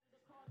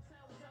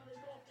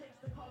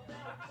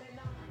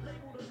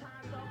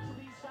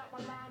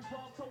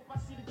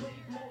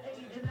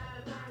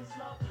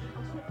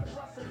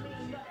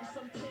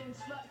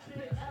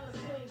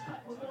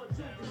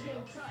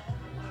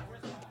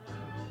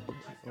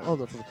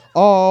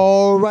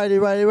Alrighty,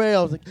 righty.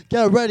 I was like,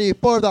 get ready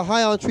for the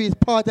High on Trees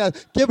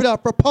podcast. Give it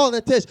up for Paul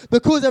and Tish. The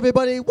Coos,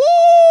 everybody. Woo!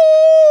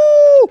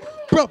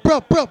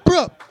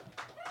 Bruh.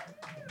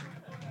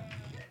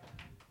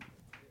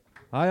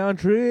 High on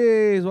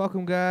Trees.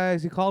 Welcome,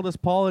 guys. He called us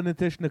Paul and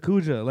Nitish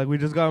Nakuja. Like we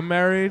just got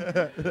married.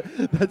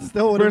 That's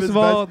still one First of of his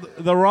all,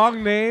 best. the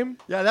wrong name.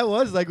 Yeah, that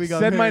was like we got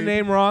Said my married.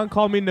 name wrong.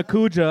 Called me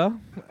Nakuja.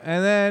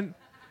 And then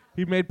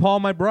he made Paul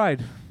my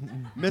bride.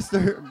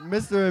 Mr. and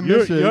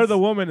Mrs. You're the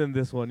woman in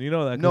this one. You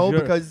know that. No,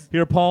 you're, because-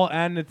 you're Paul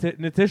and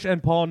Nitish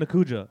and Paul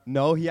Nakuja.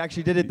 No, he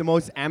actually did it the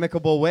most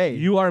amicable way.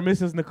 You are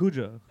Mrs.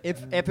 Nakuja.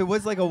 If it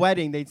was like a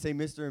wedding, they'd say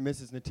Mr. and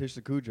Mrs.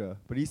 Nitish Sakuja.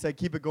 But he said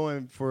keep it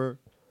going for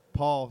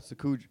Paul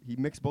Sakuja. He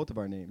mixed both of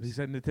our names. He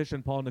said Nitish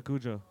and Paul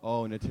Nakuja.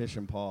 Oh, Nitish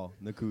and Paul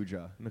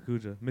Nakuja.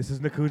 Nakuja. Mrs.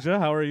 Nakuja,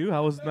 how are you?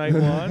 How was night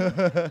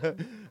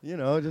one? You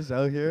know, just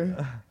out here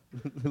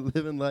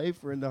living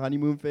life. We're in the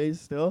honeymoon phase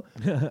still.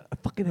 I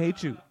fucking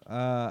hate you.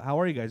 How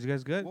are you guys? You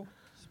guys good?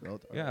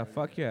 Spelled Yeah,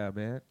 fuck yeah,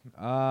 man.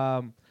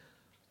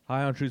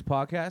 High on Trees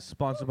podcast,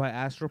 sponsored by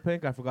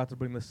Astropink. I forgot to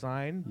bring the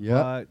sign.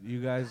 Yep. But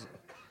you guys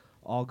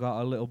all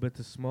got a little bit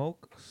to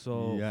smoke,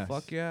 so Yes.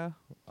 fuck yeah.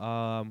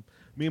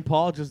 Me and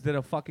Paul just did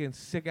a fucking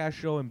sick-ass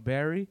show in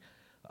Barrie.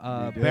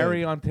 We did.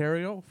 Barrie,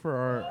 Ontario, for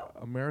our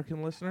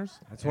American listeners.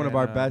 That's one of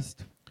our And,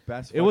 best.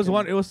 It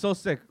was so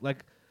sick.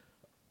 Like,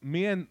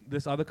 me and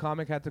this other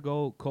comic had to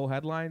go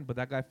co-headline, but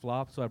that guy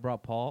flopped, so I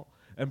brought Paul.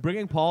 And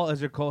bringing Paul as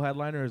your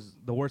co-headliner is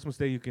the worst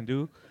mistake you can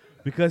do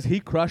because he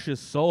crushes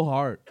so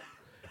hard.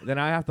 Then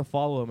I have to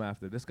follow him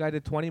after. This guy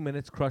did 20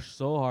 minutes, crushed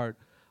so hard.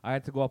 I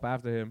had to go up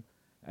after him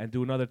and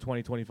do another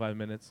 20, 25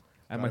 minutes.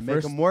 And Gotta my make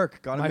first him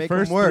work. Gotta my make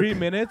first him work. 3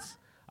 minutes,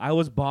 I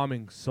was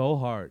bombing so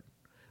hard.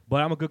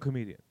 But I'm a good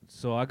comedian,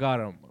 so I got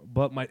him.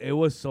 But it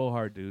was so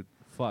hard, dude.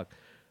 Fuck.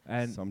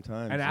 And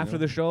Sometimes. and you after know?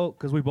 the show,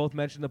 because we both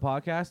mentioned the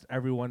podcast,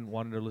 everyone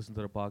wanted to listen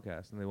to the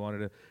podcast, and they wanted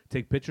to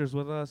take pictures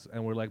with us,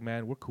 and we're like,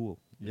 man, we're cool.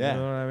 Yeah. You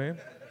know what I mean?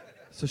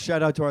 So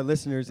shout out to our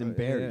listeners in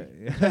Barrie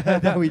Yeah.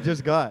 that we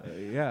just got.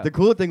 Yeah. The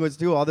cool thing was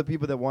too, all the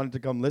people that wanted to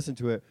come listen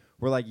to it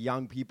were like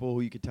young people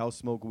who you could tell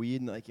smoke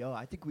weed and like, yo,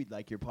 I think we'd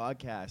like your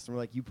podcast. And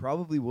we're like, you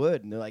probably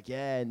would. And they're like,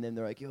 yeah. And then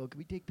they're like, yo, can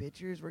we take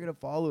pictures? We're gonna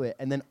follow it.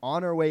 And then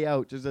on our way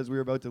out, just as we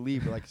were about to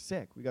leave, we're like,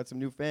 sick. We got some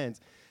new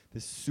fans.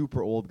 This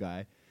super old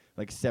guy,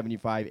 like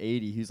 75,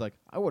 80. He's like,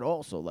 I would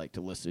also like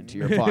to listen to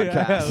your Yeah,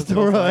 podcast. that's so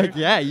We're funny. like,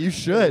 yeah, you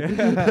should.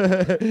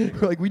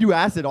 We're like, we do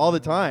acid all the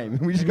time.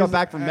 We just got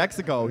back from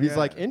Mexico. He's Yeah.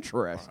 like,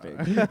 interesting.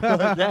 We're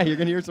like, yeah, you're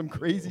gonna hear some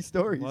crazy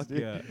stories, Fuck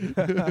dude.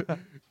 yeah.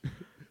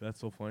 That's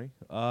so funny.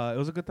 It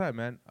was a good time,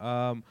 man.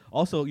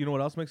 Also, you know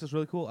what else makes this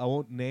really cool? I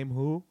won't name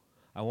who.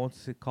 I won't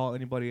call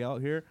anybody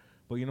out here.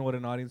 But you know what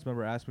an audience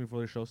member asked me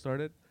before the show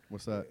started?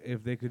 What's that?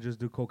 If they could just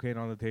do cocaine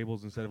on the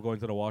tables instead of going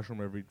to the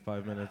washroom every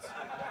 5 minutes.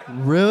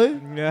 Really?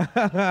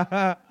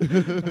 Yeah.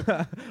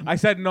 I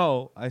said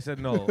no.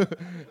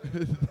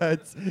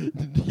 That's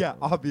yeah,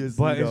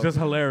 obviously. But it's no. just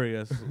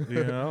hilarious,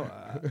 you know?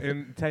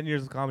 In 10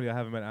 years of comedy, I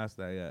haven't been asked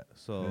that yet.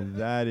 So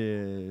that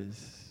is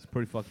it's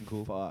pretty fucking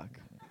cool. fuck.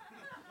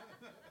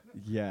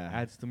 Yeah,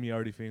 Adds to me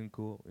already feeling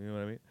cool. You know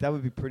what I mean? that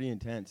would be pretty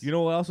intense. You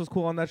know what else was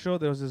cool on that show?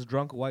 There was this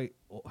drunk white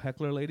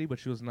heckler lady, but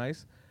she was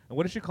nice. And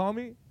what did she call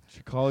me?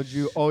 she called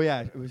you. Oh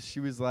yeah, she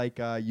was like,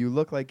 you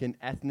look like an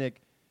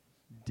ethnic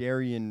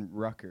Darian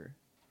Rucker.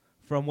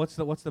 From what's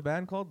the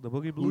band called? The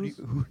Boogie Blues?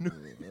 Hootie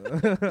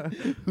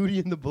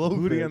and the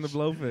Blowfish. Hootie and the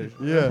Blowfish.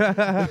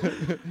 Yeah.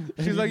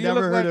 She's like, you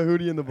never look heard like of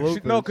Hootie and the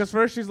Blowfish. No, because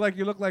first she's like,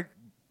 you look like.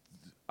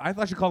 I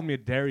thought she called me a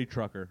dairy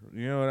trucker.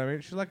 You know what I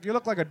mean? She's like, you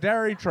look like a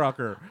dairy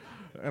trucker,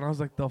 and I was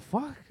like, the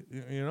fuck,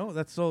 you know?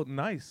 That's so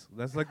nice.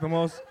 That's like the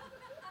most.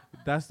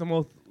 That's the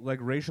most like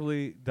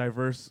racially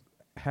diverse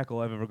heckle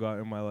I've ever got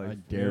in my life.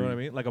 You know what I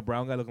mean? Like a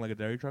brown guy looking like a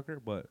dairy trucker,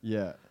 but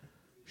Yeah.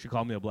 she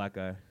called me a black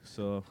guy.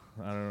 So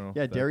I don't know.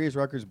 Yeah, That- Darius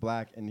Rucker's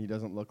black, and he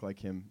doesn't look like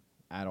him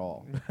at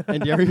all.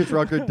 And Darius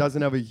Rucker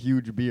doesn't have a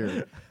huge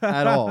beard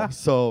at all.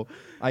 So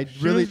I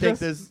really was think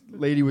just- this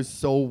lady was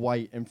so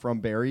white and from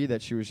Barrie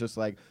that she was just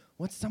like,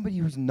 what's somebody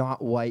who's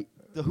not white?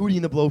 The Hootie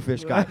and the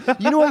Blowfish guy.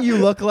 You know what you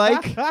look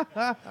like?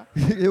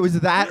 It was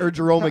that or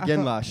Jerome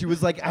McGinley. She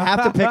was like, I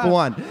have to pick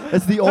one.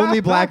 That's the only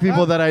black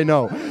people that I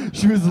know.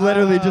 She was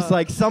literally just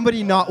like,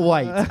 somebody not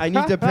white. I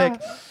need to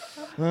pick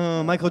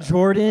Michael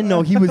Jordan.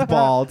 No, he was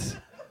bald.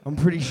 I'm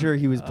pretty sure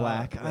he was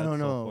black. I That's don't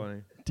so know.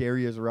 funny.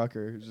 Darius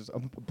Rucker, who's just a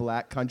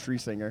black country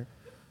singer,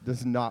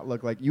 does not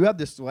look like you have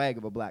the swag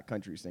of a black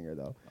country singer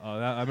though.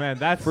 Oh, man,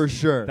 that's For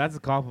sure. That's a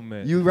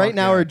compliment. You right Fuck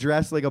now yeah. are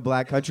dressed like a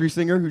black country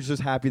singer who's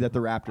just happy that the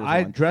Raptors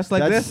I won. dressed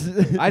like That's-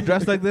 this. I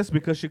dressed like this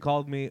because she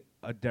called me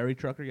a dairy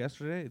trucker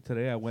yesterday.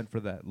 Today I went for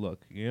that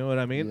look. You know what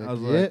I mean? Yeah, I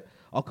was yeah. like,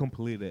 I'll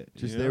complete it.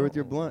 Just you there know? with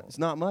your blunt. It's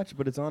not much,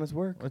 but it's honest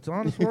work. It's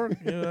honest work.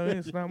 You know what I mean?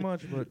 It's not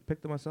much, but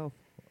picked it myself.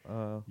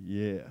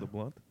 Yeah. The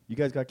blunt. You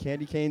guys got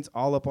candy canes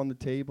all up on the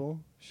table.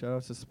 Shout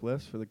out to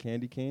Spliffs for the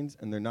candy canes,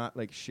 and they're not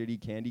like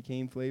shitty candy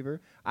cane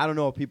flavor. I don't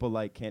know if people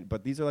like candy,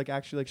 but these are like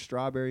actually like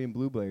strawberry and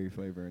blueberry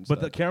flavor and But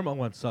the stuff. caramel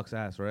one sucks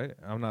ass, right?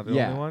 I'm not the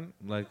Yeah. only one.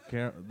 Like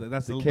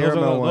that's The those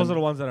caramel are one- the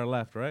ones that are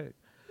left, right?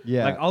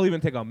 Yeah. Like I'll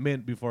even take a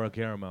mint before a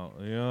caramel.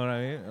 You know what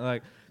I mean?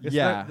 Like it's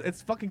Yeah.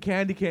 it's fucking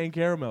candy cane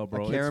caramel,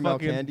 bro. caramel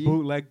it's fucking candy?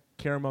 bootleg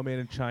caramel made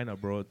in China,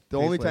 bro. It The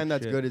tastes only like time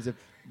that's shit. good is if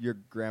your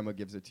grandma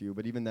gives it to you,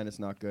 but even then it's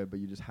not good. But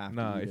you just have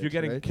Nah, to. Eat if it, you're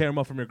getting right?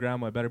 caramel from your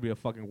grandma, it better be a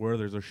fucking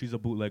Werther's or she's a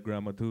bootleg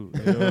grandma too.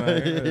 You know what I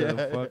mean?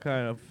 Yeah. What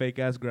kind of fake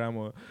ass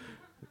grandma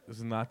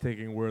is not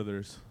taking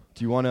Werther's?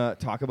 Do you want to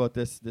talk about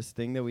this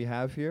thing that we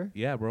have here?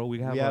 Yeah, bro.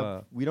 We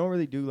have, we don't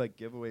really do like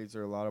giveaways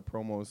or a lot of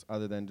promos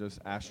other than just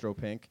Astro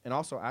Pink, and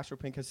also Astro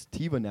Pink has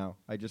sativa now.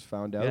 I just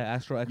found out.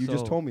 Astro XO. You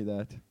just told me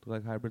that.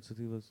 Like hybrid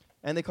sativas.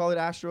 And they call it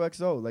Astro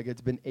XO, like it's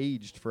been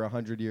aged for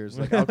 100 years,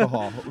 like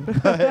alcohol.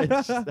 But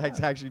that's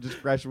actually just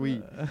fresh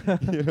weed.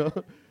 You know?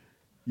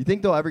 You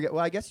think they'll ever get?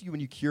 Well, I guess when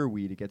you cure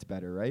weed, it gets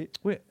better, right?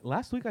 Wait,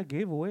 last week I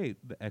gave away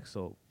the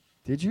XO.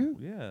 Did you?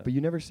 Yeah. But you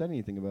never said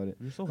anything about it.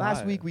 You're so Last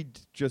high. week we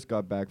just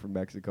got back from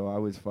Mexico. I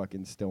was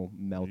fucking still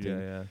melting.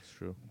 Yeah, it's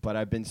true. But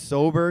I've been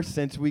sober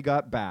since we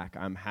got back.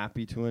 I'm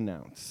happy to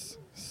announce.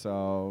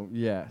 So,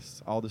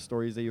 yes, all the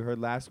stories that you heard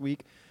last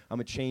week, I'm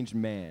a changed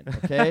man,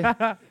 okay?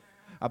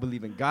 I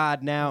believe in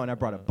God now, and I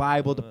brought a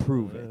Bible to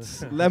prove it.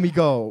 Let me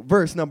go.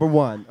 Verse number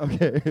 1,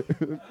 okay?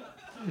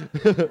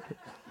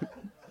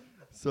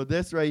 So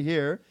this right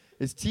here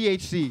is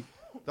THC,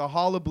 the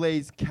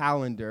Holoblaze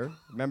calendar.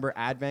 Remember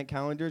Advent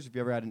calendars? If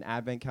you ever had an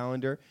Advent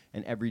calendar,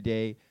 and every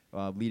day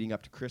leading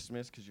up to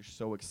Christmas because you're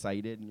so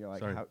excited, and you're like,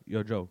 Sorry.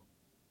 Yo, Joe,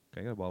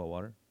 can I get a bottle of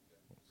water?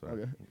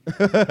 Sorry.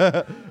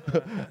 Okay.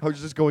 I was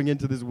just going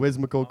into this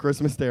whimsical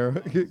Christmas carol.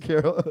 I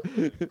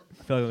feel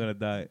like I'm gonna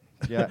die.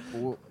 Yeah,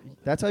 well,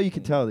 that's how you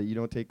can tell that you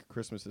don't take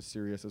Christmas as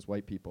serious as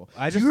white people.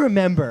 Do just- you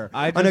remember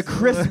I on a just-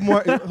 Christmas?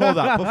 Hold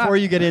up, before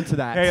you get into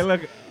that. Hey,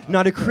 look.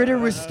 Not a critter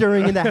was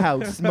stirring in the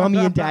house. Mommy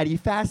and Daddy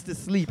fast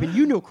asleep, and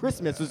you know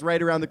Christmas was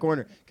right around the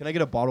corner. Can I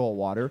get a bottle of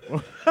water?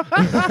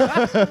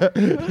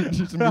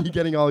 Just me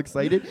getting all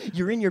excited.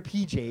 You're in your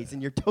PJs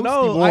and you're toasty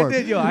No, warm.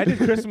 I did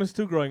Christmas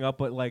too growing up,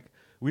 but like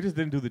we just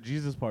didn't do the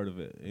Jesus part of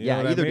it. You Yeah,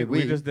 know what either I mean? did we.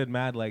 We just did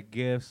mad like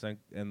gifts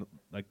and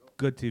like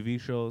good TV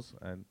shows.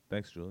 And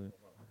thanks, Julian.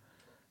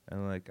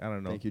 And like I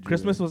don't know, Thank you,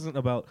 Christmas Julian. wasn't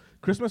about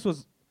Christmas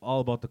was all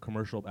about the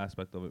commercial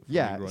aspect of it. For me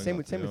Yeah, growing same up,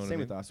 with you know what I same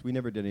mean? with us. We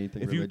never did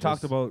anything. If you religious.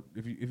 talked about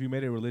if you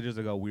made it religious,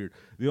 it got weird.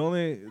 The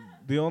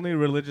only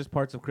religious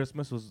parts of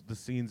Christmas was the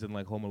scenes in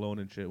like Home Alone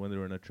and shit when they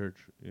were in a church.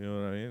 You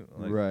know what I mean?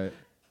 Like right.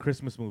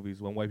 Christmas movies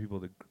when white people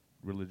did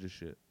religious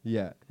shit.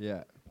 Yeah,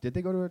 yeah. Did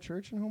they go to a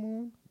church in Home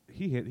Alone?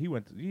 He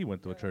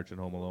went to a church in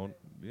Home Alone.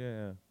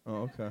 Yeah.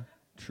 Oh, okay.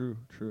 True.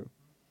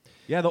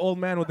 Yeah, the old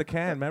man with the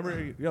can.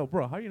 Remember? Yo,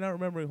 bro, how are you not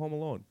remembering Home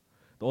Alone?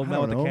 The old I man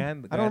don't with know. the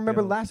can. I don't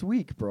remember last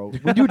week, bro.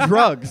 We do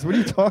drugs. What are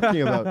you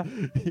talking about?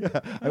 Yeah,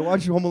 I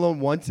watch Home Alone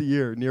once a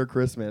year near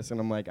Christmas, and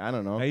I'm like, I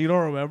don't know. Hey, you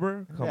don't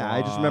remember? Come yeah, on.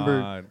 I just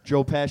remember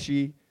Joe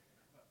Pesci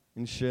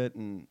and shit,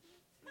 and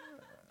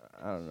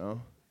I don't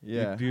know.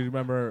 Yeah. Do you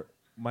remember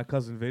My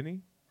Cousin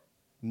Vinny?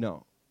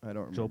 No, I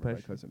don't Joe remember My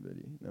Pesci? Cousin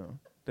Vinny. No.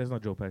 That's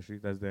not Joe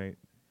Pesci. That's Danny.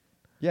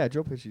 Yeah,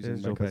 Joe Pesci's It in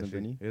is My Joe Cousin Pesci.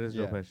 Vinny. It is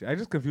yeah. Joe Pesci. I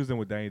just confused him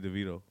with Danny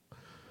DeVito.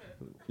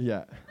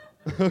 Yeah.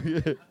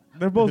 Okay.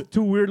 They're both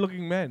two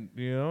weird-looking men,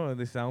 you know, and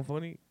they sound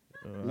funny.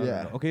 I don't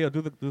Yeah. know. Okay,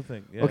 do the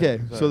thing. Yeah, Okay,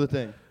 sorry. so the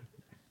thing.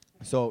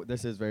 So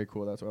this is very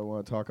cool. That's why I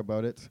want to talk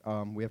about it.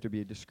 We have to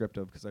be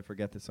descriptive because I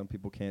forget that some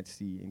people can't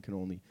see and can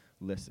only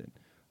listen.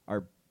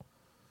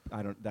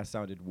 That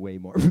sounded way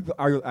more.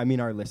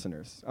 Our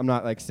listeners. I'm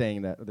not like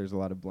saying that there's a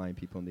lot of blind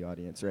people in the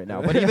audience right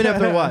now, but even if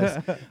there was,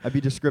 I'd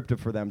be descriptive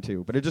for them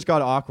too. But it just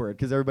got awkward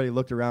because everybody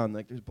looked around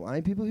like, "There's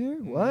blind people here?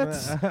 What?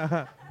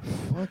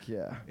 Fuck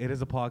yeah." It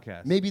is a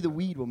podcast. Maybe the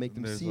weed will make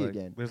them There's see like,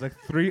 again. There's like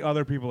 3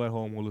 other people at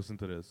home who listen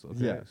to this.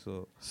 Okay, Yeah.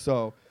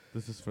 so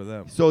this is for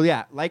them. So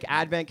yeah, like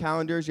Advent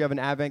calendars, you have an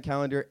Advent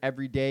calendar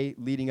every day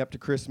leading up to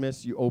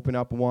Christmas. You open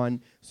up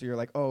one, so you're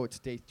like, oh, it's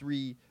day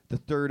 3, the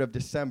 3rd of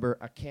December.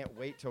 I can't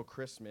wait till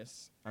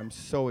Christmas. I'm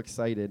so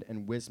excited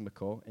and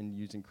whimsical and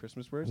using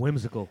Christmas words.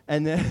 Whimsical.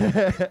 And then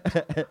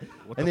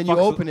What and the then you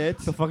fuck's open it.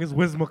 The fuck is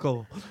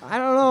whimsical? I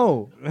don't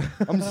know.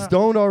 I'm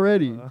stoned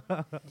already.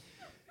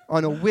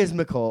 On a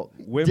whimsical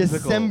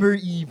December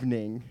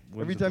evening.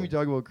 Every time you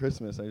talk about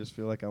Christmas, I just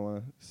feel like I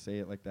want to say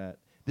it like that.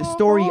 The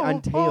story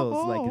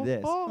untails like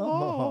this.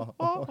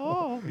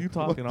 You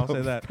talking? I'll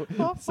say that.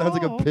 Sounds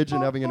like a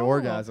pigeon having an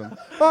orgasm.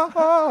 It's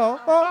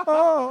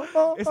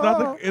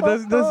not. It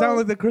doesn't sound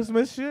like the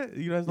Christmas shit.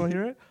 You guys don't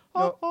hear it.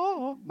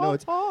 No,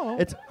 it's. So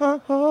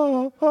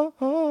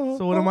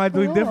what am I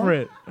doing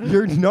different?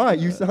 You're not.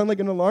 You sound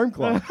like an alarm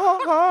clock.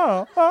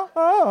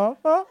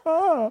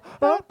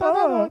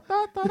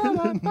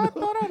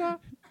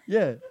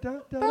 Yeah.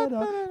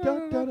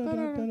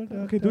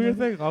 Okay, do your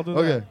thing. I'll do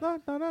Okay.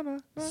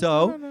 that.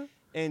 So,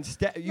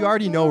 instead, you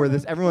already know where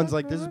this. Everyone's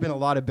like, this has been a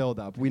lot of build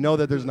up. We know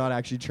that there's not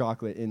actually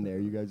chocolate in there.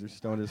 You guys are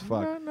stoned as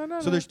fuck.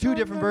 So there's 2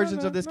 different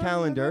versions of this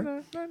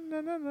calendar.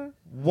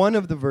 One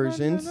of the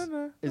versions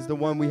is the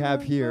one we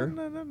have here,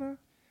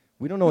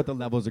 We don't know what the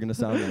levels are going to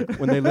sound like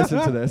when they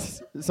listen to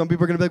this. Some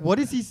people are going to be like, what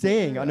is he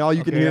saying? And all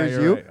you can hear is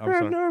you. Right.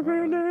 I'm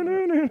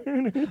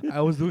sorry.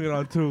 I was doing it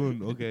on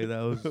tune. Okay, that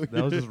was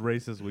just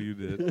racist what you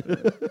did.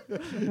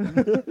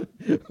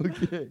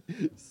 Okay.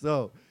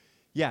 So,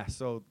 yeah,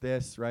 so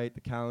this, right,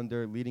 the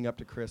calendar leading up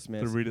to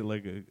Christmas. To read it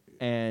like a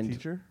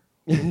teacher?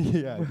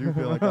 Yeah, I do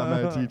feel like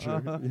I'm not a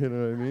teacher. You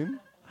know what I mean?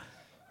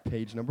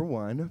 Page number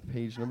 1,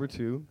 page number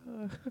 2.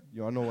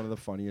 You all know one of the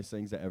funniest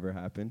things that ever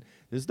happened.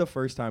 This is the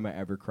first time I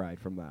ever cried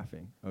from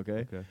laughing,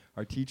 okay?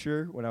 Our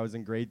teacher, when I was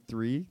in grade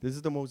 3, this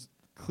is the most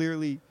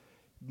clearly,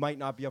 might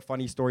not be a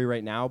funny story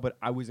right now, but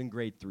I was in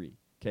grade 3,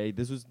 okay?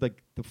 This was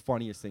like the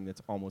funniest thing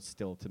that's almost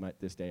still to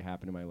this day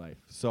happened in my life.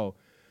 So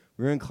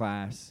we were in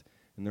class,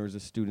 and there was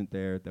a student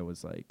there that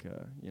was like,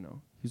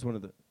 he's one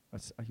of the,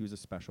 he was a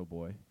special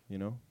boy, you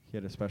know? He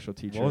had a special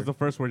teacher. What was the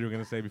first word you were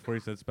going to say before you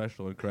said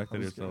special and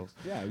corrected yourself?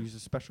 Yeah, he was a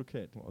special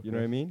kid. Okay. You know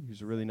what I mean? He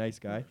was a really nice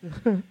guy.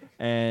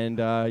 And,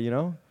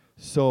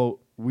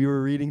 so we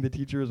were reading, the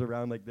teacher was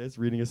around like this,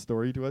 reading a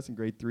story to us in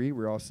grade 3.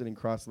 We're all sitting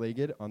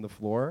cross-legged on the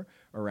floor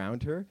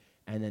around her.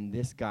 And then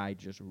this guy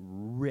just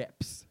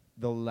rips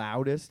the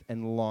loudest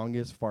and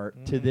longest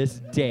fart to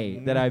this day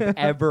that I've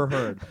ever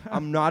heard.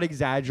 I'm not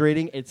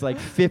exaggerating. It's like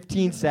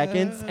 15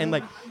 seconds. And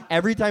like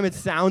every time it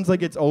sounds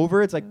like it's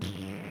over, it's like...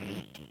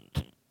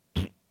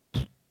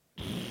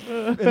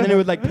 and then it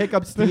would like pick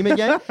up steam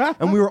again.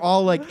 And we were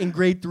all like in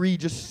grade 3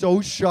 just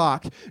so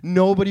shocked.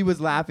 Nobody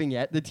was laughing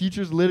yet. The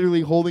teacher's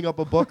literally holding up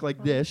a book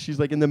like this. She's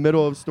like in the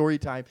middle of story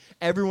time.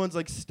 Everyone's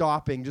like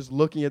stopping, just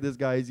looking at this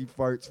guy as he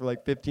farts for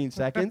like 15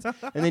 seconds.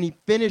 And then he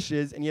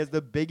finishes and he has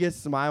the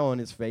biggest smile on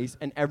his face.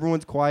 And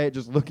everyone's quiet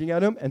just looking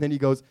at him. And then he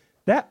goes,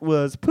 "That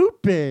was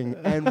pooping."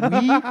 And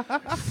we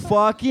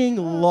fucking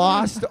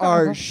lost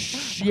our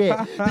shit.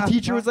 The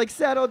teacher was like,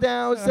 settle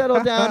down,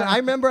 settle down. I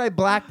remember I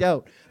blacked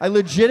out. I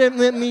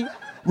legitimately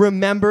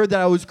remember that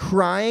I was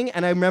crying,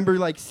 and I remember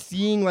like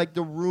seeing like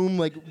the room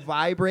like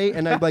vibrate,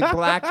 and I like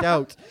blacked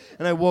out.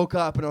 And I woke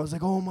up and I was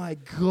like, oh my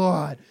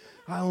God.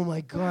 Oh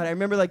my God. I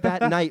remember like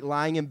that night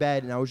lying in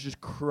bed and I was just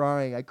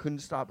crying. I couldn't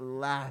stop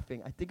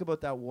laughing. I think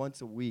about that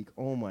once a week.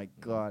 Oh my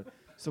God.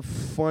 It's the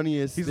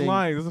funniest thing. He's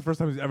lying. This is the first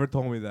time he's ever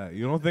told me that.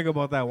 You don't think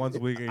about that once a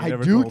week. I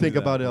do think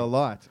about it a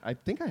lot. I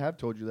think I have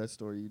told you that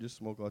story. You just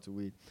smoke lots of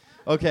weed.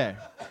 Okay.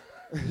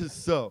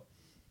 So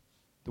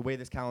the way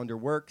this calendar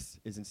works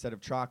is instead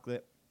of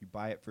chocolate, you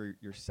buy it for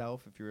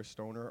yourself if you're a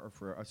stoner, or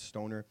for a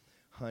stoner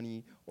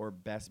honey or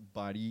best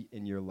buddy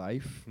in your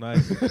life.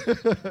 Nice.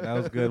 That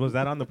was good. Was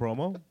that on the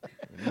promo?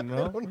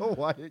 No? I don't know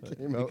why it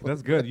came out.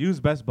 That's good. Use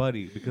best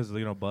buddy because,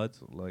 buds,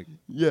 like...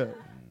 Yeah.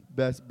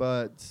 Best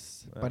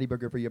buds. Buddy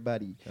burger for your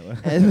buddy.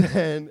 And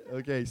then,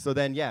 okay, so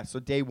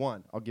day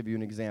 1. I'll give you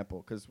an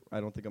example because I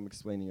don't think I'm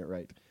explaining it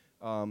right.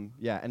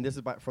 And this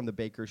is from the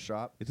baker's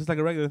shop. It's just like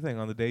a regular thing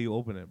on the day you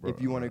open it, bro.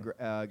 If you want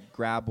to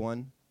grab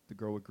one, the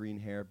girl with green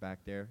hair back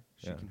there,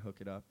 she can hook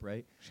it up,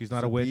 right? She's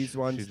not a witch. These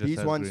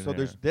ones. So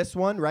there's this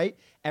one, right?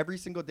 Every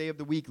single day of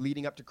the week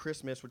leading up to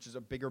Christmas, which is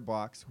a bigger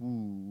box.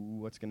 Ooh,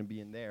 what's going to be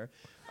in there?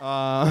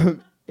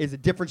 Is a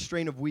different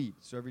strain of weed.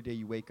 So every day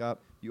you wake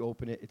up, you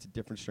open it, it's a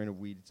different strain of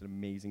weed. It's an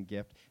amazing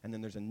gift. And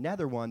then there's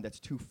another one that's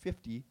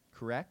 $2.50,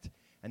 correct?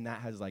 And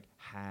that has like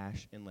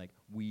hash and like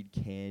weed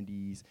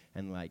candies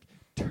and like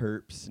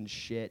terps and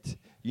shit,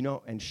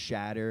 and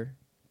shatter.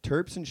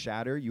 Terps and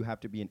shatter, you have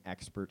to be an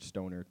expert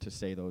stoner to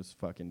say those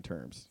fucking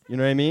terms. You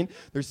know what I mean?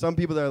 There's some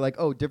people that are like,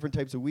 oh, different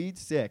types of weed,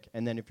 sick.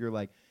 And then if you're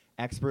like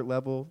expert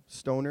level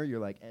stoner, you're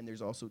like, and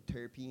there's also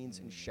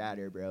terpenes and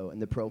shatter, bro.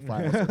 And the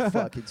profiles are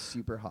fucking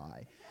super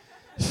high.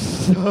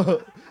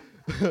 So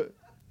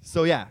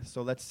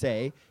let's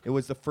say it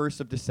was the 1st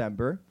of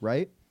December,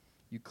 right?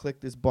 You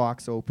click this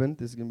box open.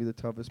 This is going to be the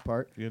toughest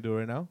part. You going to do it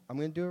right now? I'm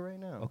going to do it right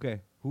now.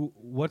 Okay.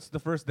 What's the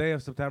first day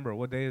of September?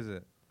 What day is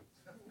it?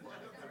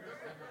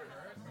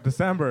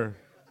 December.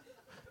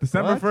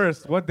 December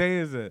 1st. What day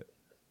is it?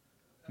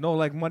 No,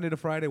 like Monday to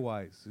Friday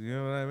wise. You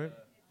know what I mean?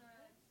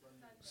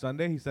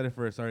 Sunday? He said it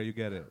first. All right, you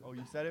get it. Oh,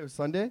 you said it was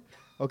Sunday?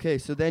 Okay,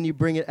 so then you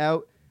bring it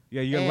out.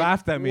 Yeah, you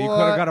laughed at me. You could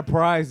have got a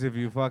prize if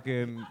you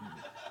fucking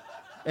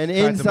and tried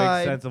inside,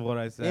 to make sense of what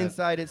I said.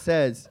 Inside it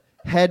says,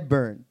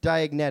 Headburn,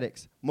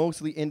 Diagnetics,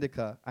 mostly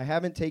indica. I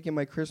haven't taken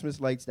my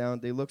Christmas lights down.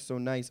 They look so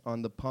nice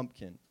on the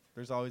pumpkin.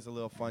 There's always a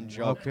little fun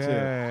joke, too.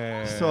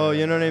 So,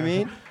 you know what I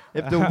mean?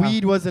 If the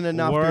weed wasn't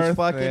enough, there's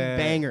fucking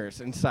bangers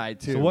inside,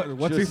 too. So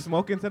what's he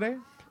smoking today?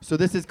 So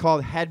this is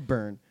called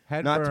Headburn.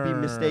 Not to be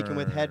mistaken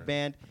with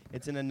Headband.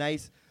 It's in a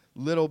nice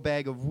little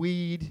bag of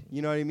weed.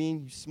 You know what I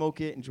mean? You smoke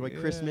it, enjoy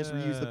Christmas,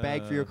 reuse the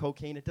bag for your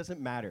cocaine. It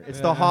doesn't matter. It's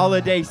the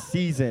holiday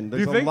season.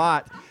 There's a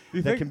lot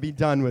that can be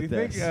done with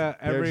this.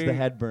 There's the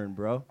Headburn,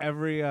 bro.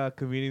 Every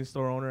convenience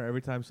store owner,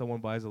 every time someone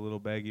buys a little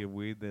baggie of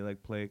weed, they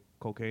like play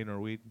cocaine or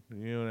weed.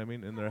 You know what I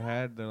mean? In their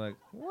head, they're like,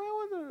 I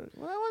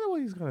wonder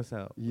what he's gonna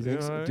sell.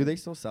 Do they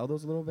still sell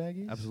those little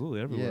baggies? Absolutely,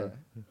 everywhere.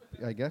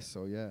 Yeah, I guess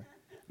so. Yeah.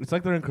 It's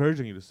like they're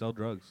encouraging you to sell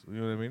drugs. You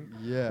know what I mean?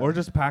 Yeah. Or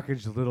just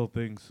package little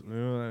things. You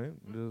know what I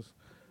mean?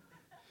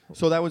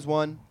 So that was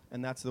one.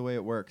 And that's the way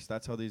it works.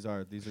 That's how these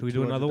are. These Should are we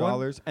do another one?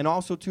 $200. And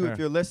also, too, Fair. if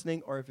you're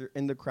listening or if you're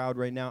in the crowd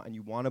right now and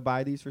you want to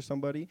buy these for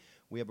somebody,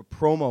 we have a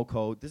promo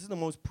code. This is the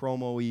most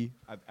promo-y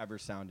I've ever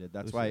sounded.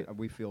 That's why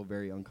we feel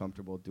very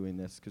uncomfortable doing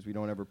this because we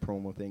don't ever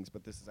promo things,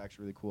 but this is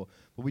actually really cool.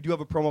 But we do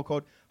have a promo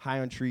code,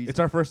 High on Trees. It's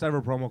our first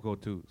ever promo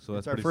code too, so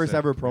It's that's our pretty first sick,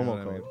 ever you know promo what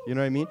I code. mean? You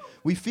know what I mean?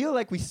 We feel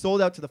like we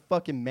sold out to the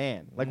fucking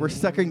man. Like we're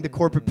sucking the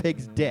corporate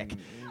pig's dick,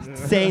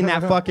 saying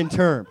that fucking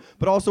term.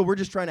 But also, we're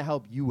just trying to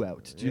help you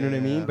out. Do you know what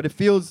I mean? Yeah. But it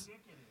feels,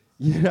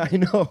 yeah, I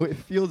know. It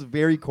feels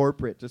very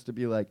corporate just to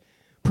be like,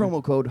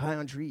 promo code High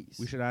on Trees.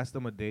 We should ask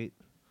them a date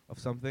of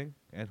something,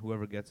 and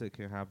whoever gets it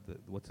can have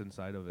what's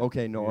inside of it.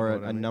 Okay, no, You or know a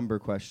what I mean? number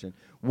question.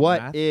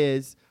 What Math?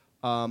 is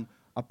a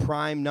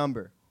prime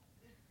number?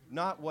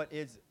 Not what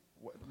is.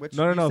 Which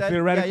No, you no, said?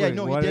 theoretically, Yeah,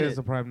 no, what he did is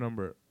it. a prime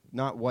number?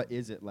 Not what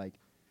is it like.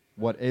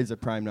 What is a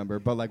prime number?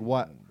 But like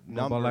what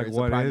No, number but like is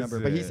what a prime is number?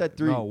 it? But he said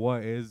 3. No,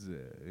 what is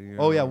it? You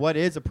Oh yeah, know? what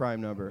is a prime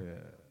number?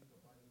 Yeah.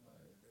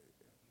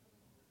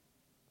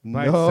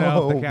 By No,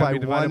 itself, that can't by be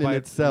divided one by in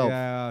itself.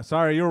 Yeah,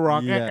 sorry, you were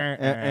wrong.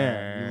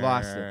 Yeah, you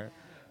lost it.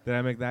 Did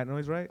I make that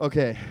noise right?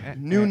 Okay,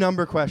 new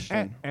number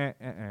question.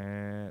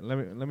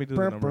 Let me do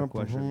the number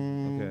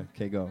question. Okay.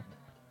 Okay, go.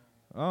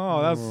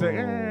 Oh, that was sick.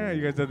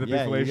 You guys did the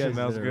Yeah, you deflation. guys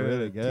That was did it good.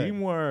 really good.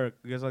 Teamwork.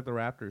 You guys like the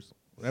Raptors.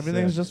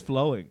 Everything's Sick. just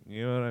flowing.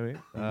 You know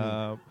what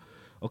I mean?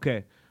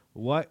 Okay.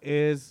 What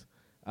is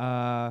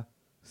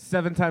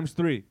 7 times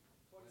 3?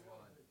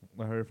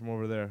 I heard it from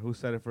over there. Who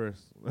said it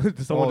first?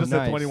 Someone just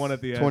said 21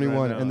 at the end. 21,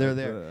 right now. and they're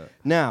there.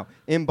 Now,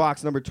 in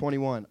box number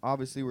 21,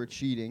 obviously we're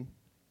cheating,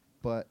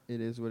 but it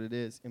is what it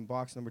is. In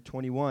box number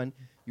 21,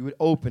 you would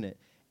open it.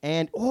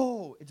 And,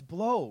 oh, it's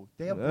blow.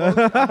 They have blow.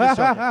 I'm just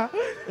joking.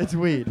 It's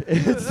weed.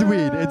 It's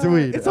weed. It's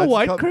weed. It's a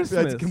white That's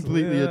Christmas.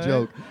 completely Yeah. a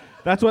joke.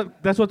 That's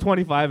what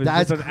 25 is.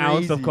 That's just an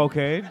ounce of crazy.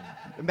 cocaine.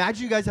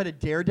 Imagine you guys had a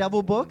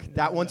Daredevil book.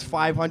 That one's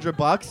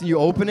 $500, and you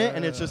open it,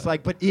 and it's just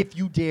like, but if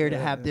you dare to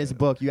have this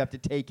book, you have to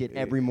take it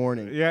every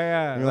morning.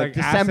 Yeah. And you're like,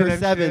 acid December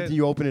and 7th, shit. and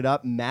you open it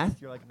up,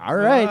 meth. You're like, all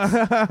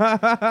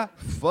right.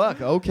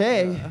 Fuck,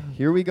 okay.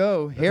 Here we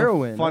go.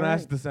 Heroin. Fun all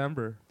ass right.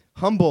 December.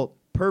 Humboldt,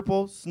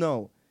 purple,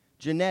 snow.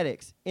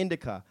 Genetics,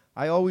 indica.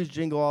 I always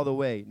jingle all the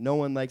way. No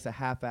one likes a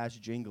half-ass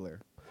jingler.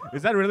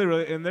 Is that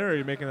really in there, or are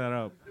you making that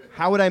up?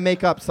 How would I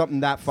make up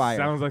something that fire?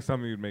 Sounds like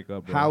something you'd make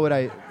up. Bro. How would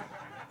I?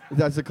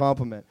 That's a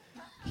compliment.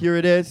 Here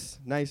it is.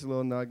 Nice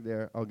little nug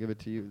there. I'll give it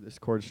to you. This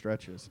cord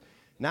stretches.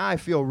 Now I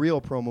feel real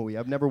promo-y.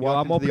 I've never walked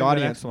I'm into the opening the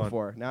audience next one.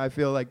 before. Now I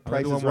feel like I'm gonna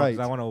Price do is one more right.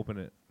 'cause I want to open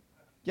it.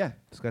 Yeah.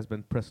 This guy's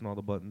been pressing all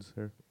the buttons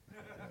here.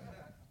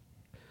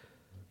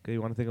 Okay,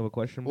 you want to think of a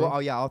question, bro? Well, oh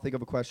yeah, I'll think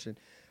of a question.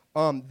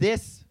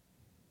 This.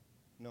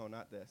 No,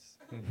 not this.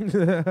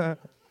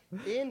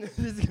 This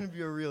is gonna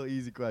be a real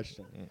easy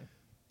question.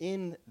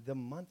 In the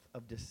month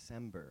of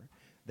December,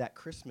 that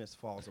Christmas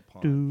falls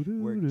upon,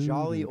 where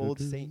jolly old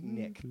Saint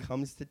Nick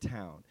comes to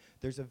town,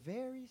 there's a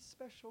very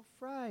special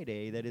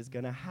Friday that is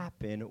gonna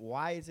happen.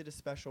 Why is it a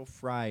special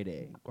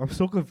Friday? I'm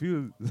so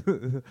confused.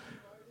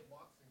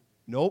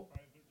 Nope.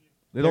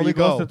 It There only you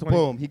goes go. to 20.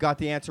 Boom. He got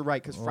the answer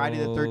right because Friday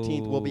the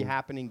 13th will be Oh.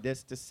 happening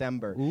this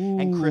December,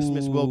 and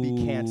Christmas will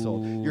be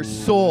canceled. Your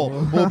soul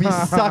Ooh. will be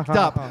sucked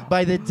up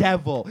by the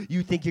devil.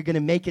 You think you're gonna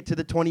make it to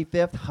the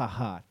 25th?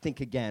 Haha.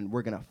 Think again.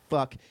 We're gonna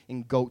fuck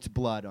in goat's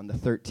blood on the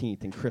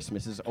 13th, and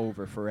Christmas is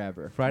over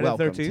forever. Friday the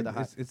Welcome to 13th? the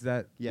hi- It's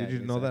that. Yeah, Did you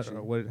it's know that? actually-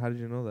 Or what, how did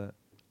you know that?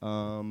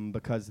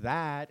 Because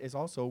that is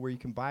also where you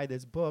can buy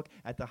this book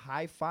at the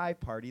High Five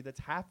party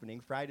that's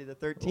happening Friday the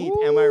 13th.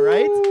 Am I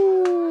right?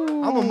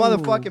 I'm a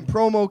motherfucking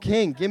promo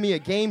king. Give me a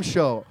game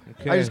show. I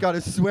Okay. just got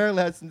to swear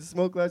less and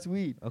smoke less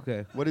weed.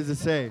 Okay. What does it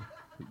say?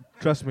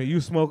 Trust me,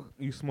 you smoke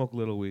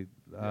little weed.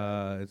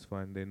 It's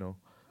fine, they know.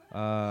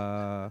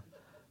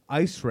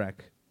 Ice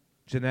wreck.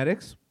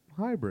 Genetics,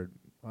 hybrid.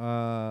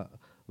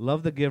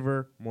 Love the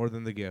giver more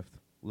than the gift.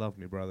 Love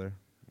me, brother.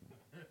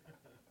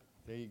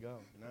 There you go.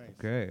 Nice.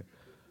 Okay.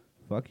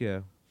 Fuck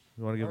yeah.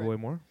 You want to give All right. away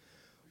more?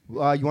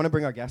 You want to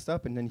bring our guest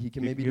up and then he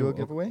can maybe do a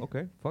giveaway?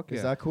 Okay. Fuck yeah.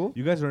 Is that cool?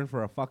 You guys are in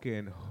for a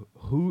fucking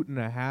hoot and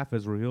a half,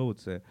 as Raheel would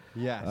say.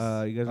 Yes.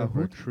 You guys are in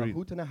for a treat. A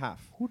hoot and a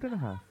half. Hoot and a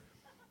half.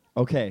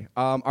 Okay.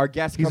 Our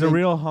guest He's a coming.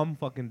 real hum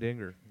fucking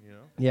dinger. You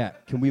know. Yeah.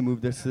 Can we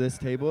move this to this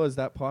table? Is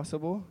that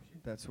possible?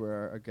 That's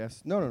where our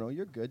guest. No.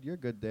 You're good. You're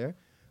good there.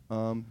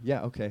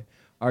 Yeah. Okay.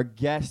 Our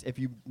guest, if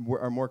you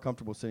are more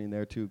comfortable sitting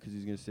there too, because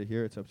he's gonna sit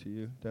here. It's up to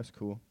you. That's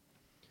cool.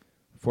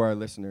 For our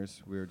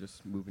listeners, we're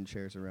just moving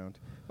chairs around.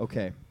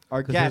 Okay.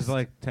 Our Because guest. there's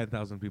like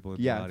 10,000 people in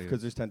the Yeah, audience.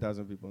 because there's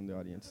 10,000 people in the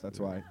audience. That's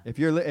why. If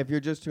you're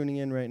just tuning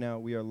in right now,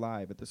 we are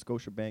live at the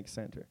Scotiabank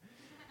Center.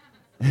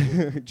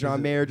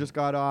 John Mayer just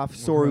got off.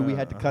 Sorry, we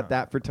had to cut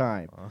that for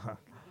time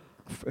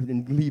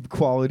and leave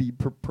quality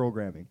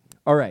programming.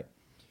 All right.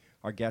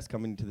 Our guest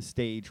coming to the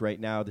stage right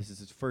now. This is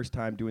his first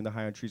time doing the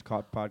High on Trees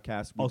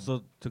podcast. We-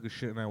 Also took a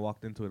shit and I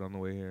walked into it on the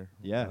way here.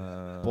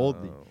 Yeah,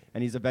 boldly.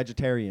 And he's a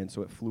vegetarian,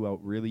 so it flew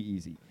out really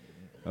easy.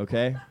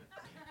 Okay?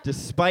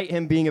 Despite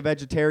him being a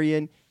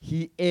vegetarian,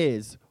 he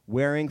is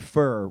wearing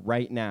fur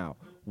right now.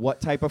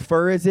 What type of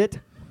fur is it?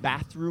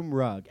 Bathroom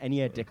rug. And he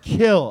had to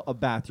kill a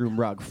bathroom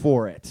rug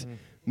for it.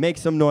 Make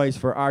some noise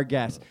for our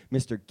guest,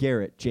 Mr.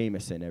 Garrett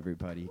Jameson,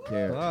 everybody.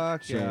 Garrett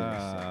Fuck Jameson.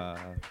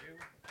 yeah.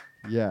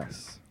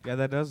 Yes. Yeah,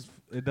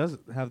 it does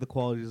have the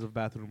qualities of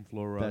bathroom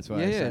floor rug. That's why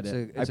Yeah, I yeah, said it's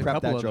it. it's I a prepped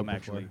couple that of joke them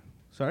before. actually.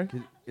 Sorry?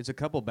 It's a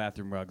couple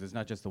bathroom rugs. It's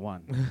not just the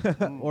one.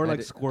 Or I like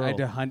had squirrel.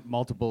 to hunt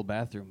multiple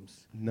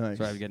bathrooms. Nice.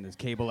 So I was getting this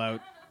cable out.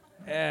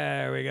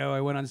 There we go.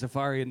 I went on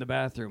safari in the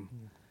bathroom.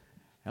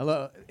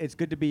 Hello, it's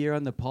good to be here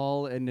on the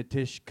Paul and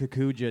Nitish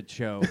Kakuja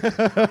show.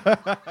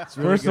 It's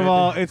really First of good.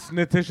 all, it's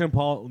Nitish and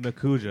Paul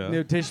Nakuja.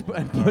 Nitish,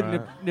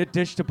 Alright.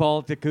 Nitish to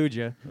Paul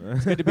Takuja.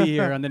 It's good to be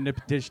here on the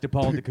Nitish to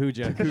Paul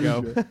Takuja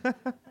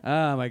show.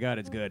 Oh my God,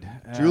 it's good.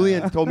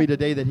 Julian told me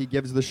today that he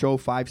gives the show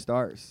 5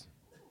 stars.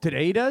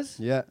 Today he does?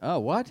 Yeah. Oh,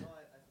 what?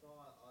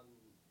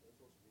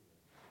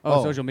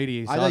 Oh, Oh, social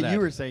media. He I saw thought that. you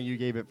were saying you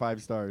gave it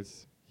 5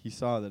 stars. He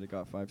saw that it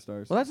got 5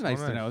 stars. Well, that's nice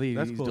Oh, to know. nice.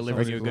 That's He's cool.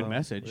 delivering Sounds you a good cool.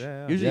 message.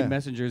 Yeah, yeah. Usually Yeah.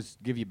 messengers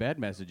give you bad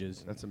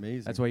messages. That's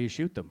amazing. That's why you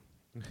shoot them.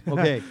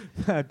 Okay.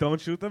 Don't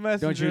shoot the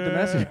messenger. Don't shoot the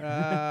messenger.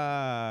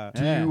 Ah.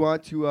 Do Yeah. you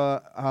want to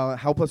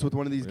help us with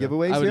one of these Yeah.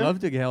 giveaways I would here? love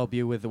to help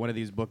you with one of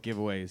these book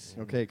giveaways.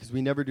 Okay, because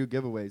we never do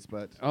giveaways,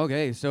 but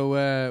Okay,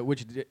 so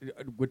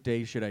what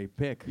day should I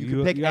pick? you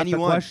can pick got the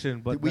anyone. question,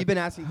 but We've been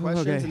asking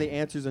questions, okay. and the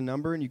answer's a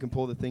number, and you can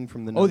pull the thing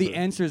from the number. Oh, the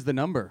answer's the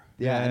number.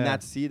 Yeah, Yeah, and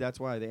yeah. that's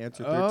why the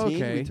answer Oh, 13.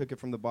 okay. We took it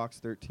from the box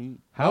 13.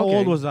 How Okay.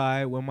 old was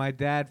I when my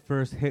dad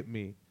first hit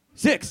me?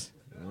 6,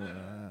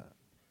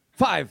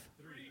 5,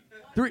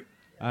 3.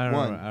 I don't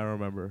One. remember. I don't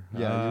remember.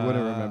 Yeah, you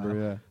wouldn't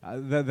remember.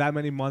 Yeah. That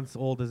many months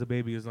old as a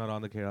baby is not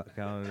on the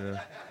calendar.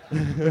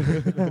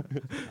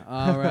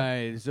 All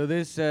right. So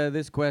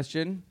this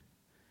question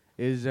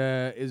is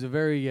a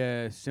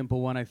very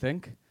simple one, I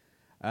think.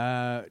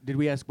 Did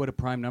we ask what a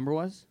prime number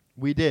was?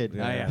 We did.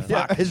 Yeah. Ah, yeah.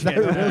 Yeah. Fuck. Is that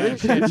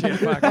shit, really? shit.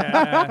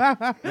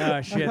 Fuck.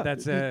 Oh shit.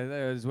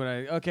 That was what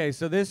I. Okay.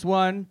 So this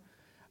one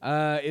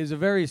is a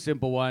very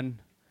simple one.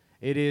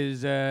 It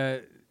is. Oh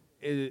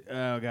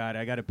God.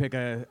 I got to pick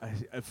an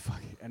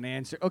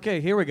answer. Okay.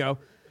 Here we go.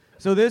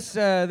 So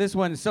this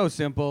one's so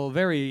simple,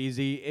 very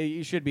easy.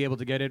 You should be able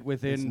to get it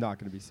within. It's not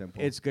going to be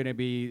simple. It's going to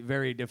be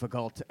very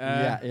difficult.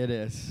 yeah, it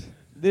is.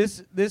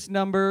 This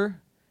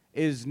number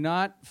is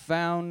not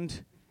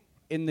found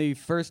in the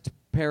first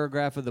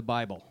paragraph of the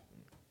Bible.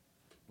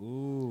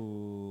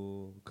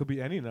 Ooh, could be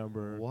any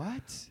number.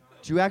 What?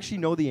 Do you actually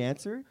know the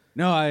answer?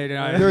 No, I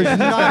There's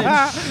not a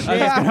I was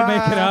gonna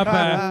make it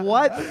up.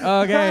 What?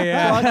 Okay,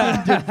 yeah.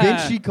 Fucking Da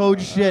Vinci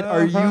Code shit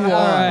are you on? All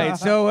right,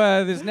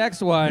 so this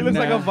next one. He looks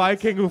like a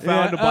Viking who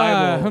found the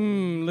Bible.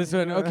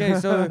 Listen, okay,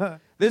 so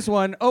this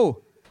one.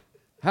 Oh,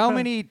 how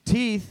many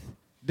teeth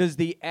does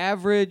the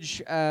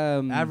average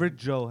Average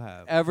Joe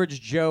have. average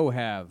Joe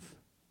have?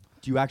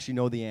 Do you actually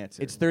know the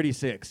answer? It's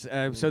 36.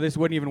 So this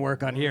wouldn't even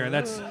work on here.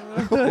 That's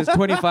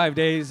 25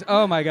 days.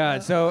 Oh my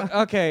God. So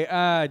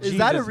okay. Is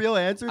that a real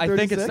answer? I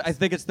think it's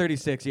 36?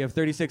 36. You have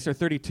 36 or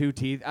 32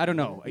 teeth. I don't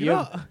know. You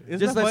know, isn't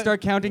Just that let's fun-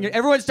 start counting.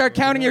 Everyone start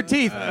counting your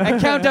teeth and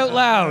count out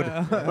loud.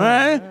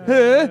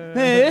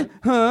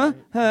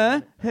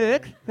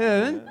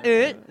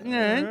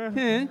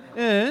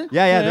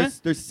 Yeah.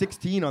 There's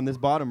 16 on this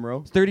bottom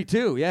row. It's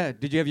 32. Yeah.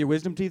 Did you have your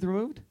wisdom teeth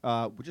removed?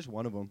 Just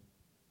one of them.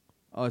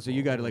 Oh, so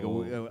you got like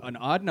an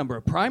odd number,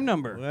 a prime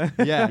number.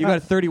 Yeah. You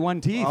got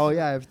 31 teeth. Oh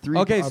yeah, I have 3.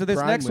 Okay, so this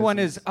prime next one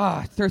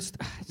wisdoms.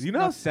 is You know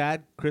how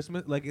sad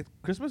Christmas? Like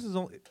Christmas is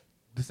only.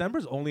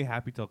 December's only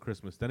happy till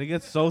Christmas. Then it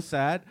gets so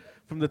sad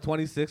from the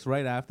 26th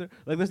right after.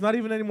 Like there's not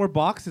even any more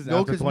boxes No,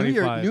 after because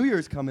 25. New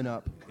Year's coming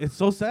up. It's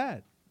so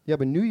sad. Yeah,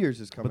 but New Year's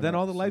is coming. But then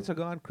up, all the so- lights are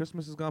gone.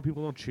 Christmas is gone.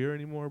 People don't cheer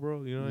anymore,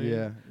 bro. You know what I Yeah,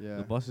 mean? yeah.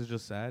 The bus is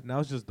just sad. Now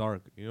it's just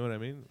dark. You know what I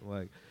mean?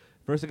 Like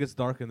first it gets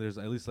dark and there's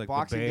at least like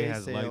Boxing the bay Day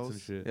has lights and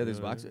sales. shit. Yeah, there's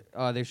you know what I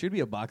boxing. There should be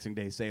a Boxing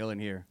Day sale in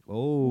here. mean?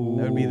 Oh,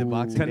 That would be the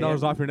Boxing Day.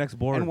 $10 off your next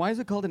board. And why is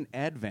it called an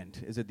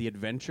Advent? Is it the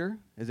adventure?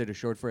 Is it a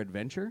short for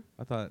adventure?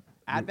 I thought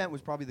Advent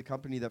was probably the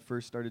company that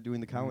first started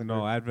doing the calendar.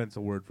 no, Advent's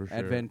a word for sure.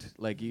 Advent,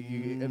 like you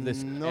have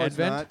this No, it's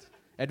Advent not.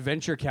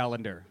 adventure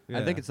calendar. I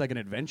Yeah. think it's like an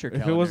adventure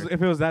If calendar.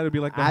 it was that, it'd be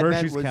like the Advent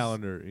Hershey's was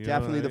calendar. You know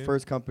Definitely what I the mean?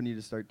 first company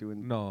to start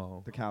doing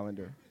No, the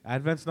calendar.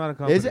 Advent's not a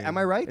company. Is it? Am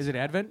I right? Is it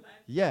Advent?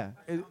 Yeah.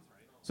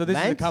 So this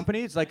is a Lent?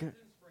 company. It's like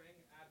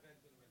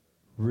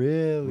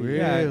Really?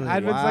 Yeah, Really?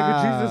 Advent's like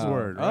a Jesus Wow.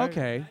 word. Right?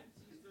 okay.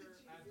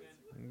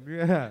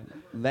 Yeah,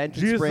 Lent, and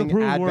Jesus spring,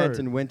 approved Advent, word.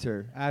 and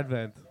winter.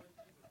 Advent.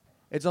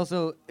 It's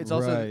also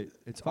right.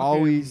 It's fucking-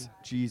 always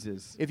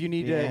Jesus. if you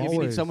need Yeah. if you need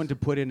Always. someone to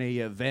put in a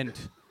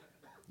event,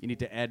 you need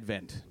to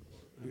advent.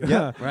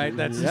 Yeah. Right?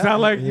 That's You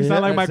sound like Yeah.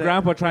 my That's it.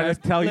 grandpa trying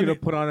to tell Let you to me-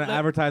 put on an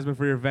advertisement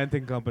for your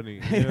venting company.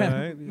 You know,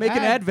 right? Make an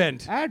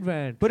advent.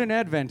 Advent. Put an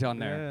advent on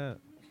there. Yeah.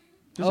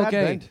 Just Okay.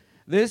 Advent.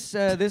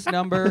 This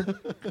number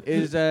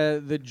is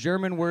the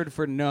German word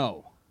for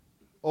no.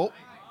 Oh,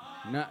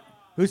 No.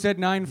 Who said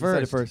 9 first?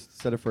 Said it first.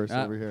 Said it first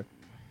Ah. over here.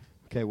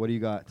 Okay, what do you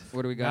got?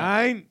 What do we got?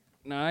 9.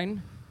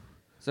 9.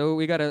 So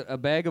we got a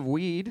bag of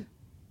weed.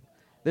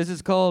 This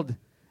is called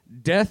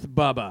Death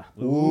Bubba.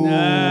 Ooh.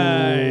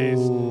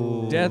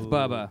 Nice. Death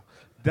Bubba.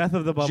 Death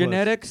of the Bubbles.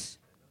 Genetics,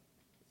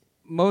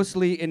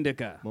 mostly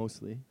indica.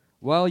 Mostly.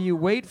 While you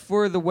wait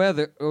for the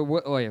weather,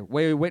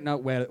 wait,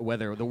 not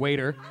weather, the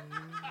waiter.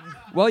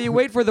 While you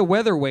wait for the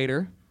weather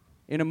waiter,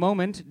 in a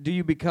moment, do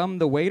you become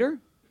the waiter?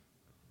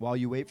 While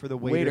you wait for the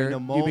waiter, in a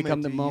moment, you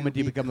become the moment,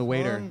 you become the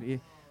waiter.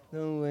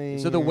 The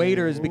So the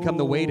waiter has become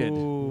the waited.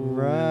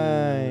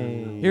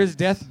 Right. Here's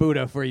Death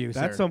Buddha for you,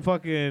 That's sir. some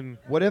fucking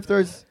What if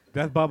there's...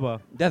 Death Bubba.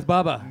 Death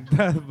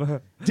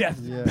Baba. Death.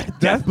 Yeah.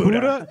 Death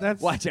Buddha?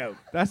 That's Watch out.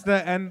 That's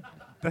the end.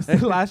 That's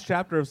the last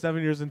chapter of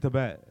 7 Years in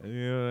Tibet. You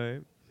know what I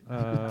mean?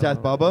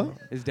 Death Bubba?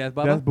 Is Death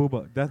Baba? Death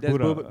Booba. Death Death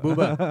Buddha.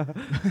 Booba.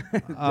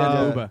 Death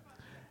Booba.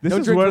 This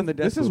Don't is drink worth from the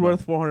Death this is Booba.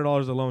 worth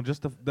 $400 alone,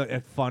 just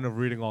the fun of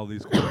reading all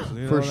these quotes.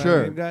 You know For what I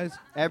sure. mean, guys.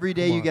 Every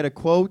day Come you on. get a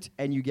quote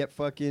and you get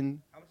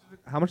fucking...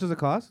 How much does it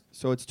cost?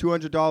 So it's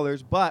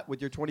 $200, but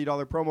with your $20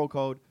 promo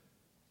code,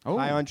 Oh.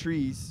 High on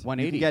Trees, you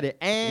 180. can get it.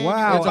 And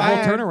Wow, It's a whole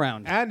and-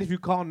 turnaround. And if you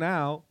call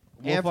now,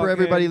 And for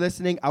everybody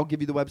listening, I'll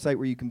give you the website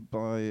where you can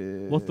buy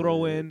it. we'll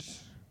throw in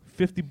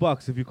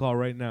 $50 if you call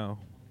right now.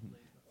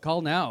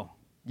 Call now.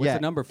 What's yeah.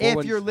 the number?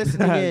 If you're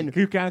listening in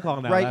You can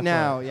call now. right that's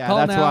now, why. yeah, Call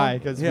that's now. why,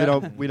 because Yeah.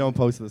 we don't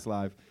post this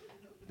live.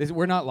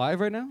 We're not live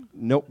right now?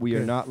 Nope, we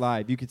are not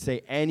live. You could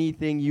say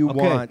anything you Okay,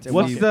 want. and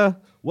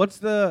what's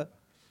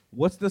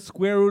the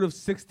square root of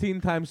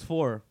 16 times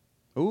 4?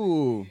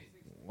 Ooh.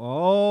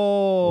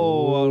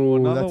 Oh, Ooh,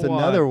 another that's one.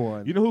 another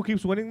one. You know who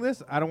keeps winning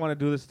this? I don't want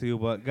to do this to you,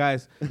 but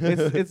guys,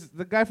 it's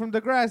the guy from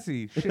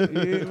Degrassi.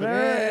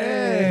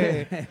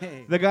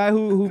 Hey. The guy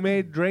who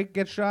made Drake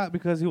get shot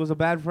because he was a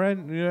bad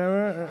friend. You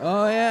ever?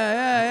 Oh,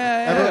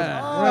 yeah.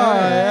 Everyone- Oh,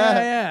 yeah.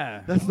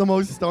 yeah. That's the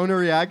most stoner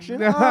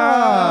reaction. I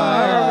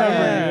Ah,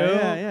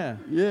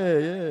 remember yeah, yeah.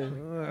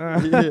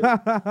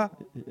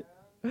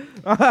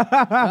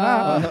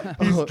 Yeah.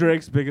 He's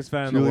Drake's biggest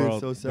fan in the Julian's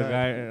world. so The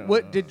sad. guy.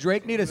 What did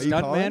Drake need a you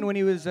calling? stuntman when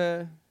he was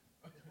when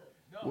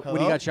he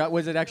Hello? got shot?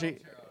 Was it actually?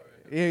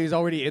 Yeah, he was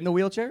already in the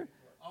wheelchair.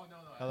 Oh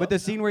no. But the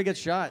scene where he gets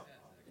shot,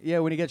 yeah,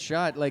 when he gets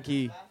shot, like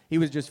he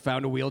was just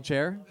found a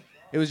wheelchair.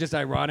 It was just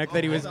ironic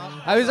that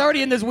I was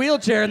already in this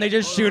wheelchair and they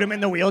just shoot him in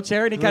the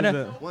wheelchair and he kind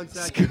of 1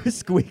 second.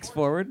 squeaks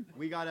forward.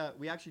 We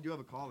actually do have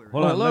a caller.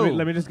 Hold on, hello.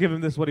 let me just give him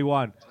this what he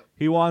won.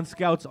 He won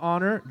Scouts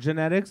Honor,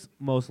 genetics,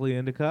 mostly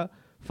indica.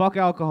 Fuck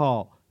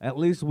alcohol. At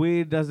least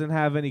weed doesn't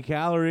have any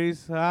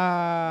calories.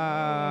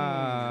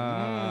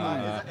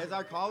 Ah. Is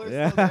our caller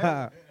Yeah. still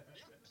there?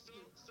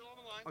 Still on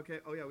the line. Okay.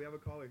 Oh yeah, we have a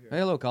caller here. Hey,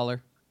 hello,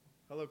 caller.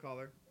 Hello,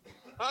 caller.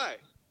 Hi.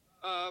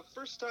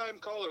 First time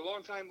caller,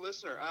 long time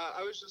listener.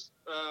 I was just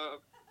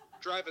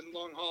driving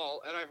long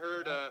haul and I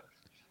heard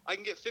I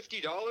can get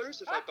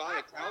 $50 if I buy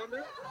a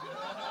calendar.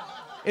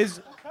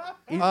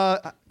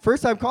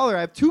 First time caller.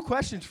 I have 2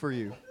 questions for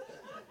you.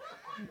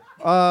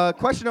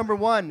 Question number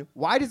 1: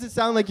 why does it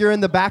sound like you're in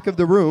the back of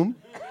the room?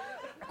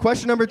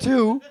 Question number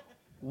 2: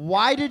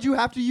 why did you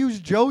have to use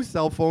Joe's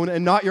cell phone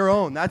and not your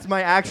own? That's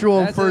my actual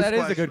That first is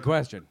question. a good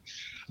question.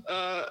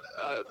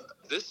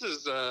 This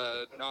is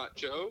not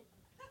Joe.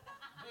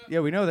 Yeah,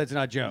 we know that's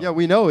not Joe. Yeah,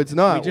 we know it's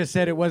not. We just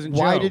said it wasn't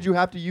Why Joe. did you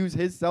have to use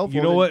his cell phone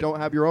You know and what? don't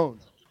have your own?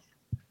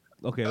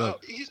 Okay,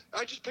 look.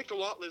 I just picked a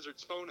lot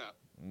lizard's phone up.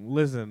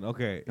 Listen,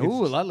 okay.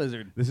 Ooh, a lot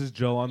lizard. This is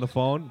Joe on the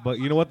phone, but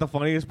you know what the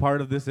funniest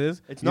part of this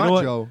is? It's You know not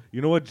what- Joe.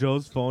 You know what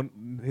Joe's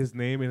phone, his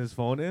name in his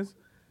phone is?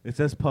 It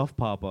says Puff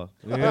Papa.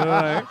 You know what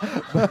I mean?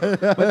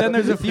 But then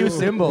there's a few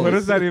symbols. What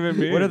does that even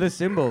mean? What are the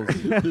symbols?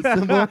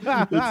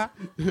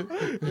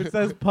 It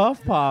says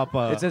Puff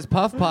Papa. It says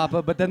Puff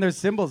Papa, but then there's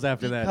symbols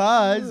after that.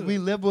 Because we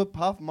live with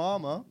Puff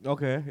Mama.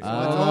 Okay. So it's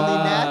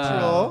only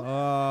natural.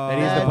 That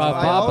he's the that Puff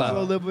I Papa.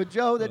 also live with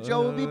Joe, that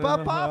Joe will be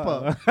Puff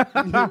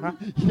Papa.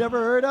 You never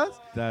heard us?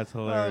 That's Oh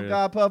hilarious.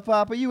 God, Puff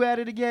Papa, you at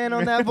it again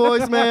on that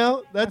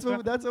voicemail. That's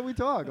what we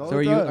talk. All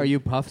So the are time. you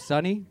Puff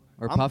Sonny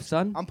or Puff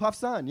Son? I'm Puff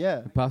Son,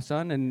 yeah. Puff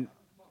Son and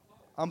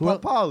I'm Who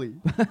Puff Polly.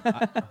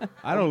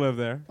 I don't live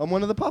there. I'm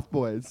one of the Puff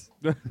Boys.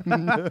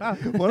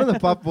 One of the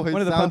Puff Boys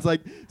One of the sounds Puff-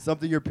 like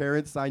something your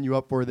parents sign you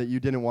up for that you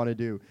didn't want to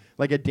do.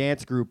 Like a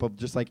dance group of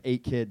just like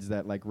 8 kids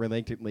that like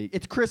reluctantly,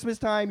 it's Christmas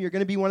time, you're going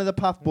to be one of the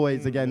Puff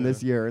Boys again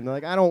this year. And they're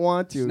like, I don't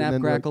want to. And Snap,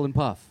 then they're Crackle, and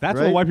Puff. That's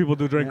Right? what white people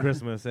do during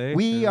Christmas, eh? like,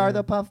 we are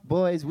the Puff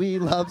Boys. We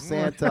love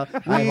Santa.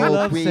 I We hope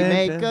love we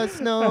Santa. make a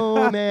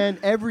snowman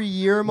every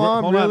year,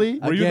 Mom. Hold on. Really?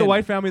 Were you the Again.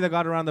 white family that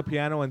got around the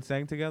piano and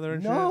sang together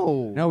and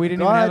No. No, we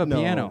didn't God, even have a no.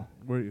 piano. shit?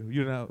 Were you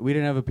didn't have, We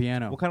didn't have a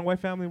piano. what kind of white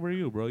family were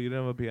you, bro? You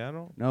didn't have a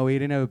piano? No, we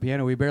didn't have a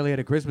piano. We barely had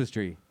a Christmas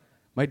tree.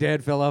 My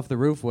dad fell off the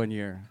roof one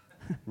year.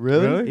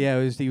 Really? Really?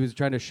 Yeah, he was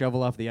trying to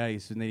shovel off the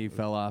ice, and then he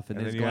fell off, and,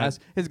 And his then you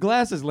his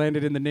glasses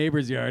landed in the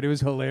neighbor's yard. It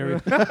was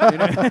hilarious. You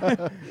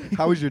know?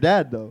 How was your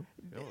dad, though?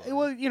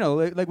 Well, you know,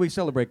 like we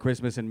celebrate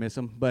Christmas and miss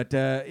him, but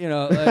you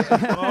know,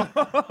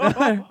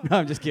 no,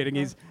 I'm just kidding.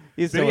 He's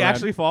Did still he around.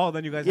 actually fall?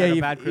 Then you guys Yeah, had a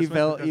he- bad he Christmas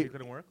fell- because he- he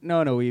couldn't work?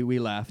 No, we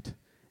laughed.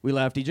 We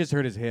laughed. He just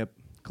hurt his hip.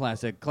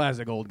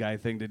 Classic old guy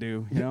thing to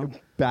do. You know?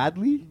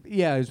 Badly?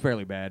 Yeah, it was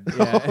fairly bad.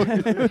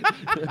 Yeah.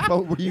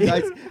 But were you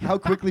guys? How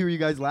quickly were you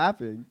guys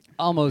laughing?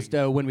 Almost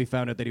when we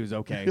found out that he was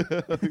okay. No,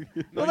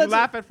 you that's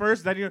laugh at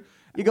first, then you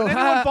go, when "Ha,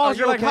 anyone falls, are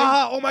you're you like, okay?"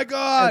 ha, oh my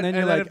god, And then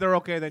you're then like- if they're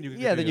okay, then you can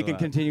Yeah, then you can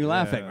continue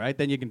laughing, Yeah. right?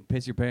 Then you can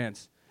piss your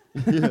pants.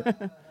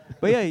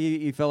 But yeah,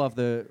 he fell off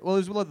the. Well,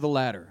 it was the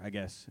ladder, I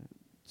guess.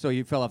 So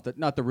he fell off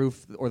not the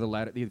roof or the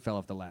ladder. He fell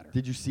off the ladder.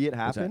 Did you see it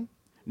What's that? happen?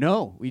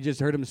 No, we just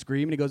heard him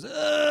scream, and he goes,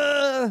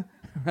 "Ugh!"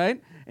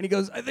 Right? And he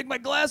goes, "I think my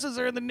glasses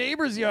are in the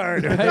neighbor's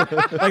yard." Right?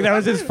 Like that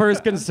was his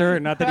first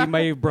concern. Not that he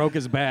may have broke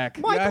his back.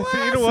 My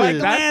see, you know what?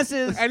 glasses!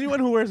 Glasses. Anyone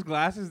who wears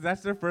glasses,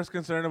 that's their first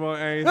concern about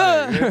anything.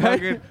 They're Right?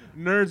 fucking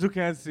nerds who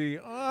can't see.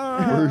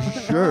 For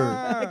sure.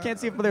 I can't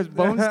see if there's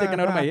bones sticking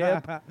out of my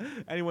hip.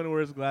 Anyone who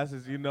wears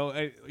glasses, you know,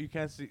 you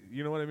can't see.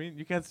 You know what I mean?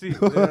 You can't see.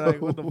 They're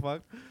like, what the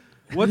fuck?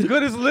 What's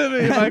good is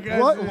living. If I can't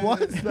What see.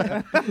 was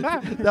that?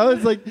 That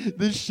was like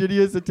the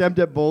shittiest attempt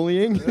at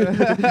bullying. You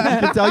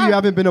can tell you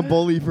haven't been a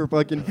bully for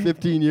fucking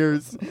 15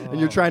 years, and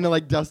you're trying to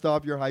like dust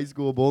off your high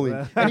school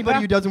bullying.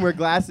 Anybody who doesn't wear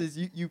glasses,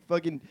 you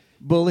fucking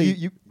Bully.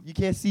 You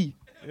can't see.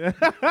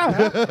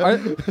 Are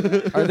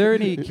there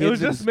any kids? It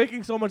was in just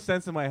making so much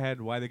sense in my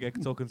head why they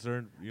get so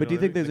concerned. But do you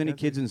think there's any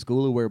kids in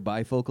school who wear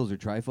bifocals or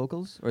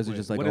trifocals, or is it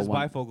just like what all does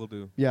one? bifocal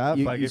do? Yeah,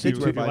 You- like you kids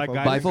said wear you like bifocals.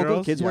 guys and Bifocal?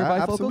 girls? Kids wear Yeah,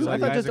 bifocals? absolutely. I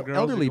Like thought guys just and girls,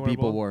 elderly you wear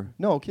people both? wore.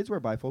 No, kids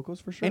wear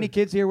bifocals for sure. Any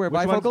kids here wear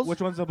bifocals?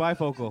 Which one's a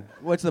bifocal?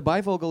 What's the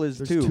bifocal is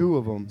There's two. two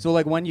of them. So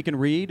like one you can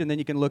read, and then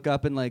you can look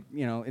up and like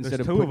instead There's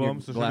of two of putting them,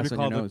 your so should it glass be on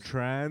your called a nose.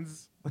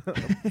 trans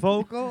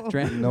focal?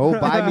 No,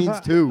 bi means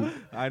two.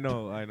 I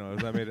know. I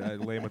made a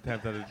lame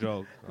attempt at a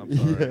joke. I'm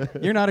sorry.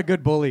 You're not a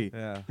good bully.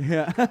 Yeah.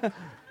 Yeah.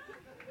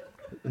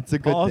 It's a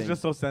good Paul's thing.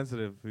 just so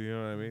sensitive. You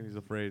know what I mean? He's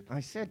afraid. I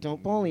said,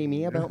 don't bully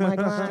me about my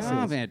glasses.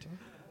 Stop it.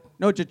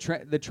 No, the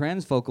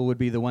transfocal would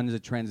be the ones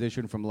that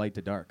transition from light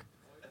to dark.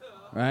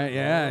 Right?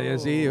 Yeah. You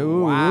see?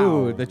 Ooh, Wow.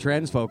 ooh, the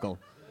transfocal.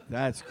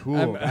 That's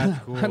cool. That's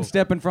cool. I'm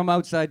stepping from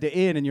outside to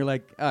in, and you're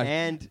like,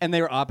 And and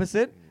they're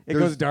opposite. It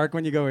there's- goes dark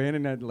when you go in,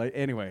 and then, like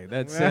anyway,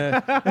 that's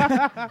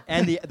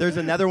there's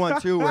another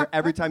one too where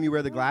every time you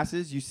wear the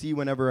glasses, you see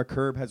whenever a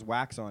curb has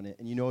wax on it,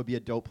 and you know it'd be a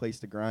dope place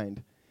to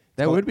grind.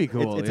 that would be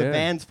cool. It's yeah. a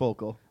Vans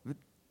focal.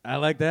 I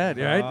like that.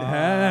 Right?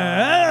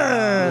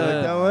 You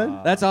like that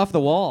one? That's off the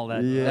wall.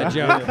 That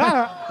joke.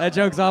 That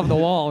joke's off the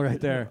wall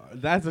right there.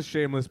 That's a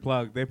shameless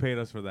plug. They paid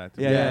us for that.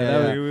 Yeah,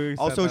 yeah. We set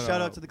Also, that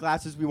shout up. out to the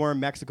glasses we wore in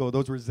Mexico.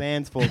 Those were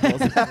Zans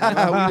focals. We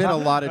did a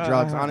lot of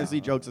drugs.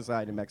 Honestly, jokes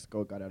aside, in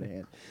Mexico it got out of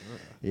hand.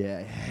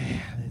 Yeah,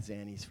 the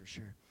Xannies for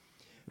sure.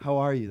 How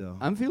are you though?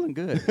 I'm feeling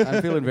good.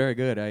 I'm feeling very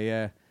good.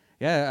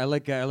 I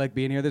like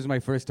being here. This is my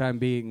first time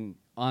being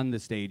on the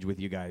stage with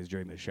you guys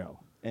during the show.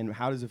 And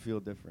how does it feel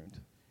different?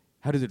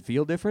 How does it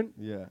feel different?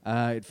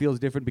 Yeah. It feels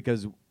different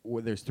because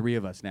there's three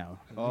of us now.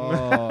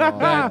 Oh,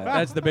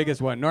 That's the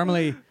biggest one.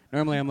 Normally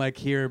I'm like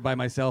here by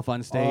myself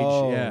on stage.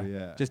 Oh,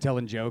 yeah. Just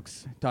telling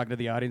jokes, talking to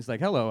the audience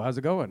like, "Hello, how's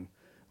it going?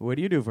 What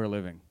do you do for a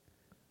living?"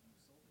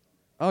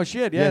 Oh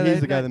shit! Yeah, Yeah,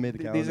 he's the guy that made the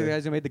These are calendar. the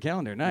guys who made the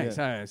calendar. Nice.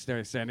 Yeah. I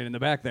started standing in the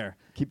back there.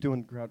 keep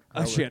doing crowd.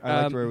 Oh, shit.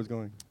 I liked where I was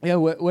going. Yeah.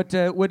 What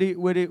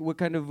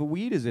kind of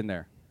weed is in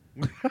there?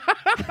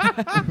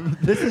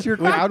 This is your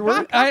crowd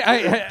work.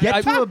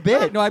 Get to a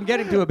bit. No, I'm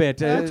getting to a bit.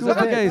 Get to a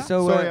bit. Okay,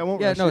 so Sorry, I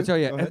won't yeah, rush no, you.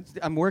 sorry. Go Yeah, ahead.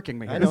 I'm working,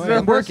 man. I know, This is I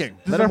I'm know. working.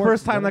 This is Let our him work,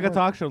 first time let like him a work.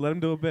 talk show. Let him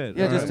do a bit.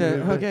 Yeah, All just right.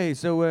 okay.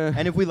 So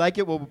And if we like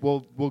it, we'll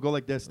go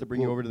like this to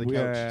bring you over to the couch.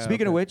 Yeah.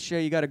 speaking of which,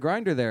 you got a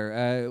grinder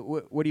there.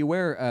 What do you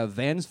wear?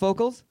 Vans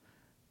focals?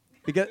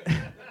 Because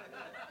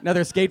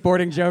another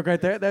skateboarding joke right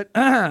there.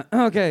 That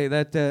okay.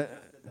 That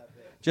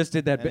just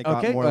did that. And it bit.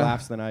 got Okay. more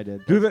laughs than I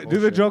did. Do That's the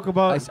bullshit. joke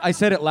about I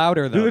said it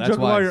louder though. do the that's joke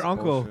why. about your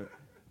uncle.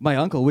 My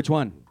uncle. Which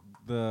one?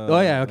 The Oh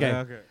yeah. Okay.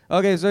 okay.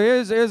 Okay. So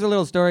here's a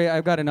little story.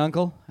 I've got an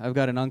uncle.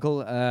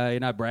 You're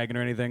not bragging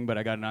or anything, but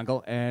I got an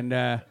uncle, and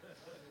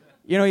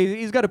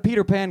he's got a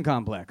Peter Pan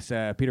complex.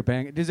 Peter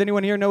Pan. Does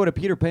anyone here know what a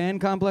Peter Pan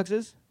complex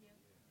is?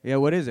 Yeah.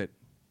 What is it?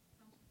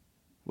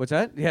 What's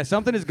that? Yeah,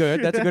 something is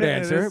good. That's a good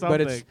It is answer,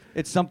 but something.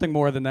 it's something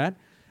more than that.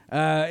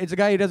 It's a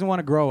guy who doesn't want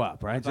to grow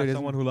up, right? Like he doesn't-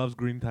 someone who loves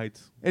green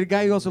tights. a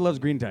guy who also loves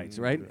green tights,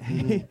 right?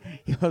 He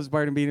loves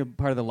being a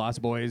part of the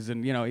Lost Boys,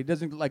 and he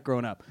doesn't like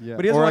growing up. Yeah.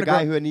 But he doesn't Or a want to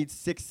guy who needs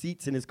 6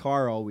 seats in his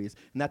car always,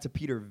 and that's a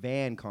Peter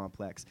Van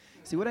complex.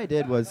 See, what I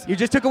did was You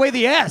just took away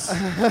the S.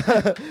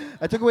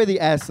 I took away the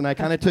S, and I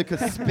kind of took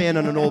a spin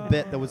on an old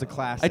bit that was a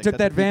classic. I took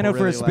that the people Vano for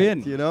a really spin.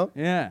 liked, you know?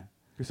 Yeah.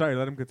 Sorry,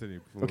 let him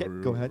continue. Okay,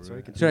 go ahead.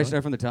 Sorry. continue Should I on.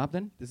 start from the top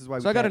then? This is why.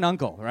 So we I got can't an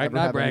uncle, right? ever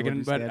Not have anyone bragging,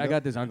 do but I stand-up.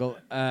 got this uncle.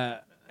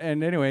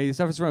 And anyway, he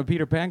suffers from a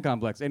Peter Pan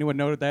complex. Anyone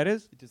know what that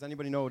is? Does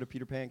anybody know what a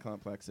Peter Pan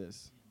complex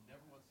is?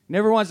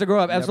 Never wants to grow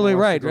up. Never Absolutely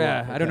wants to right. grow Yeah.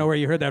 up, I okay. don't know where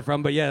you heard that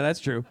from, but yeah, that's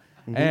true.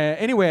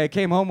 Anyway, I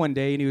came home one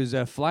day and he was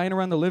flying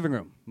around the living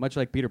room, much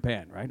like Peter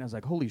Pan, right? And I was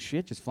like, holy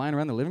shit, just flying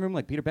around the living room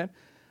like Peter Pan?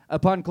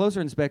 Upon closer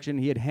inspection,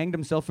 he had hanged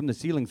himself from the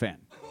ceiling fan.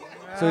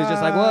 So he's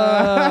just like,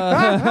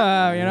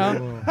 whoa,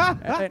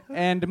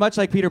 and much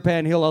like Peter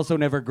Pan, he'll also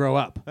never grow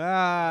up.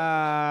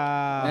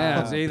 Ah.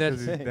 Yeah, see,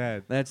 because that's- he's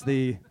dead.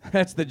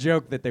 That's the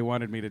joke that they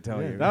wanted me to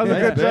tell you. That was a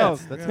good Nice joke.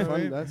 bits. That's You a know what I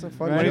fun. mean? That's a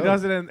fun. When he joke.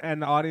 does it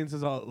and the audience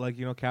is all like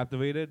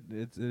captivated,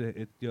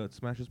 it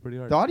smashes pretty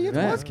hard. The audience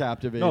Yeah. was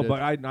captivated. No,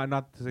 but I'm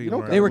not to say You you don't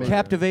weren't. They were Yeah.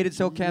 captivated,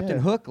 so Captain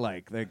Yeah. Hook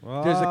like. There's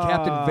a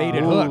Captain Ah.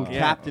 Vader Ooh, Hook. Yeah.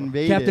 Captain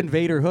Vader. Captain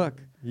Vader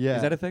Hook. Yeah.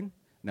 Is that a thing?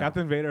 No.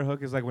 Captain Vader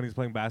Hook is like when he's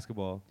playing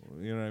basketball.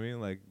 You know what I mean?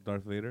 Like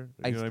Darth Vader.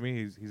 I You know what I mean?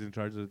 He's in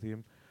charge of the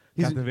team.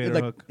 Captain Vader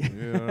like- hook. You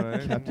know what I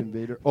mean? Captain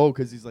Vader. Oh,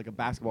 because he's like a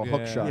basketball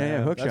hook Yeah. shot.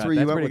 Yeah, hook That's shot. where you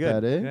That's went pretty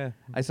with good. that, eh? Yeah.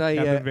 I saw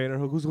Captain Vader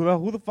hook.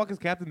 Who the fuck is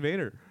Captain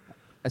Vader?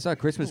 I saw a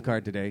Christmas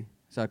card today.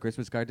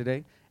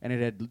 And it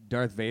had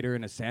Darth Vader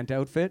in a Santa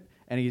outfit,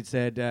 and he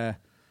said,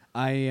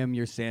 "I am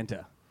your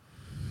Santa."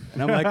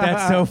 And I'm like,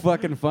 that's so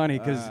fucking funny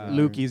because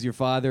Luke, he's your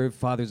father.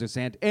 Fathers are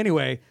Santa.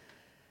 Anyway,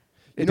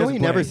 You it know doesn't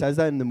he never play. says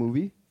that in the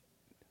movie?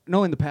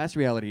 No, in the past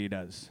reality, he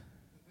does.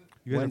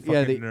 You guys When- are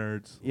yeah, fucking the-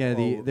 nerds. Yeah,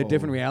 Oh, the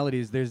different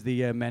realities. There's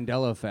the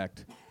Mandela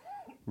effect.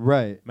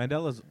 Right.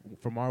 Mandela's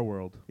from our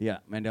world. Yeah,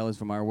 Mandela's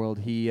from our world.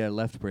 He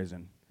left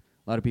prison.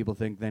 A lot of people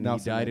think then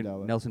Nelson he died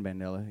Mandela. in Nelson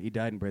Mandela. He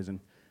died in prison.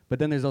 But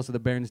then there's also the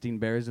Bernstein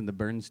Bears and the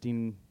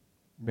Bernstein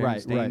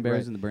Right, right, Bears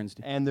right. and the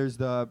Bernstein. And there's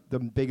the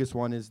biggest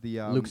one is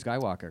the Luke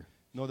Skywalker.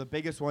 No, the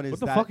biggest one is What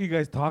the that fuck are you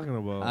guys talking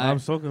about? I'm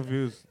so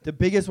confused. the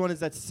biggest one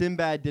is that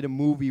Sinbad did a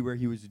movie where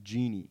he was a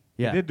genie.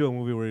 Yeah. He did do a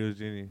movie where he was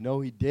genie.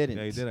 No, he didn't.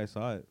 Yeah, he did. I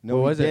saw it. No,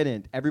 What he was it?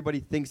 didn't. Everybody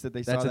thinks that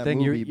they That's saw the that thing.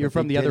 movie. You're but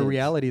from they the other didn't.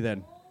 reality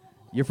then.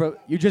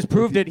 You just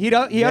proved it. He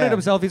outed Yeah.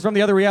 himself. He's from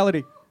the other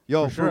reality.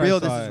 Yo, For for sure I real,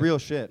 this saw is it. real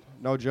shit.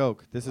 No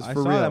joke. This is I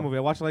for saw real. that movie.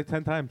 I watched it like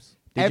 10 times.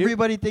 Did you?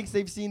 Everybody thinks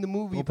they've seen the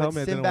movie, Don't but tell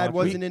me I didn't Sinbad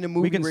watch it. wasn't in a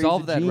movie. can where he's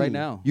solve a that right genie.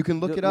 now. You can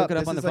look it up. Look it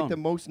up This on is the like the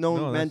phone. most known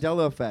No, that's-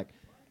 Mandela effect.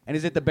 And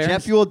is it the Jet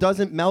Barons? fuel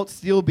doesn't melt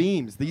steel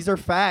beams. These are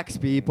facts,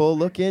 people.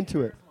 Look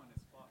into it.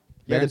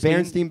 Yeah, the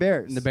Berenstain- Berenstain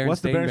Bears. And the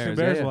What's the Berenstain Berenstain Bears,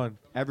 Bears yeah. one?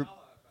 Every,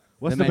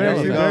 What's The the Mandela there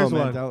Berenstain you Bears Bears go,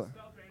 one? Mandela.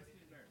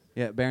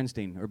 Yeah,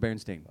 Bernstein or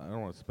Bernstein. I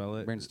don't want to spell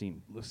it.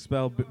 Bernstein.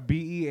 Spell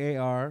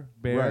Bear,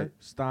 Bear, Right.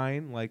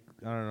 Stein, like,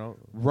 I don't know.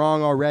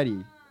 Wrong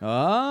already. Oh.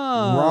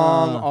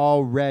 Wrong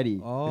already.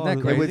 Oh, that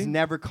It was crazy?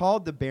 never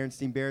called the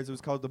Berenstain Bears. It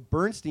was called the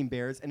Bernstein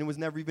Bears, and it was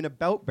never even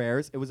about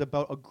bears. It was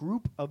about a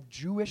group of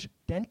Jewish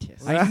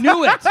dentists I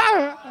knew it.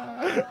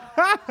 I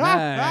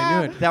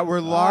knew it. that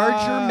were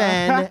larger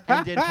men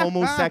and did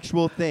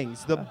homosexual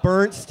things. The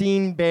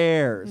Bernstein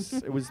Bears.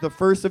 It was the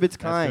first of its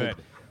kind.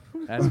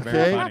 That's good. That's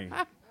very funny.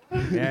 Yeah,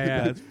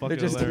 yeah. That's fucking they're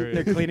just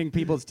hilarious. they're cleaning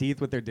people's teeth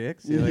with their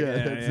dicks. You're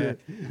like,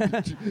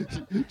 that's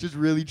it. Just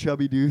really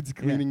chubby dudes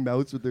cleaning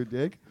mouths with their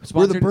dick. We're the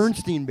Sponsored-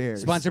 Bernstein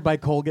Bears. Sponsored by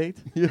Colgate.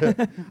 Yeah.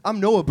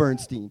 I'm Noah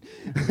Bernstein.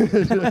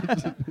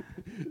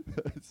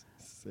 That's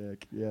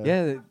sick. Yeah.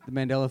 Yeah, the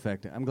Mandela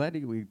effect. I'm glad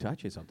we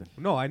taught you something.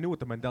 No, I knew what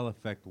the Mandela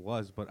effect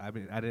was, but I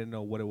mean, I didn't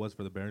know what it was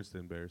for the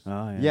Berenstain Bears.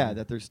 Oh Yeah,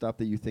 that there's stuff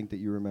that you think that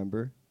you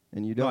remember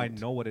and you don't. No, I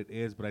know what it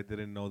is, but I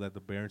didn't know that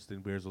the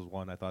Berenstain Bears was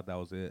one. I thought that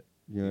was it.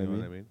 You know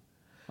what I mean?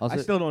 Also, I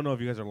still don't know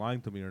if you guys are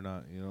lying to me or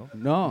not. You know,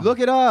 no.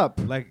 Look it up.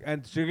 like,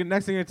 and so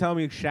next thing you're telling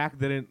me,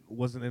 Shaq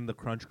wasn't in the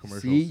Crunch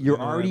commercials. See, you're you know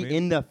what I already mean?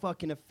 in the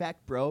fucking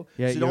effect, bro.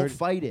 Yeah, so you're don't already-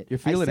 fight it. you're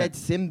feeling I said it.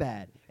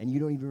 Sinbad, and you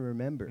don't even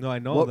remember. No, I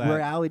know what that.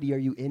 reality are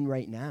you in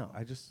right now?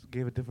 I just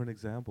gave a different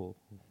example.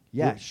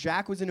 Yeah,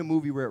 Shaq was in a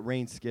movie where it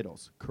rained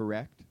Skittles,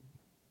 correct?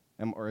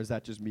 Or is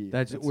that just me?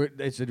 That's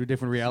it's a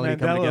different reality Mandela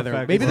coming together.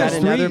 effect. Maybe is there's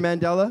that three. another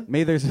Mandela?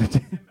 Maybe there's.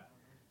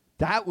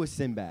 That was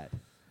Sinbad.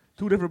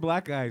 Two different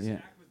black guys. yeah.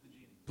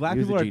 Black He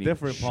was people the are genie.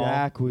 different, Paul.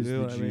 Shaq was You know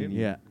the what I mean?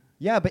 genie. Yeah.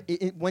 Yeah, but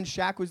when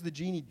Shaq was the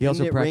genie, He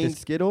also didn't it rain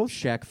practiced Skittles?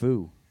 Shaq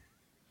Fu.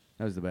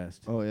 That was the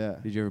best. Oh yeah.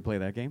 Did you ever play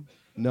that game?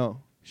 No.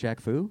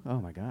 Shaq Fu?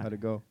 Oh my god. How'd it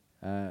go?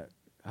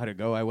 How'd it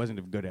go? I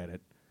wasn't good at it.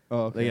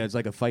 Oh, Like, okay. yeah, it's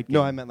like a fight game.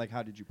 No, I meant like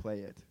how did you play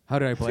it? How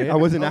did I play it? I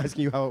wasn't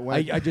asking you how it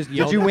went. I just Did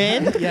yelled. you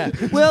win? Yeah.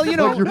 Well, you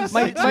know, Like you were my,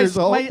 6 years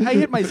old? I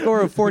hit my score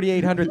of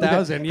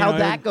 48,000.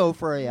 How'd that go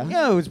for you?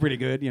 Yeah, it was pretty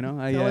good. You know,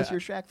 Tell us your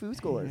Shaq Fu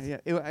scores. Yeah,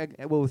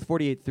 well, with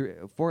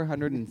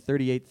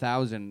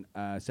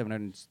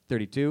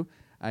 438,732,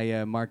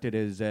 I marked it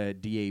as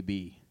DAB.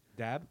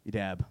 Dab?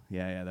 Dab.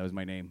 Yeah, that was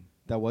my name.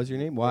 That was your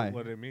name? Why?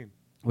 What did it mean?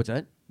 What's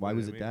that? Why What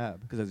was did it it mean?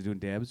 dab? Because I was doing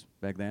dabs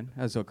back then.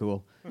 That was so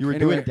cool. You were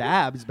Anyway, doing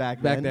dabs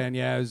back then. Back then,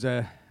 yeah,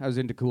 I was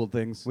into cool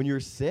things. When you were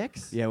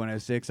 6? Yeah, when I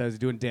was 6, I was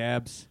doing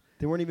dabs,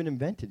 They weren't even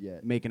invented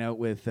yet. making out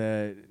with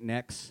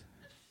necks.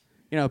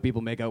 You know how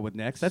people make out with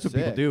necks? That's what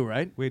people Sick. do,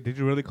 right? Wait, did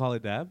you really call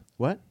it dab?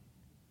 What?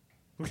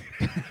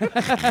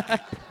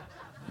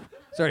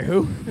 Sorry,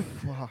 who?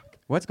 Fuck.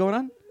 What's going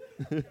on?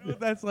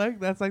 that's like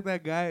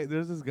that guy.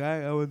 There's this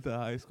guy I went to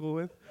high school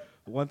with.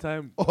 One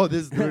time, Oh,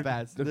 this is the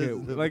best. This okay,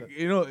 is the like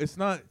you know,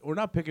 we're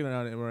not picking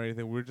on him or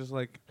anything. We're just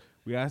like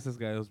we asked this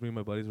guy. It was me and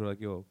my buddies. We're like,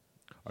 "Yo,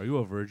 are you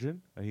a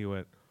virgin?" And he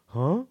went,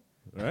 "Huh?"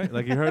 Right?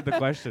 Like he heard the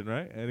question,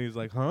 right? And he's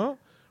like, "Huh?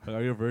 Like,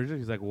 are you a virgin?"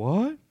 He's like,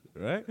 "What?"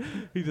 Right?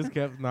 He just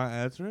kept not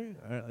answering.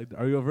 Right? Like,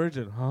 are you a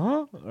virgin?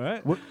 Huh?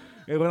 Right? What?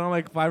 It went on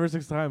like 5 or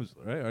 6 times.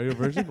 Right? Are you a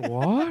virgin?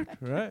 What?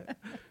 Right?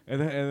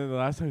 And then the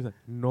last time he's like,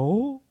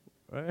 "No."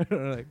 Right?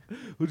 Or like,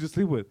 who'd you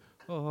sleep with?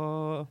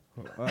 Huh?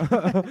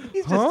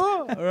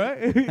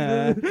 Right?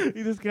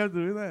 He just kept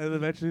doing that, and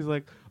eventually he's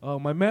like, "Oh,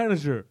 my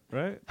manager."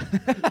 Right?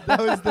 that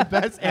was the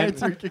best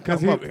answer you could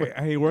Because come up with.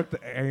 he worked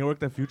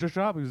at Future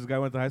Shop. This guy I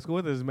went to high school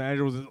with. His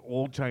manager was this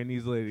old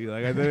Chinese lady.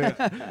 Like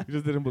he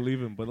just didn't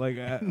believe him. But like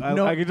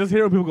No. I could just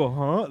hear when people go,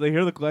 "Huh?" They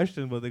hear the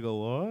question, but they go,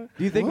 "What?"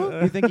 Do you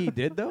think he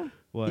did though?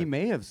 What? He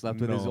may have slept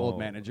with his old No,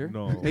 manager.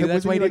 no. Maybe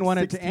that's Wasn't why he he, didn't like, want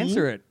to 16?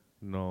 answer it.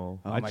 No,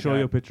 Oh I'd my show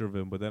you a God. picture of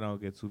him, but then I'll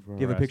get sued for Do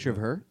you have a picture of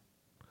harassment. her?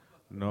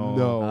 No,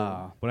 No.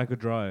 Ah. but I could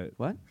draw it.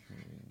 What?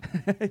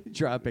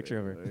 Draw a picture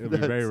of her. It'll be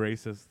very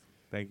racist.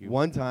 Thank you.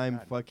 One time,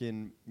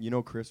 fucking,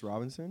 Chris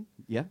Robinson?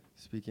 Yeah.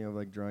 Speaking of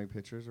like drawing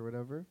pictures or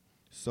whatever.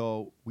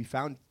 So we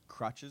found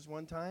crutches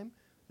one time.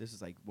 This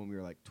is like when we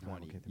were like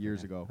 20 okay, years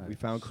yeah. ago. Alright. We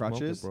found Smoke it,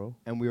 crutches bro.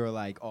 and we were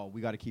like, oh, we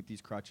got to keep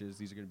these crutches.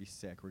 These are going to be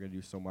sick. We're going to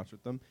do so much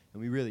with them.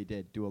 And we really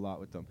did do a lot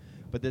with them.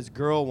 But this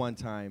girl one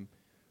time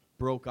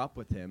broke up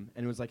with him,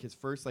 and it was like his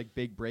first like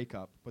big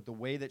breakup. But the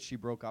way that she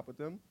broke up with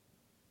him,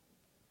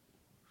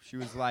 she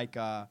was like,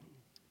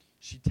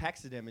 she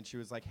texted him and she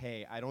was like,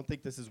 hey, I don't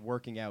think this is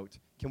working out.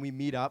 Can we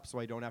meet up so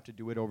I don't have to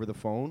do it over the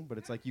phone? But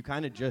it's like, you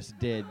kind of just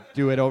did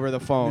do it over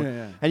the phone.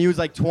 Yeah. And he was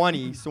like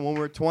 20. So when we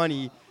were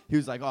 20, he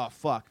was like, oh,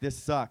 fuck, this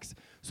sucks.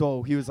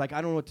 So he was like,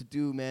 I don't know what to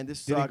do, man.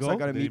 This Did he sucks. go? I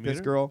got to Did he meet meet this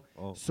her? girl.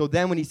 Oh. So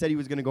then when he said he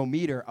was going to go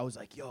meet her, I was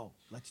like, yo,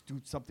 let's do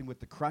something with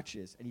the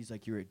crutches. And he's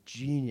like, you're a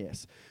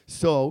genius.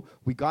 So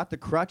we got the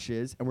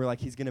crutches, and we're like,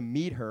 he's going to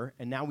meet her.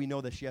 And now we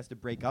know that she has to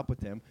break up with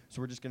him.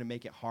 So we're just going to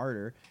make it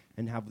harder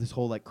and have this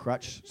whole like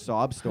crutch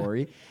sob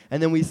story.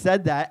 And then we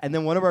said that. And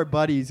then one of our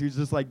buddies, who's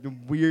just like the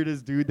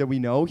weirdest dude that we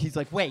know, he's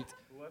like, wait,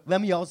 let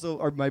me also,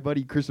 or my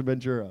buddy Christian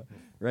Ventura,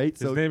 right?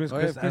 His name is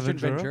Chris Christian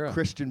Ventura. Ventura.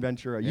 Christian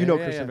Ventura. Yeah, You know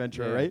yeah, Christian yeah.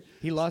 Ventura, Yeah. right?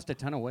 He lost a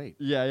ton of weight.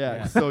 Yeah.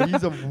 Yeah. So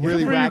he's a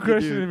really For you, wacky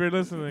Christian, if dude. you're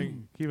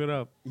listening, keep it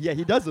up. Yeah,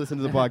 he does listen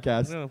to the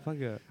podcast. No, fuck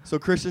yeah. So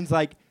Christian's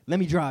like, let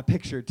me draw a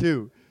picture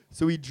too.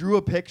 So he drew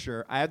a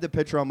picture. I have the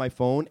picture on my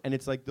phone, and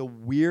it's like the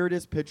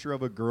weirdest picture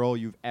of a girl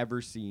you've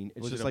ever seen.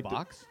 It's Was just it a like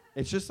box?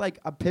 it's just like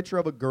a picture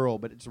of a girl,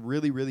 but it's a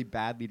really, really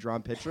badly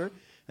drawn picture.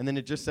 And then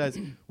it just says,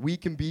 we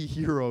can be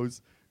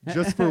heroes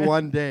just for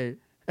one day.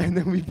 And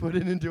then we put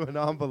it into an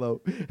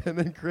envelope. And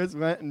then Chris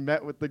went and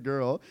met with the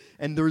girl.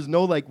 And there was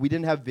no, like, we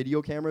didn't have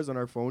video cameras on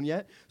our phone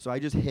yet. So I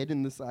just hid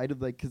in the side of,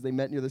 like, because they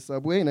met near the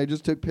subway. And I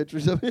just took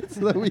pictures of it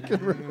so that we could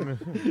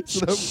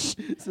so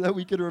that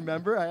we could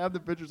remember. I have the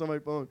pictures on my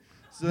phone.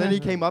 So then he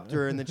came up to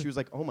her, and then she was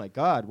like, oh, my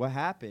God, what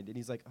happened? And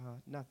he's like,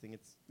 nothing.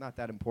 It's not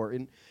that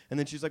important. And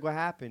then she's like, what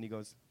happened? He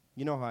goes,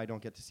 you know how I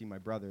don't get to see my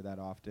brother that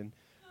often.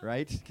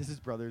 Right? Because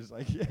his brother's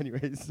like,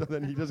 anyways, so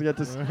then he doesn't get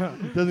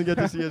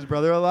to see his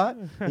brother a lot.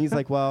 And he's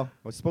like, well,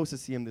 I was supposed to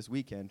see him this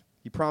weekend.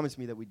 He promised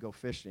me that we'd go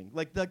fishing.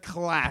 Like the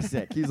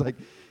classic. He's like,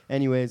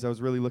 anyways, I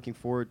was really looking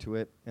forward to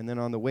it. And then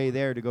on the way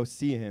there to go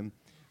see him,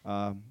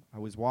 I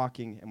was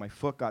walking and my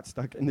foot got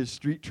stuck in the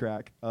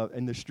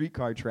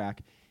streetcar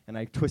track. And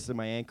I twisted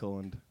my ankle,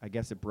 and I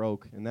guess it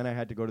broke. And then I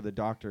had to go to the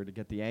doctor to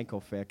get the ankle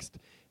fixed.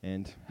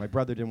 And my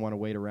brother didn't want to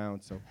wait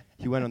around, so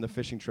he went on the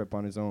fishing trip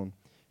on his own.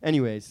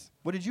 Anyways,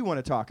 what did you want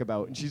to talk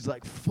about? And she's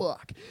like,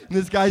 fuck. And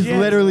this guy's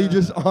literally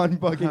just on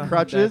fucking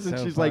crutches. And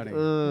so she's funny. like,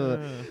 ugh.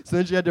 So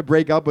then she had to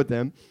break up with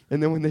him.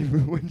 And then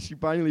when she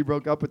finally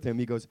broke up with him,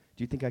 he goes,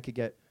 do you think I could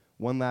get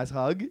one last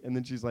hug? And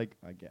then she's like,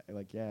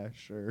 yeah,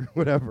 sure,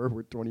 whatever.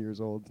 We're 20 years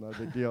old. It's not a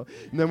big deal.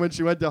 And then when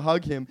she went to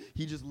hug him,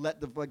 he just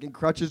let the fucking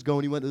crutches go,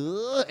 and he went,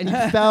 ugh, and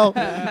he fell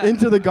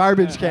into the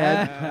garbage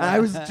can. And I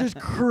was just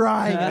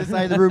crying on the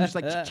side of the room, just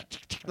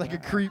like a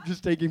creep,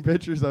 just taking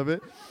pictures of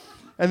it.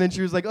 And then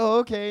she was like, oh,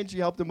 okay. And she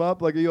helped him up.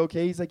 Like, are you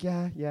okay? He's like,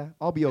 yeah,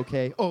 I'll be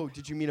okay. Oh,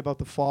 did you mean about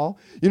the fall?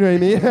 You know what I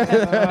mean?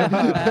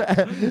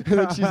 And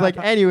then she's like,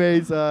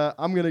 anyways,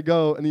 I'm going to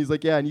go. And he's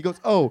like, yeah. And he goes,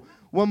 oh,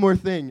 one more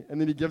thing.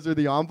 And then he gives her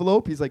the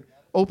envelope. He's like,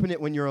 open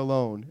it when you're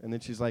alone. And then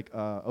she's like,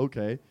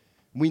 okay.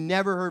 We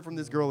never heard from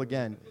this girl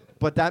again.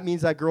 But that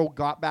means that girl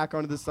got back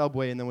onto the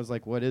subway and then was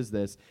like, what is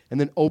this? And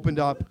then opened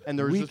up, and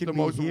there was just the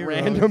most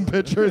random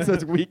picture. It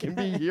says, we can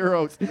be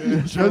heroes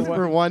just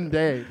for one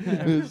day.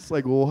 And it's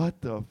like, what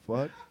the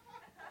fuck?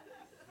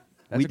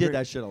 We did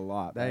that shit a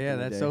lot. back in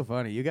the That's day. so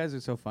funny. You guys are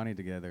so funny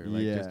together,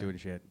 like Yeah. just doing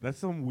shit. That's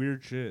some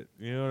weird shit.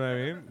 You know what I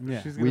mean?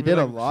 Yeah. She's We gonna be did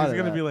a like, lot She's of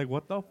gonna that. be like,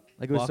 what the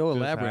Like it was fuck so just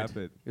elaborate.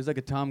 happened? It was like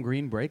a Tom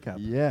Green breakup.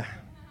 Yeah.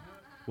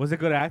 Was it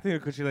good acting, or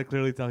could she like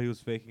clearly tell he was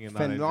faking and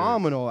not injured?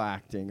 Phenomenal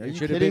acting. Are It you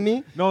should've kidding been-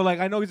 me? No, like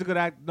I know he's a good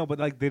actor. No, but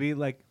like, did he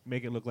like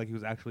make it look like he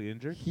was actually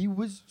injured? He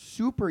was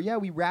super. Yeah,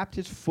 we wrapped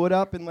his foot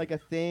up in like a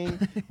thing.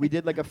 We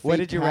did like a fake What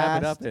did you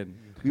wrap it up cast. in?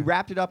 We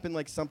wrapped it up in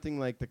like something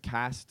like the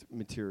cast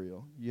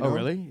material. You know? Oh,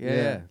 really?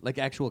 Yeah. Like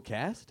actual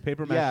cast?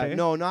 Paper Yeah, mache.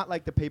 no, not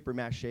like the paper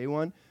mache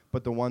one,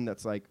 but the one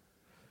that's like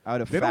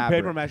out of they don't fabric.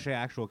 paper mache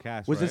actual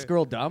cast. Was this right?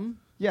 girl dumb?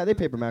 Yeah, they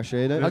paper mache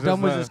it. How Is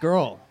dumb this was a- this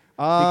girl?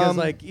 Because Um,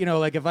 like, you know,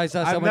 like if I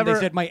saw I've someone, they never-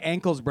 said my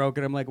ankle's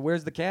broken, I'm like,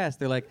 where's the cast?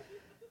 They're like,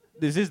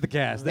 this is the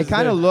cast. They This is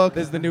kinda the- look-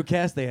 This is the new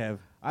cast they have.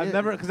 I've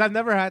Yeah.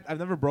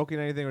 never broken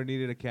anything or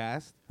needed a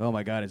cast. Oh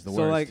my God, it's the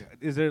So worst. like,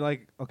 is there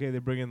like, okay, they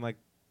bring in like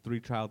 3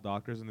 child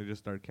doctors and they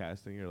just start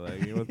casting. You're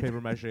like, you know, with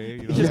paper mache. You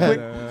know, Just like,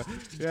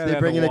 they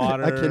bring in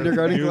a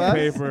kindergarten use class?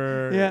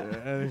 paper. Yeah.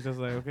 And it's just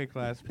like, okay,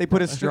 class. They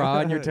put a straw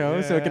on your toe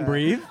so it can Yeah.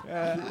 breathe.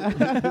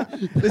 Yeah.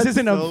 This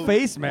isn't so a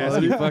face mask,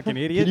 funny. you fucking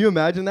idiot. Can you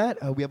imagine that?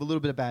 We have a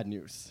little bit of bad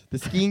news. The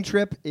skiing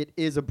trip, it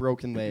is a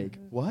broken leg.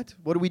 What?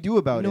 What do we do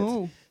about it?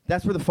 No.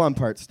 That's where the fun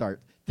parts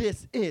start.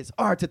 this is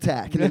Art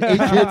Attack. And then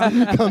 8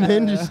 kids come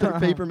in, just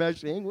start paper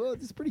mashing. Well,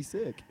 this is pretty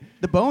sick.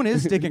 The bone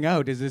is sticking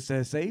out. Is this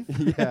safe?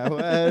 Yeah,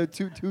 well,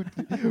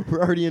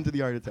 we're already into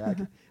the Art Attack.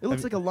 It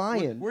looks like a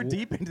lion. We're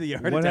deep into the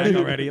art What attack have you-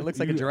 already. It looks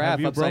like a Have giraffe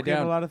you upside broken a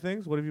down. lot of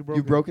things? What have you broken?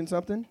 You've broken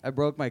something? I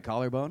broke my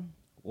collarbone.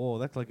 Whoa,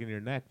 that's like in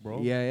your neck,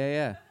 bro.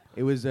 Yeah.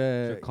 It was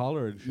Your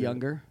collar and shit.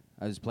 younger.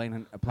 I was playing.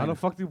 How playing the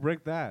fuck do you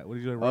break that? What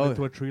did you run Oh.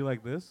 into a tree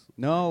like this?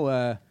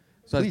 No.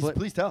 So I was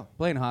Please tell.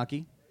 playing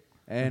hockey,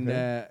 and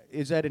Okay.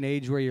 it's at an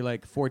age where you're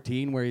like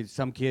 14, where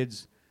some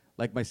kids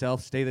like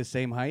myself stay the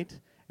same height,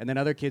 and then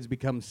other kids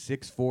become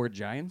 6'4"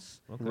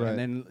 giants. Okay. Right. And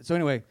then so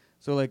anyway,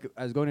 so like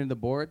I was going into the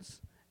boards,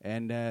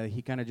 and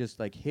he kind of just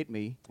like hit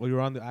me Well, you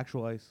were on the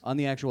actual ice. on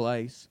the actual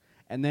ice,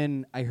 and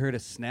then I heard a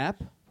snap,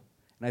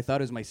 and I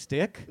thought it was my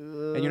stick.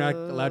 And you're not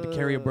allowed to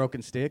carry a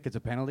broken stick; it's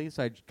a penalty.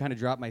 So I kind of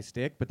dropped my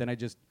stick, but then I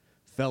just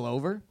fell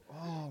over.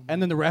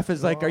 And then the ref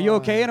is like, "Are you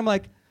okay?" And I'm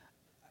like,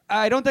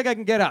 "I don't think I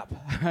can get up."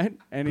 Right?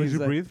 And Could he's you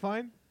like, breathe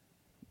fine?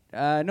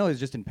 No, it's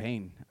just in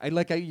pain.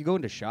 You go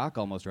into shock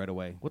almost right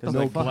away. What 'Cause, the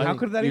like, fuck? How blood-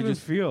 could that you even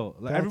just- feel?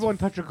 Like, That's everyone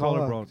touch your fucked.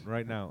 collarbone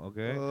right now,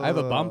 okay? I have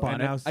a bump on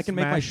And it. now I can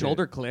make my smash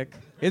shoulder it. click.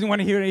 He doesn't want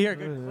to hear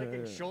good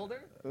clicking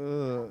shoulder.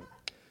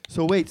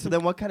 So wait, so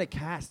then what kind of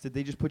cast? Did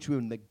they just put you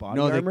in like body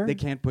No, armor? they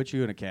can't put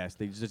you in a cast.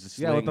 They just a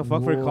sling. Yeah, what the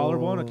fuck for your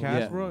collarbone? A Whoa. cast,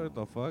 Yeah. bro? What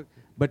the fuck?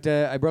 But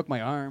I broke my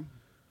arm.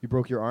 You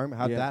broke your arm?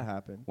 How'd Yeah. that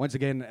happen? Once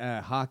again,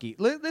 hockey.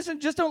 Listen,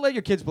 just don't let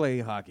your kids play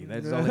hockey.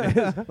 That's all it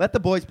is. Let the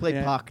boys play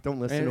Yeah. puck. Don't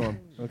listen to Yeah. them.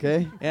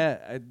 Okay?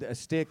 Yeah, a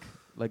stick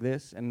like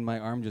this, and my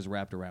arm just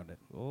wrapped around it.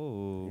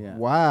 Oh. Yeah.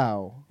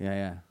 Wow.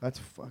 Yeah. That's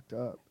fucked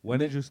up. When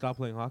did you stop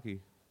playing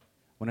hockey?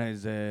 When I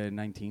was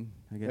 19,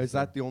 I guess. Is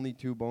that the only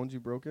 2 bones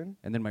you've broken?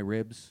 And then my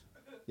ribs.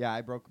 Yeah,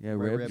 I broke Yeah,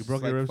 my ribs. ribs. You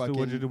broke your like ribs too?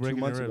 What'd you do fucking breaking 2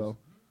 your months ribs? ago.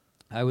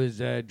 I was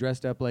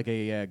dressed up like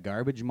a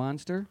garbage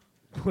monster.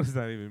 What does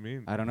that even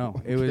mean? I don't know.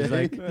 It was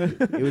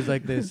Okay.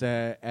 like this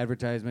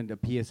advertisement, a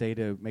PSA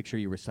to make sure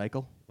you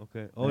recycle.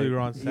 Okay. Oh, Right? you were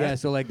on set? Yeah,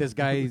 so like this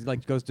guy he's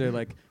like goes to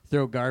like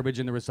throw garbage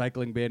in the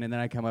recycling bin, and then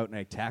I come out and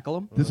I tackle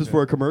him. This is Okay.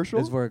 for a commercial?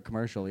 This is for a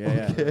commercial,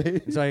 yeah.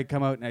 Okay. And so I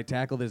come out and I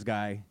tackle this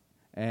guy,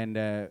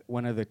 and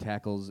one of the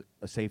tackles,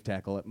 a safe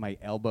tackle, my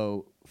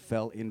elbow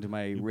fell into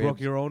my You ribs.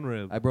 broke your own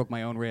rib. I broke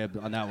my own rib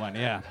on that one.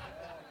 Yeah.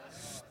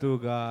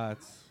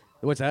 Stugats.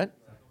 What's that?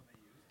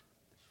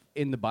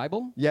 In the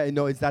Bible? Yeah,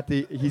 no, is that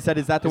the he said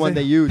is that the one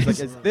they use? Like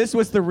is, This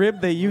was the rib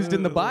they used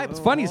in the Bible.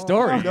 It's a funny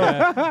story.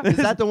 Yeah. is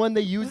that the one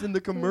they use in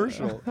the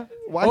commercial?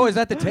 Why Oh, did- is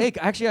that the take?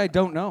 Actually, I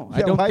don't know. I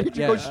yeah, don't why thi- did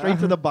you yeah. go straight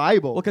to the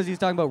Bible? Well, because he's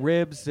talking about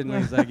ribs, and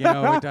he's like, we're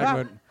talking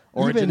about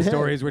origin Even him.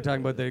 stories. We're talking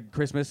about the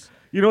Christmas.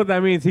 You know what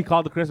that means? He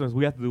called the Christmas.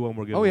 We have to do one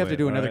more giveaway. Oh, we have to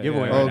do another Alright,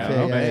 giveaway yeah, right okay,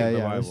 now. yeah, Okay. yeah, The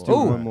yeah. Let's Bible. do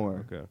Oh. one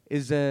more. Okay.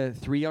 Is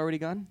 3 already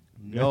gone?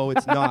 No,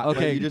 it's not. but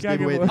Okay. you just You can't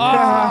gave away. give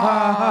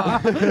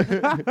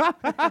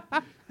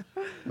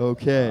The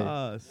okay.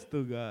 Ah,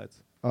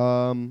 Stugats.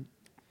 All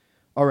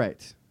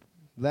right.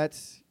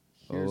 Let's.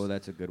 Oh,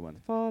 that's a good one.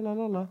 Okay. No,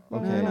 no, No,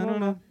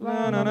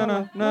 no, no, no,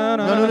 no,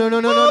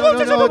 no, no,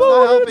 it's not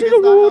helping.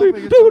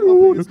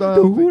 It's not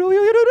helping.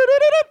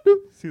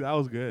 See, that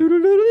was good.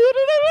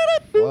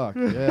 Fuck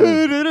yeah.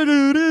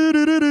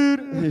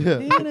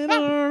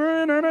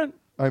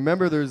 I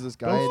remember there's this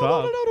guy. Don't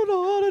stop.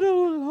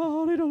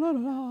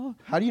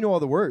 How do you know all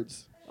the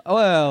words?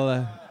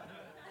 Well,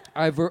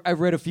 I've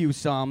read a few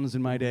psalms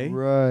in my day.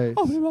 Right.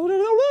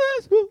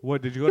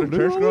 What, did you go to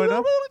church growing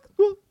up?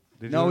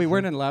 Did you No, go we to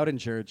weren't church? allowed in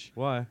church.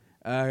 Why?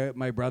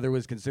 My brother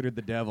was considered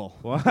the devil.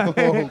 Why?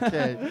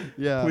 Okay.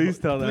 Yeah. Please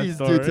tell that Please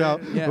story. do tell.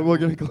 Yeah. But we're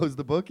gonna close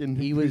the book and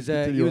He please was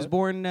continue on.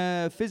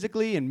 born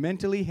physically and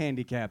mentally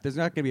handicapped. There's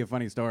not gonna be a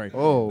funny story.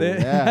 Oh The-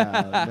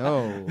 yeah.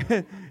 No.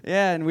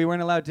 Yeah, and we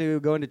weren't allowed to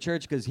go into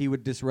church because he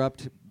would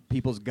disrupt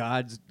people's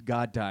God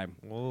time.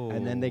 Whoa.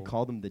 And then they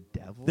called him the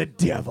devil. The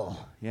devil.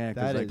 Yeah, 'cause,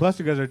 That like, is- Plus,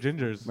 you guys are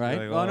gingers. right?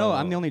 Like, Oh no,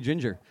 I'm the only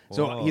ginger.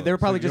 So Whoa. they were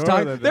probably So just you're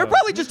talking. the They were devil.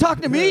 probably just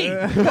talking to me.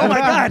 Oh my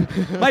God,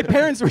 my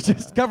parents were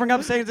just covering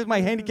up, saying this is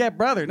my handicapped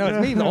brother. No, it's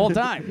me the whole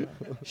time.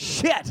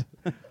 Shit.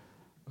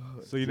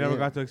 So you never Damn.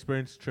 got to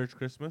experience church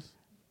Christmas?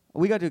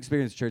 We got to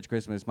experience church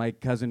Christmas. My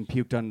cousin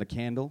puked on the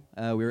candle.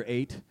 We were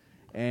 8,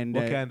 and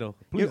What candle?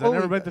 Please, oh, I've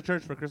never been to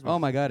church for Christmas. Oh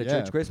my God, at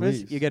Yeah, church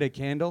Christmas, please. you get a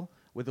candle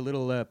with a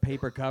little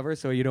paper cover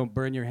so you don't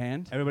burn your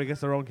hand. Everybody gets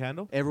their own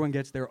candle? Everyone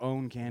gets their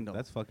own candle.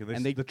 That's fucking...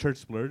 And they- the church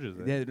splurges.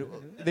 Eh? Yeah,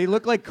 they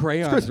look like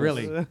crayons, Christmas.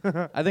 really.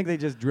 I think they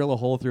just drill a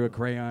hole through a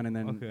crayon and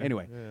then Okay,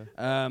 anyway,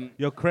 yeah.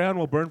 Yo, crayon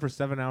will burn for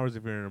 7 hours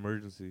if you're in an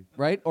emergency.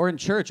 right? Or in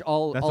church,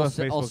 all That's all, what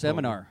se- Facebook all told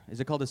seminar. Is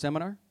it called a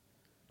seminar?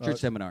 Church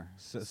seminar.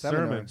 Seminar.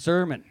 Sermon.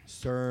 Sermon.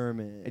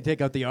 Sermon. They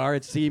take out the R.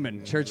 It's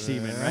semen. Church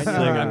semen, right? You're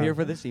like, I'm here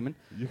for the semen,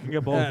 You can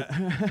get both.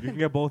 You can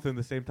get both in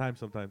the same time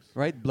sometimes.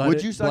 right? Blood.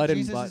 Would you suck blood and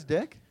Jesus' blood.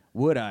 dick?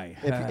 Would I?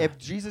 If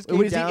Jesus Oh,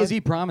 came is, down, he, is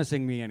he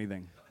promising me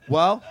anything?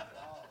 well,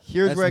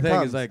 here's That's where the it thing.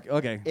 comes. Is like,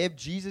 okay, If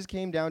Jesus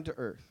came down to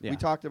earth, Yeah. we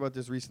talked about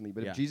this recently,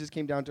 but Yeah. if Jesus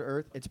came down to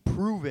earth, it's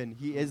proven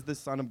he is the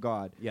Son of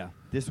God. yeah.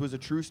 This was a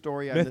true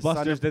story. I'm the son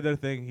Mythbusters of, did their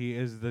thing. He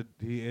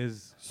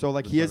is. so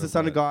like the he is Son the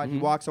Son of of God. He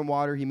Mhm. walks on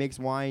water. He makes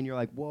wine. You're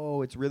like,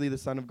 whoa, it's really the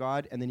Son of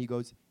God. And then he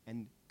goes,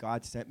 and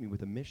God sent me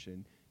with a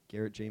mission.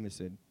 Garrett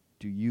Jameson,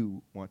 do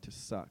you want to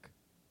suck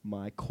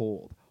my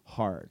cold,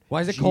 hard?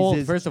 Why is it cold,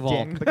 Jesus first of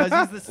all? dick? Because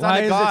he's the son Why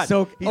of is God. it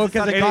so? He's Oh, the son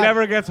because of It God.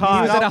 never gets he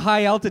hot. was at a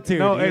high altitude.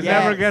 No, it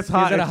Yes. never gets He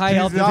was hot. at a It's high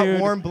Jesus. He's not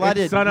altitude.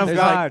 warm-blooded. It's son of There's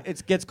God.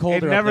 It gets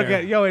colder. It never up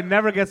there. it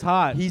never gets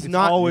hot. He's It's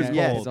not always yeah,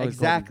 yes, cold. always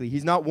exactly.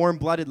 He's not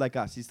warm-blooded like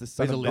us. He's the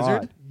son He's of a God.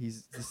 lizard?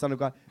 He's the son of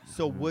God.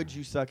 So would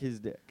you suck his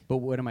dick? But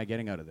what am I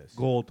getting out of this?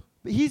 Gold.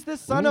 But he's the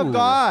son Ooh. of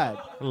God.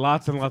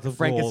 Lots and lots of gold.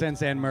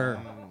 Frankincense and myrrh.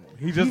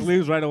 He just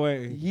leaves right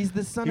away. He's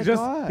the son He of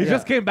just God. he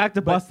just came back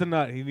to bust a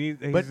nut.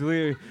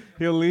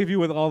 He'll leave you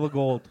with all the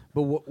gold.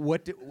 But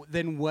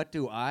what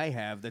do I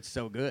have that's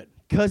so good?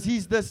 Because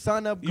he's the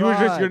son of God. You were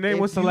just your name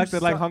If was you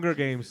selected like suck- Hunger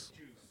Games.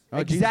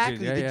 Oh, Jesus,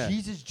 exactly, yeah, the yeah.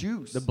 Jesus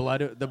juice. The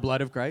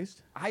blood of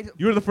Christ.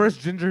 You were the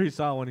first ginger he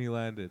saw when he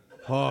landed.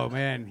 Oh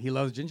man, he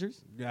loves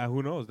gingers. Yeah,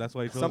 who knows? That's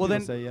why he Some chose. Well people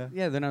then, say yeah.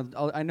 yeah. Then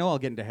I know I'll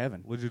get into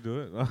heaven. Would you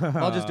do it?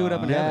 I'll just do it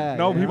up in Yeah, heaven.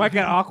 No, yeah. he might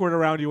get awkward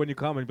around you when you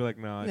come and be like,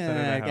 "No, I sent him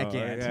Nah, to I hell."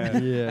 can't.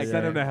 Yeah. Yeah, I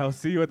sent him yeah. to hell.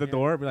 See you at the Yeah.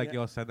 door. Be like, Yeah.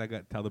 "Yo, send that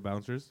guy. Tell the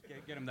bouncers."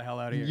 Get him the hell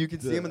out of here. You can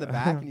see him in the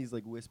back, and he's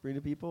like whispering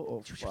to people.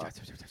 Oh, fuck.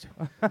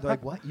 They're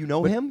like, what? You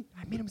know him?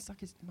 I made him suck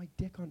my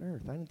dick on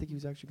earth. I didn't think he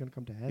was actually gonna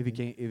come to heaven.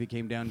 if he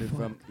came down to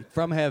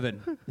from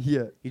heaven,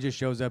 Yeah, he just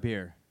shows up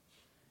here,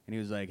 and he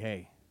was like,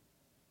 "Hey,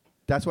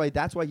 that's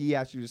why he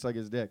asked you to suck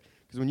his dick.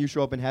 Because when you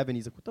show up in heaven,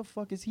 he's like, what the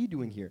fuck is he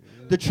doing here?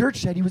 The church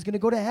said he was gonna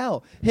go to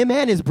hell. Him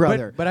and his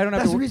brother. but I don't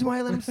have That's to the reason why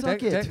I let him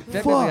suck it.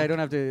 technically, Fuck. I don't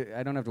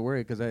have to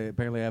worry because I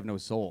apparently have no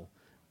soul.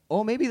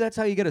 Oh, maybe that's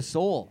how you get a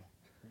soul.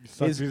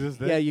 Suck His- Jesus'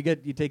 dick? yeah, you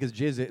take his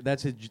jizz.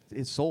 That's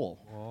his soul.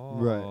 Oh.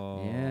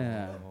 Right.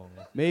 Yeah.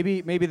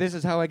 Maybe this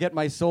is how I get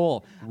my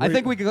soul. I Were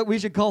think you- we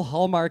should call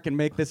Hallmark and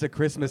make this a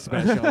Christmas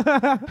special.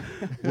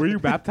 Were you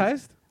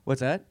baptized?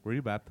 What's that? Were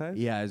you baptized?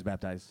 Yeah, I was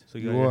baptized. So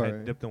you got You your are.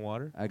 head dipped in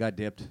water? I got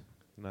dipped.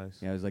 Nice.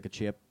 Yeah, I was like a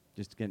chip,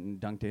 just getting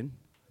dunked in.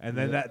 And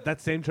then that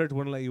same church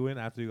wouldn't let you in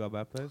after you got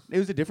baptized? It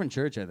was a different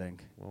church, I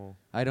think. Oh.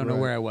 I don't know Right.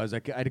 where I was. I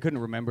couldn't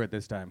remember at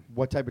this time.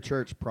 What type of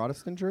church?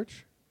 Protestant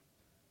church?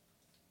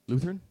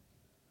 Lutheran?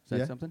 Is that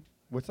Yeah. something?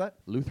 What's that?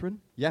 Lutheran?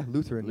 Yeah,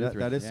 Lutheran. That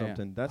Lutheran. is Yeah, yeah.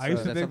 something. That's I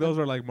used to that think something? those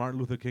were like Martin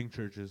Luther King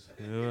churches.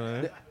 You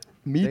know what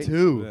me They-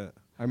 too. Yeah.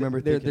 I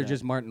remember They're thinking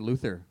just Martin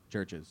Luther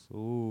churches.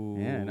 Ooh.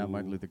 Yeah, not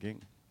Martin Luther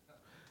King.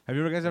 Have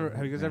you guys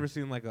ever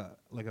seen like a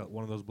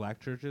one of those black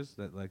churches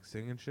that like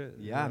sing and shit?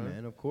 Yeah, You know?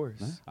 man, of course.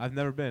 Huh? I've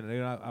never been. You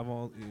know, I've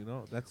all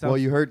that sounds. Well,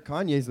 you heard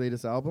Kanye's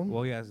latest album.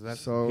 Well, yes,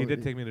 that's So he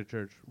did take me to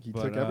church. He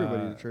but, took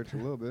everybody to church a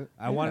little bit.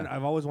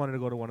 I've always wanted to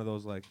go to one of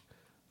those like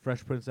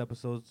Fresh Prince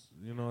episodes.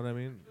 You know what I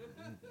mean?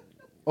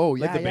 Oh,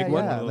 Like yeah, the big yeah,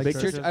 one? yeah. Those Like Big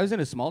churches? church? I was in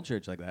a small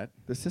church like that.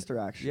 the sister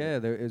action. Yeah,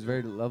 it was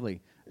very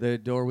lovely. The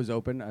door was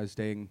open. I was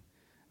staying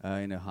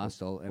in a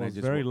hostel, and Well, I it's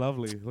just very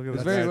lovely. Look at It was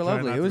that very guy trying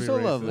lovely. not It to was be so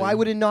racist. lovely. Why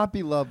would it not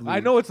be lovely? I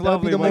know it's That would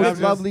lovely. be the but most it's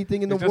just- lovely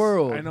thing in the it's just-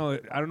 world. I know.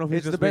 I don't know if he's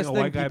It's just the being best a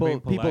thing, white guy people- being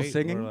people polite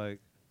singing. or like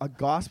A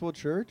gospel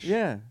church?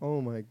 yeah.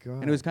 Oh my god.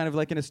 And it was kind of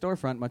like in a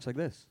storefront, much like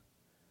this.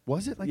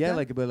 Was it like yeah,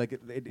 that? but like Were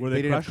they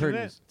they didn't have crushing it?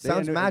 curtains. They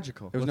Sounds didn't-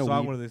 magical. There was what no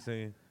song weed. were they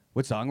singing?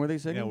 What song were they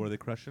singing? Yeah, were they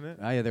crushing it?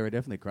 Yeah, they were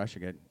definitely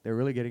crushing it. They were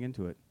really getting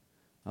into it.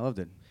 I loved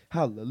it.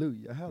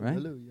 Hallelujah,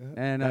 hallelujah.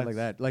 And not like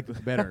that. Like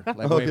better. Like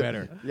way Okay.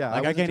 better. Yeah, Like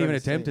I wasn't can't even trying to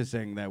attempt sing. to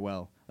sing that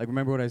well. Like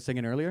remember what I was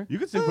singing earlier? You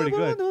could sing pretty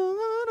good.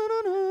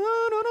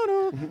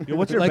 Yo,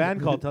 what's your Like-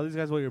 band called? Tell these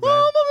guys what your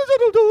band.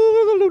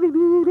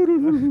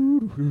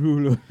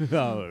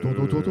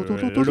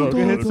 You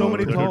can hit so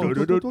many tones.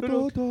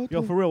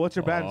 Yo, for real, what's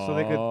your band? So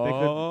they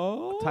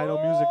could title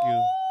music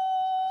you.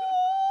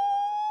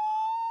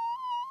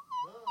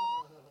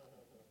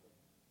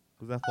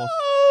 Was that false?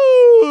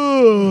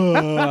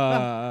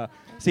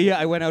 See,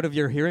 I went out of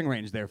your hearing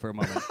range there for a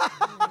moment.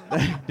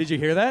 Did you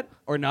hear that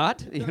or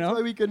not? You That's know?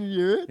 why we couldn't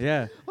hear it.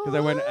 Yeah, because I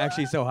went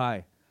actually so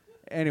high.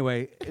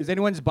 Anyway, is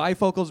anyone's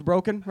bifocals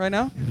broken right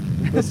now?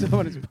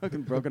 Someone's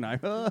fucking broken eye.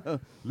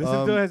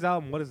 Listen to his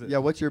album. What is it? Yeah,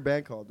 what's your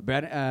band called?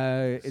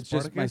 It's just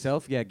Spartacus?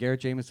 myself. Yeah,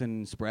 Garrett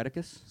Jameson,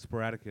 Sporadicus.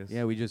 Sporadicus.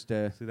 Yeah, we just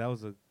See, that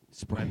was a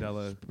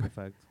Mandela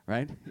effect.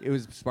 right. It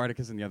was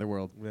Spartacus in the other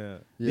world.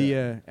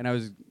 Yeah. And I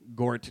was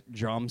Gort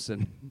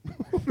Johnson.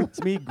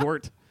 It's me,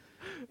 Gort.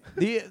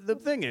 The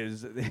thing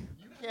is,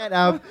 You can't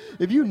have.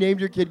 If you named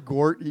your kid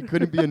Gort, he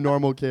couldn't be a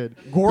normal kid.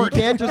 Gort. He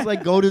can't just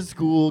like go to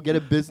school, get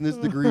a business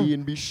degree,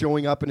 and be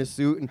showing up in a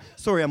suit. And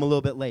sorry, I'm a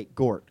little bit late.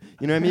 Gort.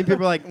 You know what I mean?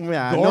 People are like,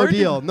 yeah, no Gord?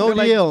 deal, no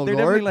They're deal. Like, they're Gort.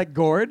 definitely like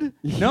Gord.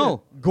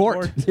 No,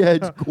 Gort. Yeah,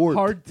 it's Gort.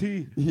 Hard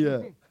T.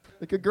 Yeah.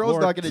 Like a girl's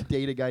not Gort. gonna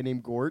date a guy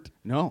named Gort.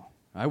 No,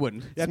 I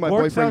wouldn't. Yeah, my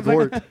Gort boyfriend sounds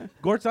like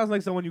Gort. Gort sounds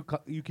like someone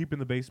you keep in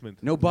the basement.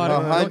 No daughter.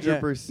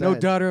 100%. No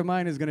daughter of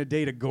mine is gonna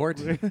date a Gort.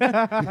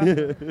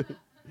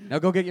 Now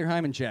go get your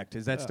hymen checked.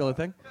 Is that still a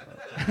thing?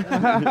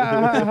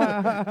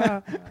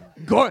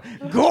 Gort!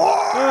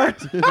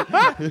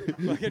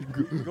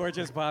 Fucking Gort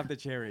just popped the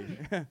cherry.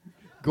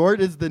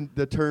 Gort is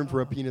the term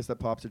for a penis that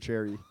pops a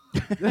cherry.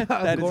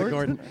 That is a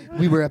Gort.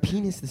 We were a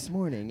penis this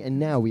morning, and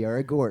now we are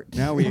a Gort.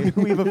 Now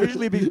we've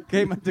officially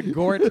became to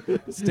Gort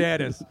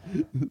status.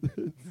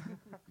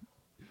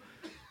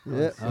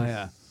 Yeah. Oh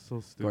yeah. So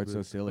stupid. Gort's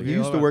so silly. He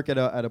used to work at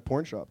a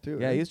porn shop too.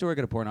 Yeah, I right? used to work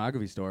at a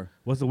pornography store.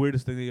 What's the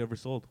weirdest thing that you ever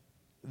sold?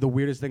 The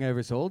weirdest thing I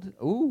ever sold?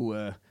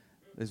 Ooh,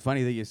 It's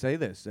funny that you say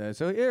this.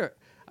 So here,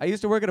 I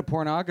used to work at a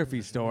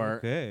pornography store.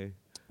 Okay.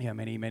 Yeah,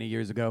 many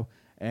years ago,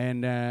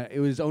 and it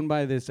was owned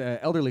by this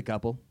elderly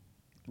couple.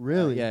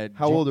 Really? Yeah,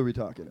 How Jan- old are we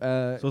talking?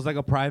 So it's like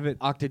a private.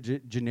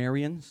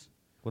 Octogenarians,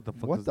 What the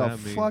fuck What does the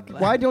that mean? fuck?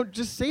 Why don't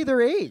just say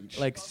their age?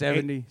 like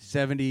 70,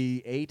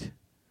 78.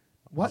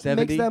 what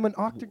 70? makes them an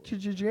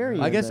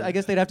octogenarian? I guess then?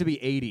 they'd have to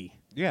be 80.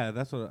 Yeah,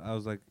 that's what I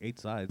was like. 8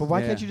 sides. But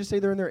why Yeah. can't you just say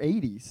they're in their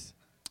 80s?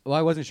 Well,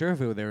 I wasn't sure if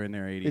they were in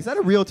their 80s. Is that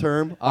a real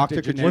term?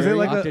 Octogenarian? Was it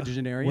like a-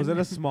 octogenarian? Was it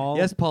a small?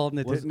 Yes, Paul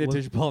was-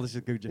 Nitish Paul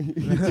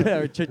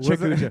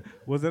Chakuja.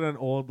 Was it an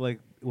old like?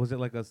 Was it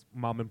like a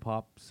mom and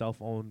pop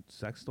self-owned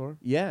sex store?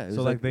 Yeah. It was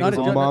So, like, they not just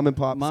a all mom and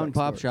pop mom sex and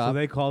pop store. shop. So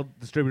they called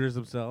distributors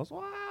themselves.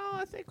 Wow,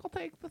 I think I'll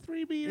take the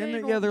 3B.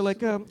 and yeah, they're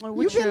like,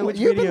 which, You've been, which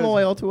you've been videos?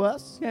 loyal to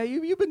us. Yeah,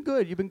 you've been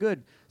good. You've been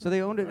good. So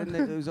they owned it, and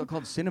it was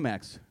called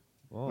Cinemax.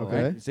 Oh,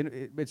 Okay.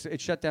 Right?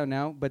 It's shut down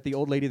now, but the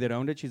old lady that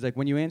owned it, she's like,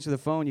 when you answer the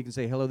phone, you can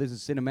say, hello, this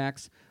is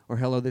Cinemax, or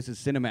hello, this is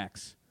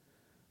Cinemax.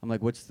 I'm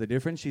like, what's the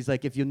difference? She's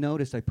like, if you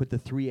noticed, I put the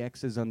 3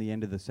 X's on the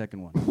end of the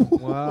second one.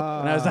 Wow.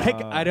 And I was like,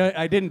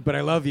 I didn't, but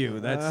I love you.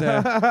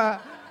 That's,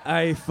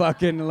 I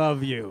fucking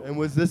love you. And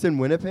was this in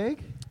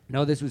Winnipeg?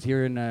 No, this was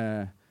here in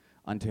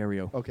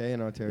Ontario. Okay,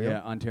 in Ontario.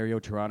 Yeah, Ontario,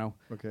 Toronto.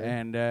 Okay.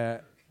 And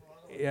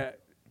yeah.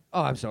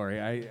 Oh, I'm sorry.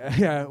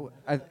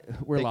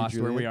 We're you, lost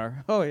where we Julian.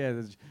 are. Oh yeah,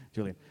 this is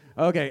Julian.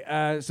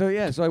 Okay.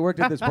 So I worked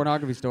at this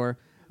pornography store,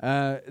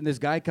 and this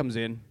guy comes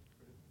in,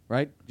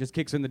 right? Just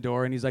kicks in the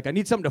door, and he's like, "I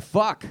need something to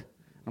fuck."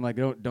 I'm like,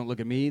 "Don't look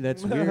at me.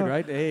 That's weird,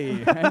 right?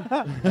 Hey,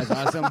 that's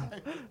awesome,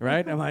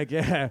 right?" I'm like,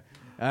 "Yeah."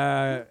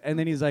 And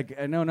then he's like,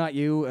 "No, not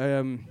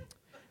you.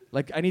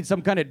 Like, I need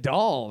some kind of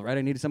doll, right?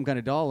 I need some kind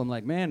of doll." I'm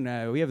like,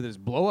 "Man, we have this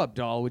blow-up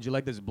doll. Would you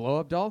like this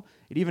blow-up doll?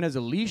 It even has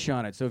a leash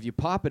on it, so if you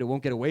pop it, it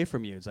won't get away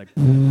from you." It's like,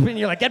 and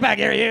you're like, "Get back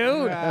here,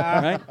 you!"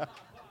 Right?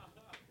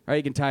 Or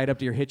you can tie it up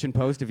to your hitch and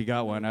post if you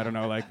got one. I don't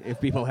know, like, if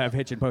people have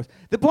hitch and post.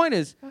 The point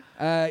is,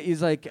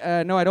 he's like,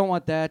 "No, I don't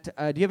want that.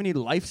 Do you have any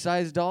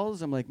life-size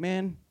dolls?" I'm like,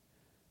 "Man,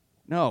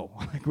 no."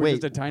 Like, we're Wait,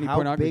 just a tiny how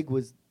pornography. big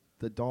was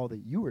the doll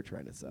that you were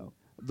trying to sell?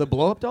 The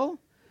blow-up doll?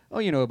 Oh,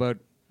 you know, about...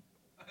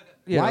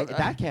 Why?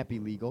 That can't be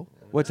legal.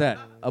 What's that?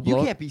 A You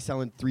blow-up? can't be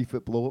selling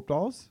 3-foot blow-up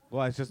dolls.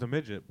 Well, it's just a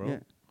midget, bro. Yeah.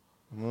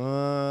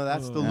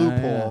 That's the Yeah,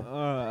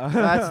 loophole.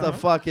 That's the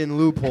fucking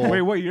loophole.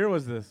 Wait, what year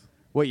was this?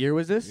 What year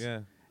was this? Yeah.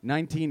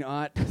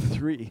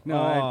 1903. No,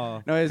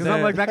 oh. no, it's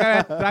I'm like that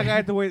guy. That guy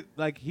had to wait.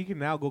 Like he can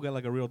now go get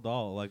like a real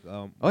doll. Like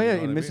Oh you yeah, know in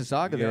what I mean?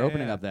 Mississauga, they're Yeah,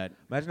 opening yeah. up that.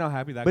 Imagine how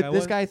happy that But guy this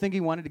was. guy, I think he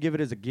wanted to give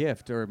it as a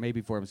gift or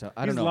maybe for himself.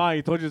 I He's don't know. lying.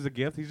 He told you it's a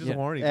gift. He's just Yeah.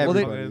 horny. Well,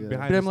 they- Fucking yeah. behind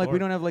But the I'm like, we store.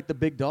 don't have like the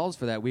big dolls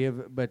for that. We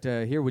have, but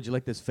here, would you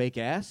like this fake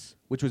ass,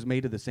 which was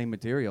made of the same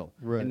material?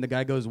 Right. And the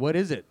guy goes, "What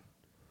is it?"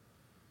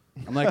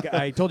 I'm like,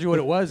 "I told you what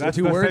it was. That's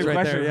the two the words same right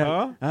question, there.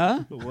 Yeah.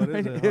 huh? Huh? What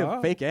is it,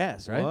 huh? Fake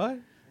ass, right?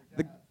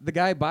 What? The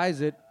guy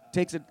buys it,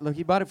 takes it. Look,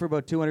 he bought it for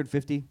about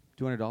 $250,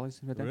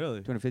 right there.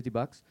 Really?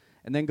 $250,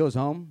 and then goes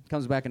home.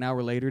 Comes back an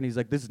hour later, and he's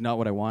like, "This is not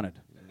what I wanted."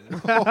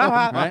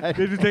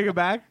 Did you take it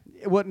back?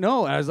 What?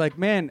 No, I was like,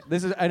 "Man,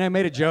 this is." And I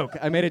made a joke.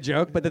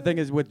 But the thing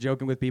is, with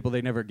joking with people,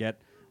 they never get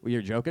what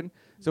you're joking.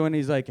 So when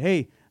he's like,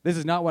 "Hey, this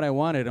is not what I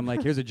wanted," I'm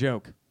like, "Here's a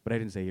joke," but I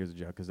didn't say "here's a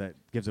joke" because that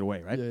gives it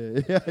away, right?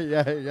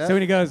 Yeah. So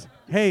when he goes,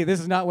 "Hey, this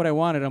is not what I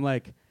wanted," I'm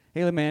like,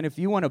 "Hey, man, if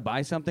you want to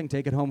buy something,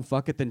 take it home,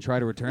 fuck it, then try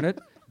to return it.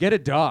 Get a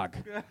dog."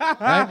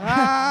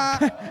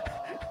 Right?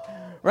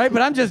 Right?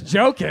 But I'm just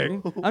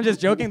joking.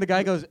 The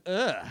guy goes,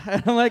 "Ugh."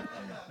 And I'm like,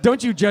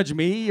 "Don't you judge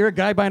me. You're a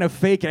guy buying a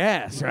fake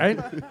ass," right?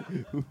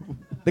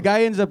 The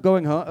guy ends up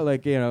going home,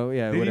 like, Did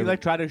whatever. he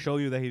like try to show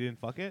you that he didn't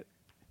fuck it?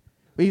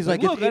 He's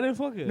like, Look, I didn't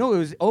fuck it. No, it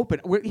was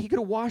open. He could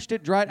have washed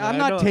it, dried. I'm I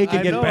not know, taking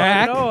I it know,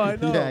 back. I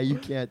know. Yeah, you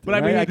can't. But I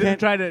Right, mean, I he didn't can't-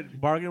 try to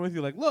bargain with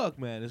you. Like, look,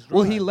 man, it's dry.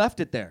 Well, he left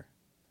it there.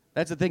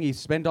 That's the thing. He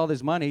spent all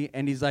this money,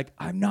 and he's like,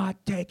 "I'm not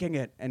taking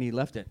it," and he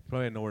left it.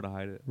 Probably had nowhere to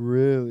hide it.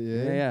 Really?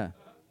 Yeah.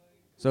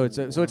 So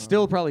it's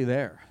still probably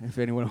there if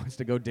anyone wants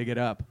to go dig it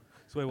up.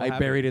 So wait, what I happened?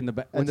 buried it in the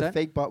back. And What's the that?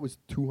 fake bot was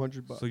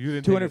 $200. So you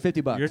didn't.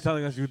 250 bucks. You're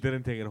telling us you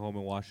didn't take it home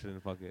and wash it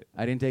and fuck it.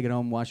 I didn't take it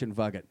home, wash it, and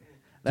fuck it.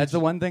 That's the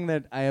one thing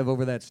that I have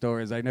over that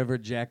store is I never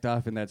jacked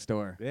off in that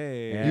store.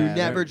 Hey. Yeah, You never-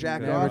 never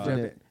jacked Never off in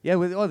jacked it. Yeah,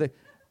 with all the.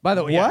 By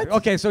the way, yeah, What?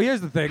 okay. So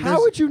here's the thing. How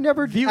There's- would you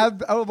never View-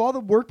 have, out of all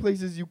the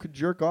workplaces you could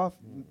jerk off,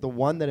 the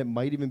one that it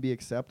might even be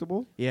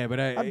acceptable? Yeah, but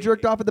I've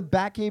jerked off at the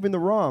Batcave in the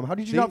ROM. How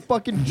did you See? not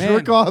fucking Man,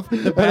 jerk off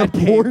at a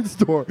Batcave. porn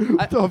store?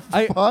 What the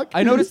fuck?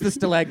 I noticed the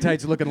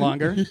stalactites looking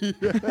longer.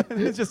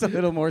 It's just a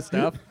little more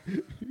stuff.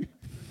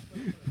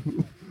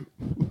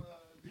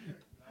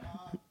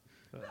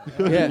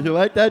 Yeah. You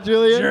like that,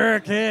 Julian?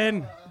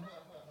 Jerking.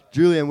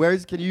 Julian,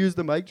 can you use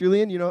the mic,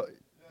 Julian? You know,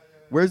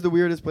 where's the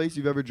weirdest place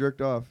you've ever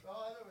jerked off?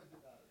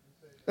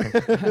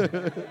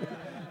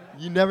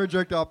 You never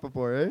jerked off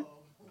before, eh?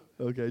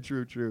 Okay,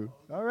 true.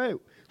 All right.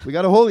 We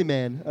got a holy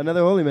man,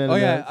 another holy man. Oh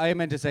in yeah, there. I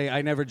meant to say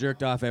I never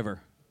jerked off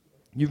ever.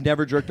 You've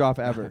never jerked off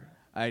ever.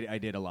 I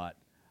did a lot.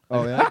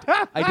 Oh, yeah?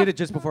 I did it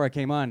just before I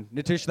came on.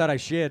 Nitish thought I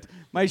shit.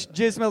 My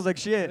jizz smells like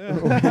shit.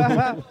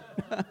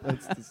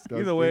 That's disgusting.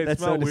 Either way, it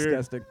That's so smelled weird.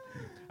 disgusting.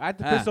 I had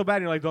to piss so bad.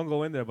 And you're like, don't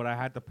go in there, but I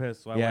had to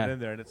piss, so I Yeah. went in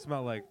there, and it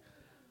smelled like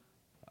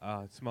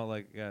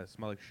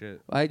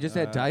shit. I just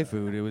had Thai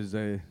food. It was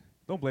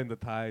Don't blame the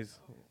Thais.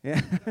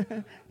 yeah.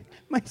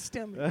 My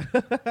stomach.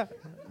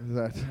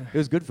 That- It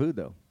was good food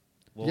though.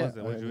 What Yeah, was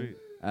it? What did you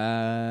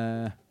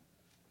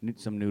eat?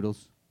 Some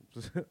noodles.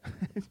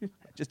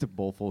 Just a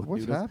bowl full of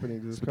What's noodles. happening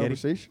to this Spaghetti.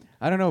 conversation?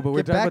 I don't know, but we're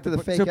Get talking back about to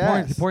the fake porn,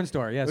 ass. porn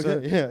store. Yeah.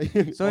 Okay,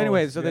 yeah. So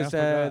anyway, so yeah, I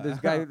forgot. this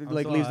guy I'm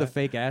like so leaves the high.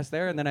 fake ass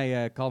there, and then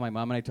I call my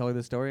mom and I tell her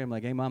the story. I'm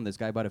like, hey mom, this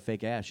guy bought a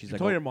fake ass. She's You like,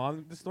 told "Oh." your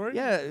mom the story?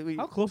 Yeah.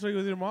 How close are you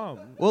with your mom?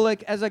 Well,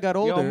 like as I got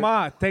older, Yo,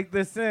 ma, take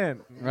this in.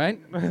 right?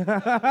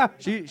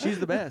 She's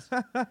the best.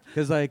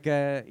 Because like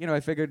I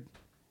figured,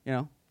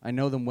 I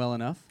know them well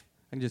enough.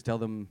 I can just tell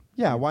them.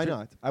 Yeah, why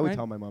not? I would Right?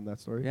 tell my mom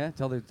that story. Yeah,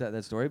 tell her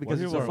that story because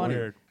Well, it's you so were funny.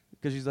 weird.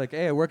 Because she's like,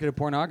 hey, I work at a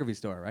pornography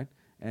store, right?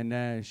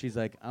 And she's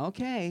like,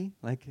 okay,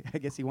 like I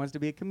guess he wants to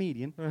be a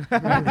comedian.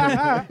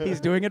 He's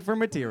doing it for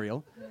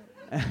material.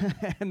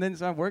 And then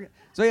so I'm working.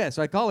 So yeah,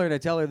 so I call her and I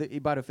tell her that he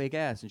bought a fake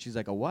ass, and she's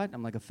like, a what?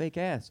 I'm like, a fake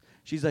ass.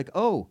 She's like,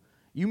 oh,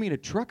 you mean a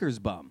trucker's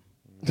bum?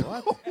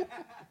 What?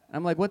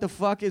 I'm like, what the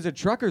fuck is a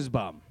trucker's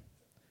bum?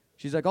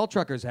 She's like, all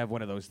truckers have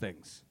one of those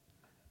things.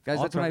 Guys,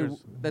 All that's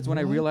truckers. when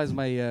I realized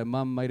my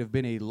mom might have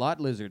been a lot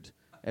lizard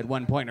at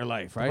one point in her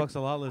life, The right? fuck's a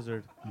lot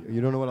lizard?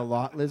 You don't know what a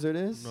lot lizard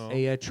is? No.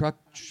 A truck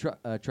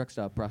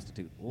stop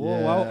prostitute.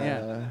 Whoa,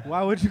 Yeah.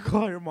 why would you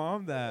call your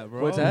mom that,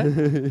 bro? What's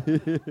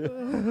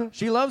that?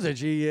 She loves it.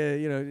 She,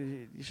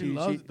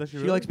 loves- does she she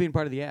really? likes being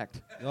part of the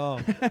act. Oh,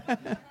 You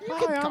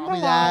can call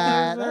me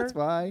that. That's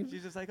fine.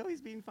 She's just like, oh,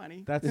 he's being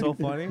funny. that's so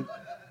funny.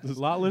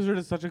 Lot lizard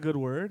is such a good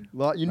word.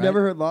 Lot, you Right?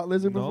 never heard lot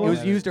lizard No. before? It was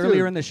Yeah. used Dude.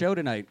 earlier in the show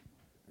tonight.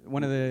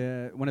 One of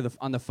the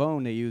on the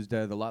phone they used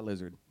the lot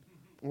lizard,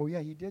 Oh yeah,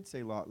 he did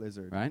say lot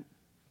lizard. right?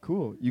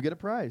 Cool. You get a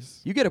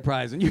prize. You get a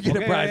prize and you get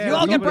Okay, a prize. yeah, You yeah,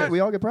 all we get all prizes. We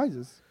all get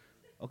prizes.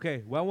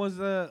 Okay,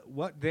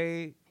 what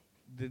day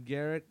did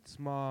Garrett's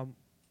mom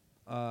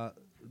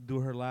do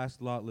her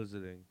last lot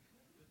lizarding?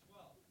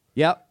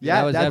 Yep. Yeah,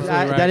 that was that,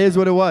 absolutely right. that is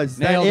what it was.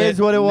 Nailed that it.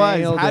 is what it was.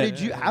 Nailed How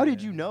it.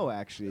 did you know?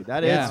 Actually,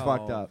 that is Yeah.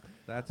 fucked up.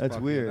 That's That's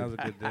weird. That was a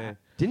good day.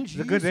 Didn't It's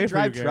you a good used day to for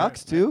you, drive Garrett.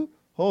 trucks too?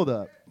 Hold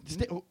up.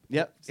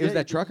 Yep. It was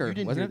that trucker. You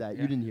didn't wasn't hear it?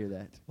 that. You didn't hear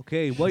that.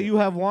 Okay, what you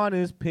have won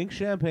is pink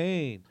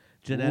champagne.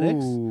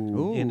 Genetics,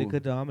 Ooh. indica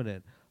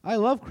dominant. I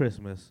love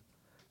Christmas.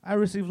 I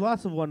received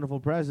lots of wonderful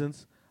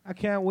presents. I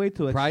can't wait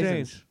to Prizes.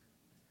 exchange.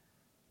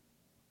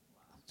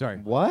 Sorry.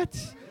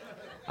 What?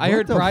 I What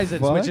heard the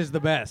prizes, fuck? which is the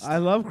best. I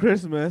love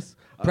Christmas.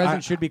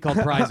 Presents should be called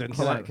prizes.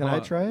 Can I- Hold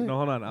on. try it? No,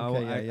 hold on.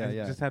 Okay, I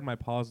yeah. just had my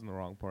pause in the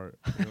wrong part.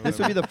 You know This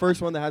what will be the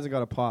first one that hasn't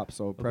got a pop,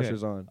 so Okay.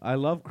 pressure's on. I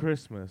love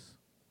Christmas.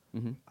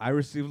 Mhm. I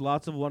received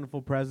lots of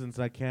wonderful presents.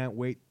 I can't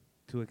wait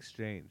to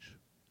exchange.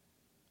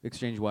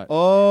 Exchange what?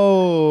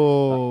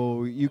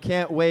 Oh, you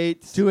can't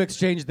wait To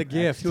exchange the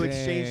gift. to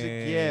exchange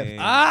the gift.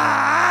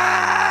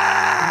 Ah!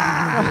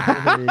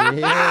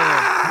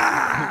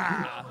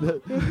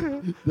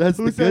 That's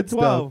Who the said good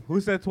 12? stuff.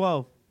 Who said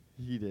 12?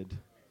 He did.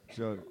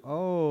 Joe.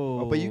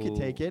 Oh. but you can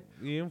take it.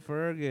 Ian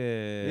Fergus.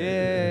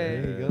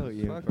 There you go,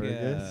 Ian Fuck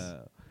Fergus. yeah.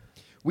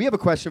 We have a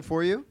question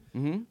for you.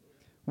 Mm-hmm.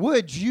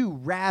 Would you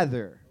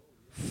rather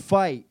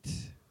fight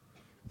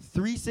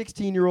 3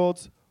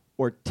 16-year-olds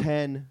or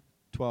 10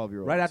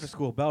 12-year-olds? Right after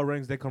school, bell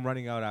rings, they come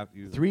running out after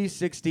you. 3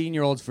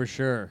 16-year-olds for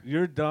sure.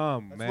 You're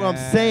dumb, That's man. what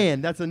I'm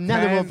saying. That's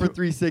another 10 one for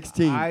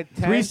 316.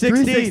 316.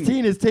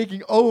 316 is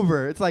taking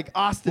over. It's like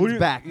Austin's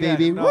back, yeah,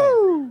 baby. no.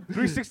 Woo!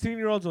 3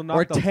 16-year-olds will knock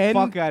Or the 10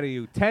 fuck out of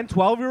you. 10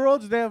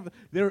 12-year-olds, they're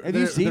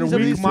you seen they're some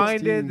of these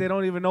weak-minded. 16? They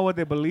don't even know what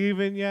they believe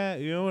in yet.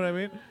 You know what I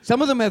mean?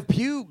 Some of them have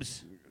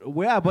pubes.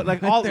 Well, yeah, but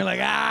like all They're like,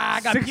 I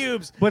got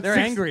pubes. But they're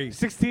angry.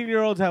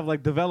 16-year-olds have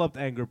like developed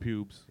anger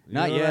pubes. You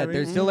Not know what yet. I mean?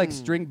 They're still like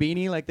string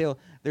beanie. Like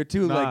they're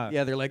too Nah. like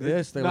they're like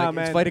this. They're Nah, like it's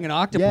man. fighting an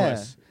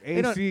octopus.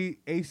 They don't-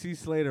 AC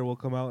Slater will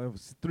come out.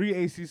 3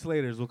 AC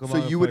Slaters will come So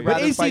out. and you would fight But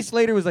rather AC fight-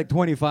 Slater was like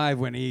 25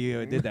 when he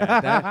did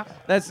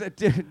that. That's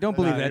don't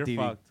believe Nah, that you're TV.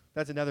 fucked.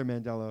 That's another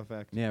Mandela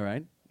effect. Yeah,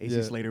 right. AC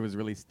Yeah. Slater was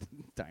really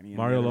tiny. in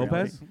Mario reality.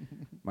 Lopez?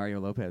 Mario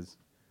Lopez.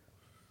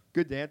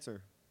 Good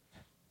dancer.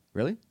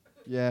 Really?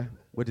 Yeah.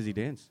 What does he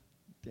dance?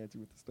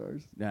 Dancing with the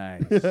Stars.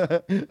 Nice.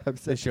 I've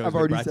been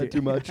already brought to said you.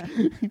 too much.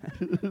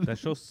 That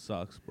show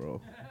sucks,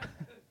 bro.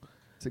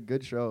 It's a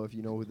good show if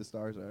you know who the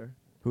stars are.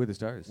 Who are the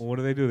stars? Well, what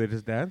do? They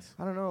just dance?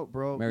 I don't know,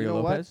 bro. Mario you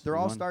know Lopez? what? They're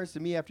all One. stars to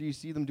me after you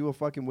see them do a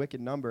fucking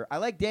wicked number. I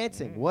like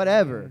dancing.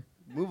 Whatever.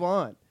 Move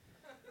on.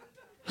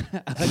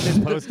 I like this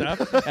post up.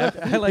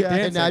 I like yeah,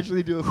 and dancing.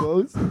 actually do a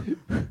pose.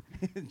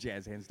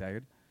 Jazz hands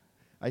tired.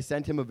 I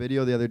sent him a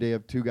video the other day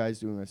of 2 guys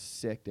doing a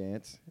sick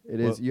dance. It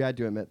is. What? You had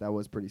to admit that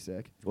was pretty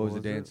sick. What was the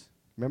was it? dance?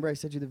 Remember I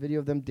sent you the video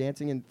of them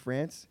dancing in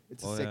France?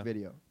 It's a Oh, sick yeah.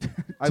 video.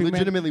 I Two men-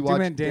 legitimately two watched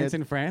men dance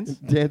in France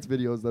dance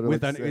videos that are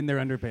with like sick. in their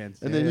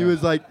underpants. And then he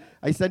was like,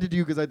 I sent it to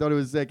you because I thought it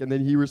was sick. And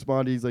then he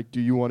responded, he's like,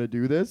 do you want to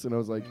do this? And I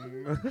was like,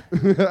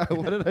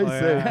 what did I Oh,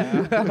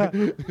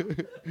 say?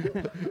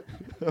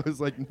 I was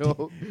like,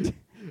 no.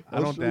 I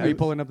don't show Are you you-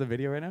 pulling up the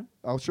video right now?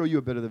 I'll show you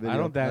a bit of the video. I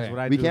don't dance, Okay. but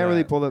I we do can't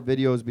really that. pull up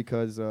videos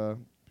because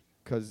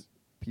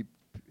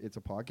it's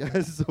a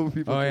podcast, so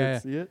people Oh, can't yeah.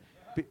 see it.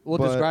 We'll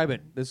But- describe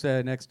it. This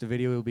next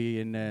video will be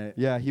in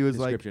Yeah, he was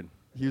description.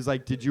 He was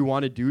like, "Did you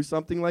want to do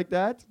something like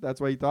that?"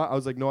 That's what he thought. I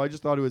was like, "No, I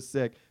just thought it was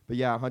sick." But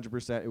yeah,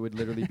 100%, it would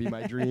literally be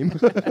my dream.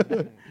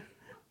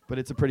 But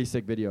it's a pretty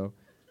sick video.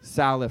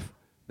 Salif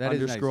That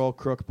is nice. _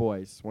 Crook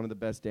Boys, one of the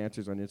best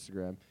dancers on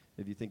Instagram.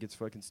 If you think it's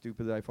fucking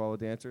stupid that I follow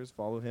dancers,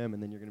 follow him,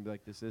 and then you're gonna be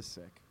like, "This is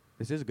sick."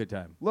 This is a good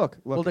time. Look,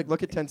 Well, the-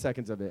 look at 10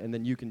 seconds of it, and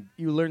then you can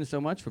You learn so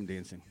much from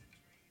dancing,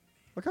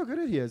 look how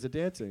good he is at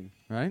dancing.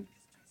 right?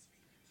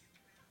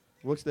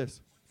 What's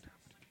this?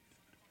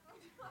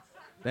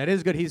 That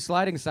is good. He's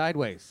sliding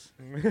sideways.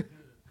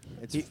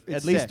 It's,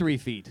 At least 3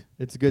 feet.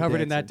 It's good.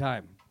 Covered in dancing. that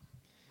time.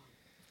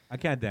 I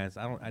can't dance.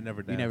 I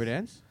never dance. You never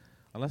dance?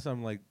 Unless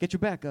I'm like. Get your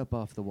back up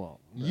off the wall.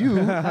 You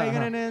How you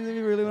gonna dance if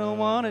you really don't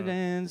want to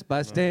dance?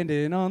 By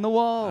standing on the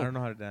wall. I don't know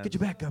how to dance. Get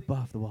your back up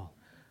off the wall.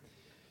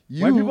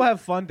 Why people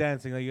have fun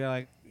dancing? Like you're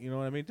like, you know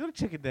what I mean? Do the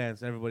chicken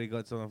dance. Everybody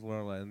goes on the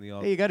floor like, and they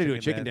all. Hey, you got to do a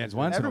chicken dance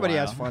once. Everybody in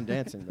a has while. fun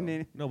dancing.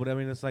 Though. No, but I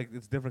mean, it's like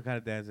it's different kind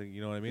of dancing.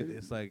 You know what I mean?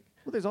 It's like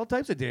Well, there's all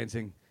types of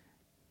dancing.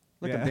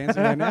 Look, Yeah. I'm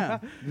dancing right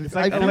now. it's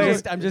like And Elaine-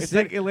 I'm just it's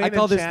like sitting- Elaine I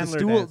call and this Chandler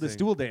the dancing.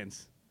 stool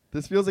dance,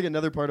 This feels like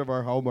another part of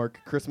our Hallmark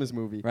Christmas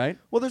movie. right?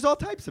 Well, there's all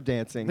types of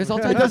dancing. There's all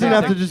It types of doesn't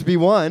have to dancing. just be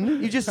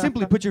one. You just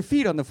simply put your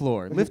feet on the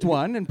floor, lift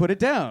one, and put it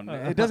down.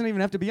 It doesn't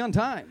even have to be on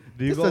time.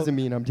 do you This go? doesn't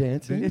mean I'm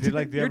dancing. do you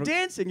like? Do you You're ever-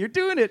 dancing. You're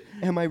doing it.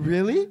 Am I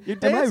really? You're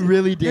Am I dancing.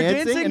 really You're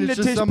dancing? dancing And it's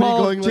to just somebody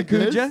Paul going like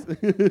Chakuja.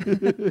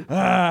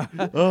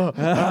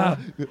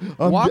 this.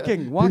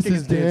 Walking This is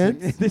is dancing.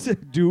 dance. This is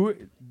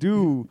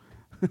do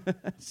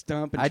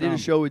stomp and I did a tromp.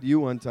 show with you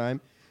one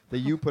time that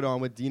you put on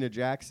with Dina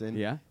Jackson.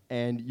 Yeah.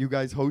 And you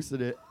guys hosted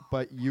it,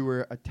 but you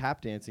were a tap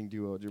dancing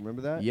duo. Do you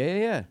remember that?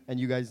 Yeah. And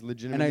you guys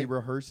legitimately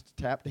rehearsed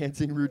tap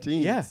dancing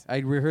routines. Yeah, I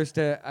rehearsed.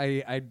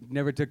 I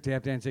never took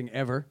tap dancing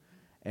ever.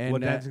 And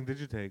What dancing did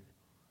you take?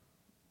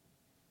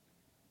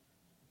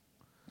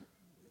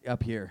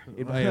 up here.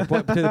 I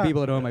point to the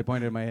people at home. I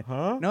pointed at my head.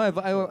 Huh? No,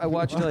 I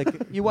watched like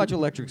you watch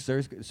Electric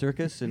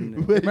Circus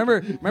and Wait.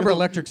 remember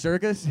Electric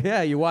Circus?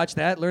 Yeah, you watch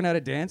that, learn how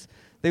to dance.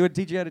 They would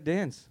teach you how to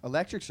dance.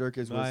 Electric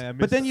Circus was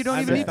But then you don't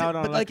I even need missed to. out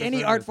on But like Electric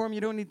any art Circus. form,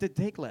 you don't need to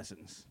take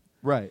lessons.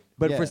 right.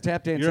 But yeah. for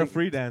tap dancing, You're a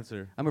free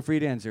dancer. I'm a free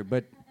dancer.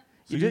 But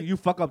So ju- you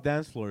fuck up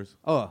dance floors.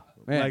 oh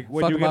man, Like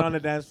when fuck you 'em get up. on the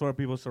dance floor,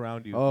 people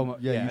surround you. Oh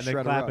Yeah, you and they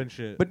shred clap up. and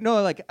shit. But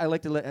no, like I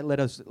like to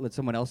let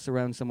someone else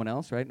surround someone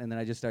else, right? And then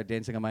I just start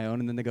dancing on my own,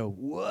 and then they go,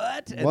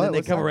 "What?" And What? then they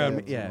What's come that around.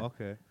 dance? Yeah.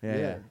 Okay. Yeah,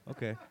 yeah.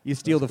 Okay. You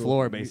steal the That's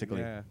floor, cool.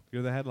 basically. Yeah.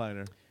 You're the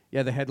headliner.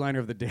 Yeah, the headliner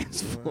of the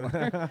dance floor.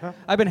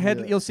 I've been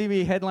Yeah. You'll see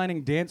me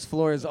headlining dance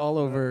floors all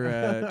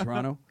over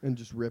Toronto. And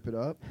just rip it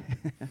up.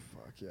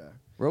 Fuck yeah.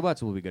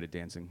 Robots will be good at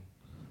dancing,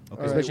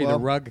 Okay. especially well,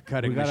 the rug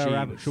cutting We gotta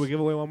wrap. machines. Should we give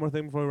away one more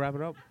thing before we wrap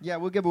it up? Yeah,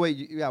 we'll give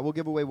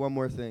away one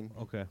more thing.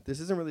 Okay. This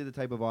isn't really the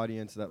type of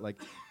audience that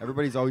like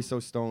everybody's always so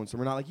stoned. So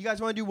we're not like, you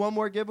guys want to do one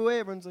more giveaway?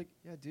 Everyone's like,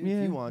 yeah, dude, Yeah,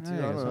 if you want to. I I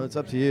guess don't know. so. It's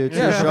up to you. It's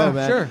Yeah, your show,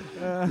 man. sure.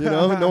 You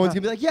know, no one's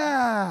gonna be like,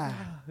 yeah.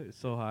 It's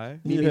so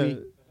high. Me, me, Yeah.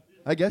 me.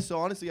 I guess so.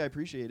 Honestly, I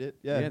appreciate it.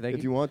 Yeah, Yeah, thank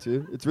if you. you want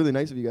to. It's really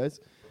nice of you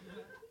guys.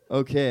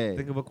 Okay.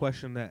 Think of a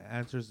question that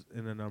answers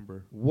in a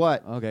number.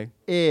 What Okay.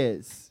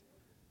 is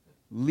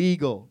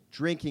legal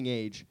drinking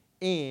age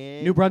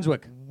in New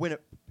Brunswick.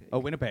 Winnipeg? Oh,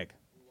 Winnipeg.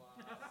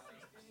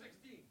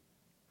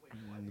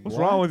 What's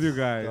wrong with you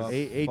guys? The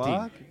 18.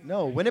 fuck?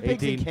 No,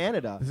 Winnipeg's 18. in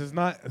Canada. This is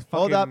not.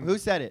 Hold up. fucking- Who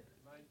said it?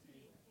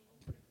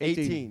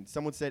 18. 18.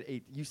 Someone said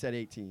 8. You said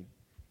 18.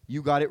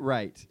 You got it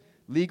right.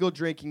 Legal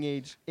drinking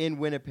age in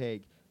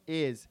Winnipeg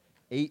is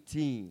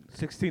 18.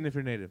 16 if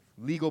you're native.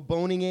 Legal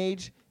boning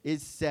age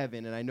is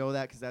 7. And I know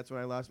that because that's when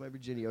I lost my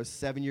virginity. I was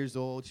 7 years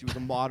old. She was a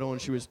model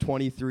and she was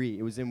 23.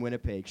 It was in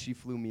Winnipeg. She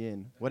flew me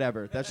in.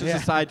 Whatever. That's just Yeah.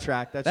 a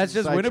sidetrack. That's Just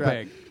a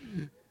sidetrack.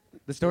 Winnipeg.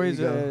 The story is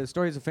There you go.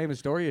 story is a famous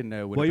story in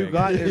Winnipeg. What you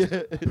got is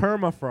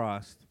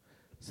permafrost,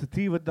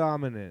 sativa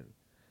dominant.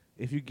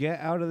 If you get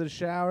out of the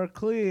shower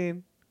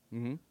clean,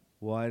 Mhm.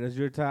 why does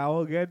your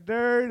towel get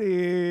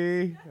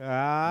dirty?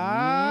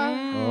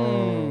 Ah.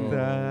 Oh.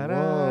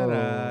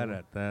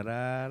 Because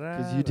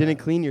Because you didn't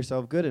clean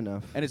yourself good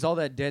enough. And it's all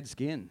that dead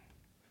skin.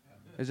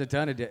 There's a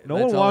ton of dead. No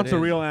one wants a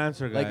real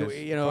answer, guys. Like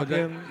you know,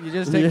 Fucking you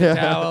just take Yeah. the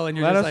towel and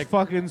you're let just us like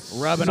fucking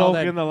rubbing soak all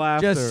that, in the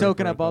laughter. just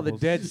soaking for a up all the couple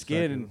dead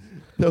skin. And seconds.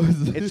 That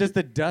was it's just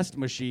a dust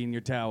machine.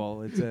 Your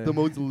towel. It's a, the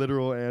most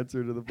literal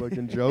answer to the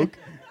fucking joke.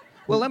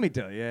 well, let me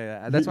tell you.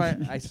 Yeah, that's why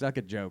I suck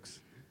at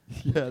jokes.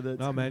 Yeah, that's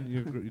No, man,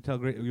 you tell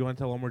great. You want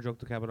to tell one more joke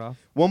to cap it off?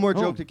 one more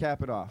Oh. joke to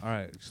cap it off. All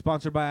right.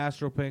 Sponsored by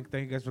Astro Pink.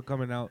 Thank you guys for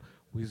coming out.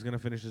 He's gonna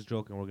finish this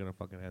joke and we're gonna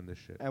fucking end this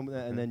shit. And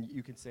then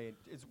you can say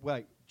it's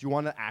wait. Do you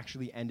want to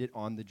actually end it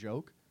on the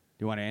joke?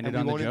 Do you want to end And it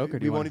on we the won't joke, even, or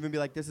do we you won't want? even be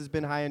like, "This has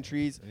been High on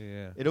Trees."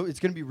 Yeah. It's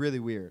gonna be really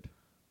weird.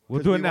 We'll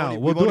 'Cause do we it now.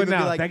 won't- we We'll won't do it even be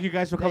now. like, Thank you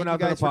guys for coming Thank out you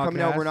to guys the for podcast.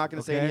 coming out. We're not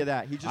gonna say any okay? of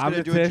that. He's just I'm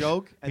gonna the do a Tish,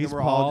 joke, and he's then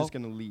we're all Paul. just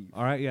gonna leave.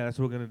 All right. Yeah, that's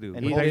what we're gonna do.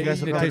 And He hopefully Thank you guys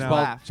he for you takes coming guys Paul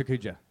out. laugh.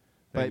 Chakuja.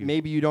 but you.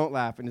 maybe you don't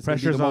laugh, and it's going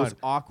to be Pressure's the on. most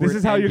awkward. This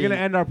is how you're ending going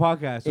to end our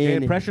podcast. Okay?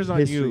 in Pressure's on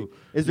history. you.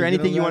 Is there You're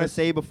anything gonna you let want to us-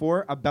 say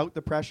before about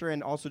the pressure,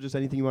 and also just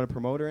anything you want to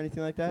promote or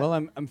anything like that? Well,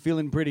 I'm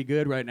feeling pretty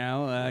good right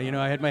now. You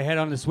know, I had my head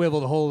on the swivel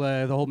the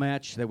whole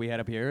match that we had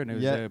up here, and it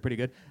was Yeah. pretty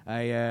good.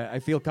 I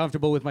feel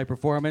comfortable with my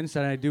performance,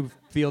 and I do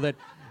feel that.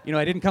 You know,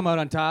 I didn't come out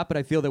on top, but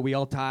I feel that we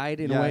all tied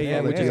in Yeah, a way, I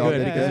feel which like is we all good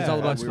did because good. it's all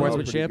Yeah, about we were all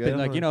pretty sportsmanship, good. and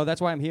like you know,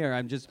 that's why I'm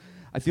here.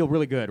 I feel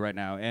really good right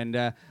now, and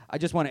I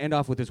just want to end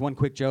off with this one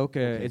quick joke.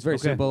 It's very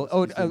Okay. simple.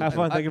 Oh, Have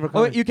fun. Thank you for Oh,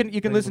 coming. you can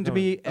Thank you listen for to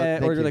me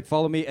thank or you. like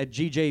follow me at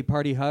GJ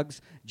Party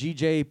Hugs,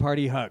 GJ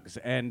Party Hugs,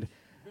 and.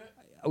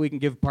 We can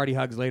give party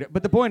hugs later,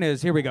 but the point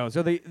is, here we go.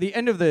 So the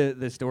end of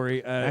the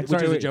story, which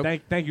Sorry, is a wait, joke.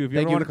 Thank you. If you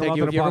Thank ever you. want to come Thank out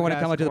you. to If the you ever want to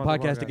podcast, come out to the come on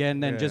podcast again,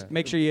 then Yeah. just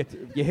make sure you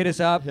hit us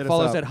up. Hit us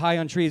Follow us up. at High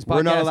on Trees podcast.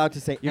 We're not allowed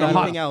to say You know,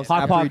 anything hot- else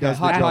hot after he podcast. does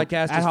the Hot joke. podcast.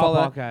 At Just Hot follow.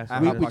 Podcast.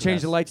 At We, Hot we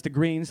changed the Podcast. lights to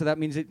green, so that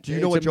means it. Do you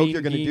know it's what a joke mean,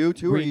 you're going to mean do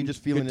too, or are you green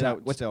just feeling good it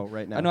time. out still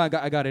right now? I know I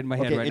got it in my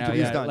head Okay, right now.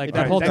 interview's Yeah. done. Like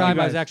Interview's that whole done. time Thank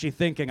I you was guys. actually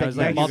thinking. I was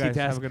Thank like you guys.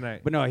 Have a multitasking. good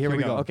night. But no, here we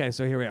we go. go. Okay,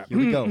 so here we are. Here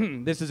we go.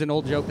 This is an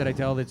old joke that I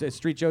tell. It's a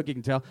street joke. You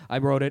can tell. I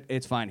wrote it.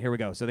 It's fine. Here we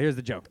go. So here's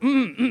the joke.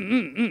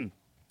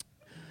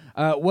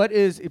 What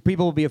is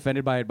people will be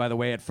offended by it, by the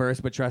way, at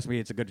first, but trust me,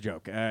 it's a good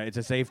joke. It's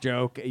a safe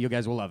joke. You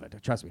guys will love it.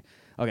 Trust me.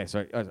 Okay,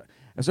 so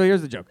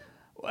here's the joke.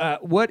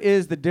 What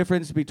is the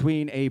difference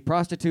between a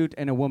prostitute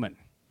and a woman?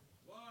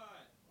 What?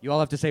 You all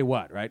have to say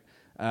what, right?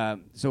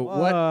 So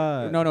what?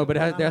 No, but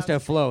there has to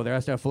have flow. There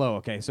has to have flow.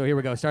 Okay, so here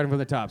we go. Starting from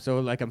the top. So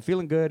like I'm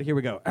feeling good. Here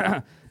we go.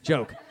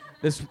 Joke.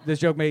 This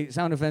joke may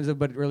sound offensive,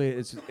 but really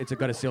it's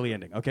got a silly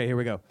ending. Okay, here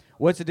we go.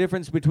 What's the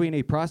difference between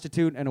a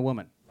prostitute and a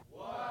woman?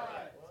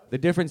 The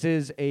difference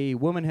is a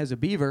woman has a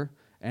beaver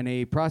and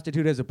a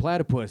prostitute has a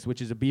platypus,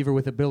 which is a beaver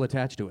with a bill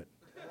attached to it.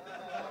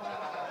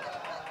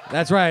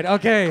 That's right.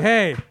 Okay,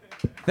 hey.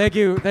 Thank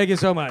you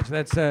so much.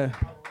 That's an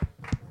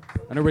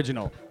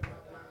original.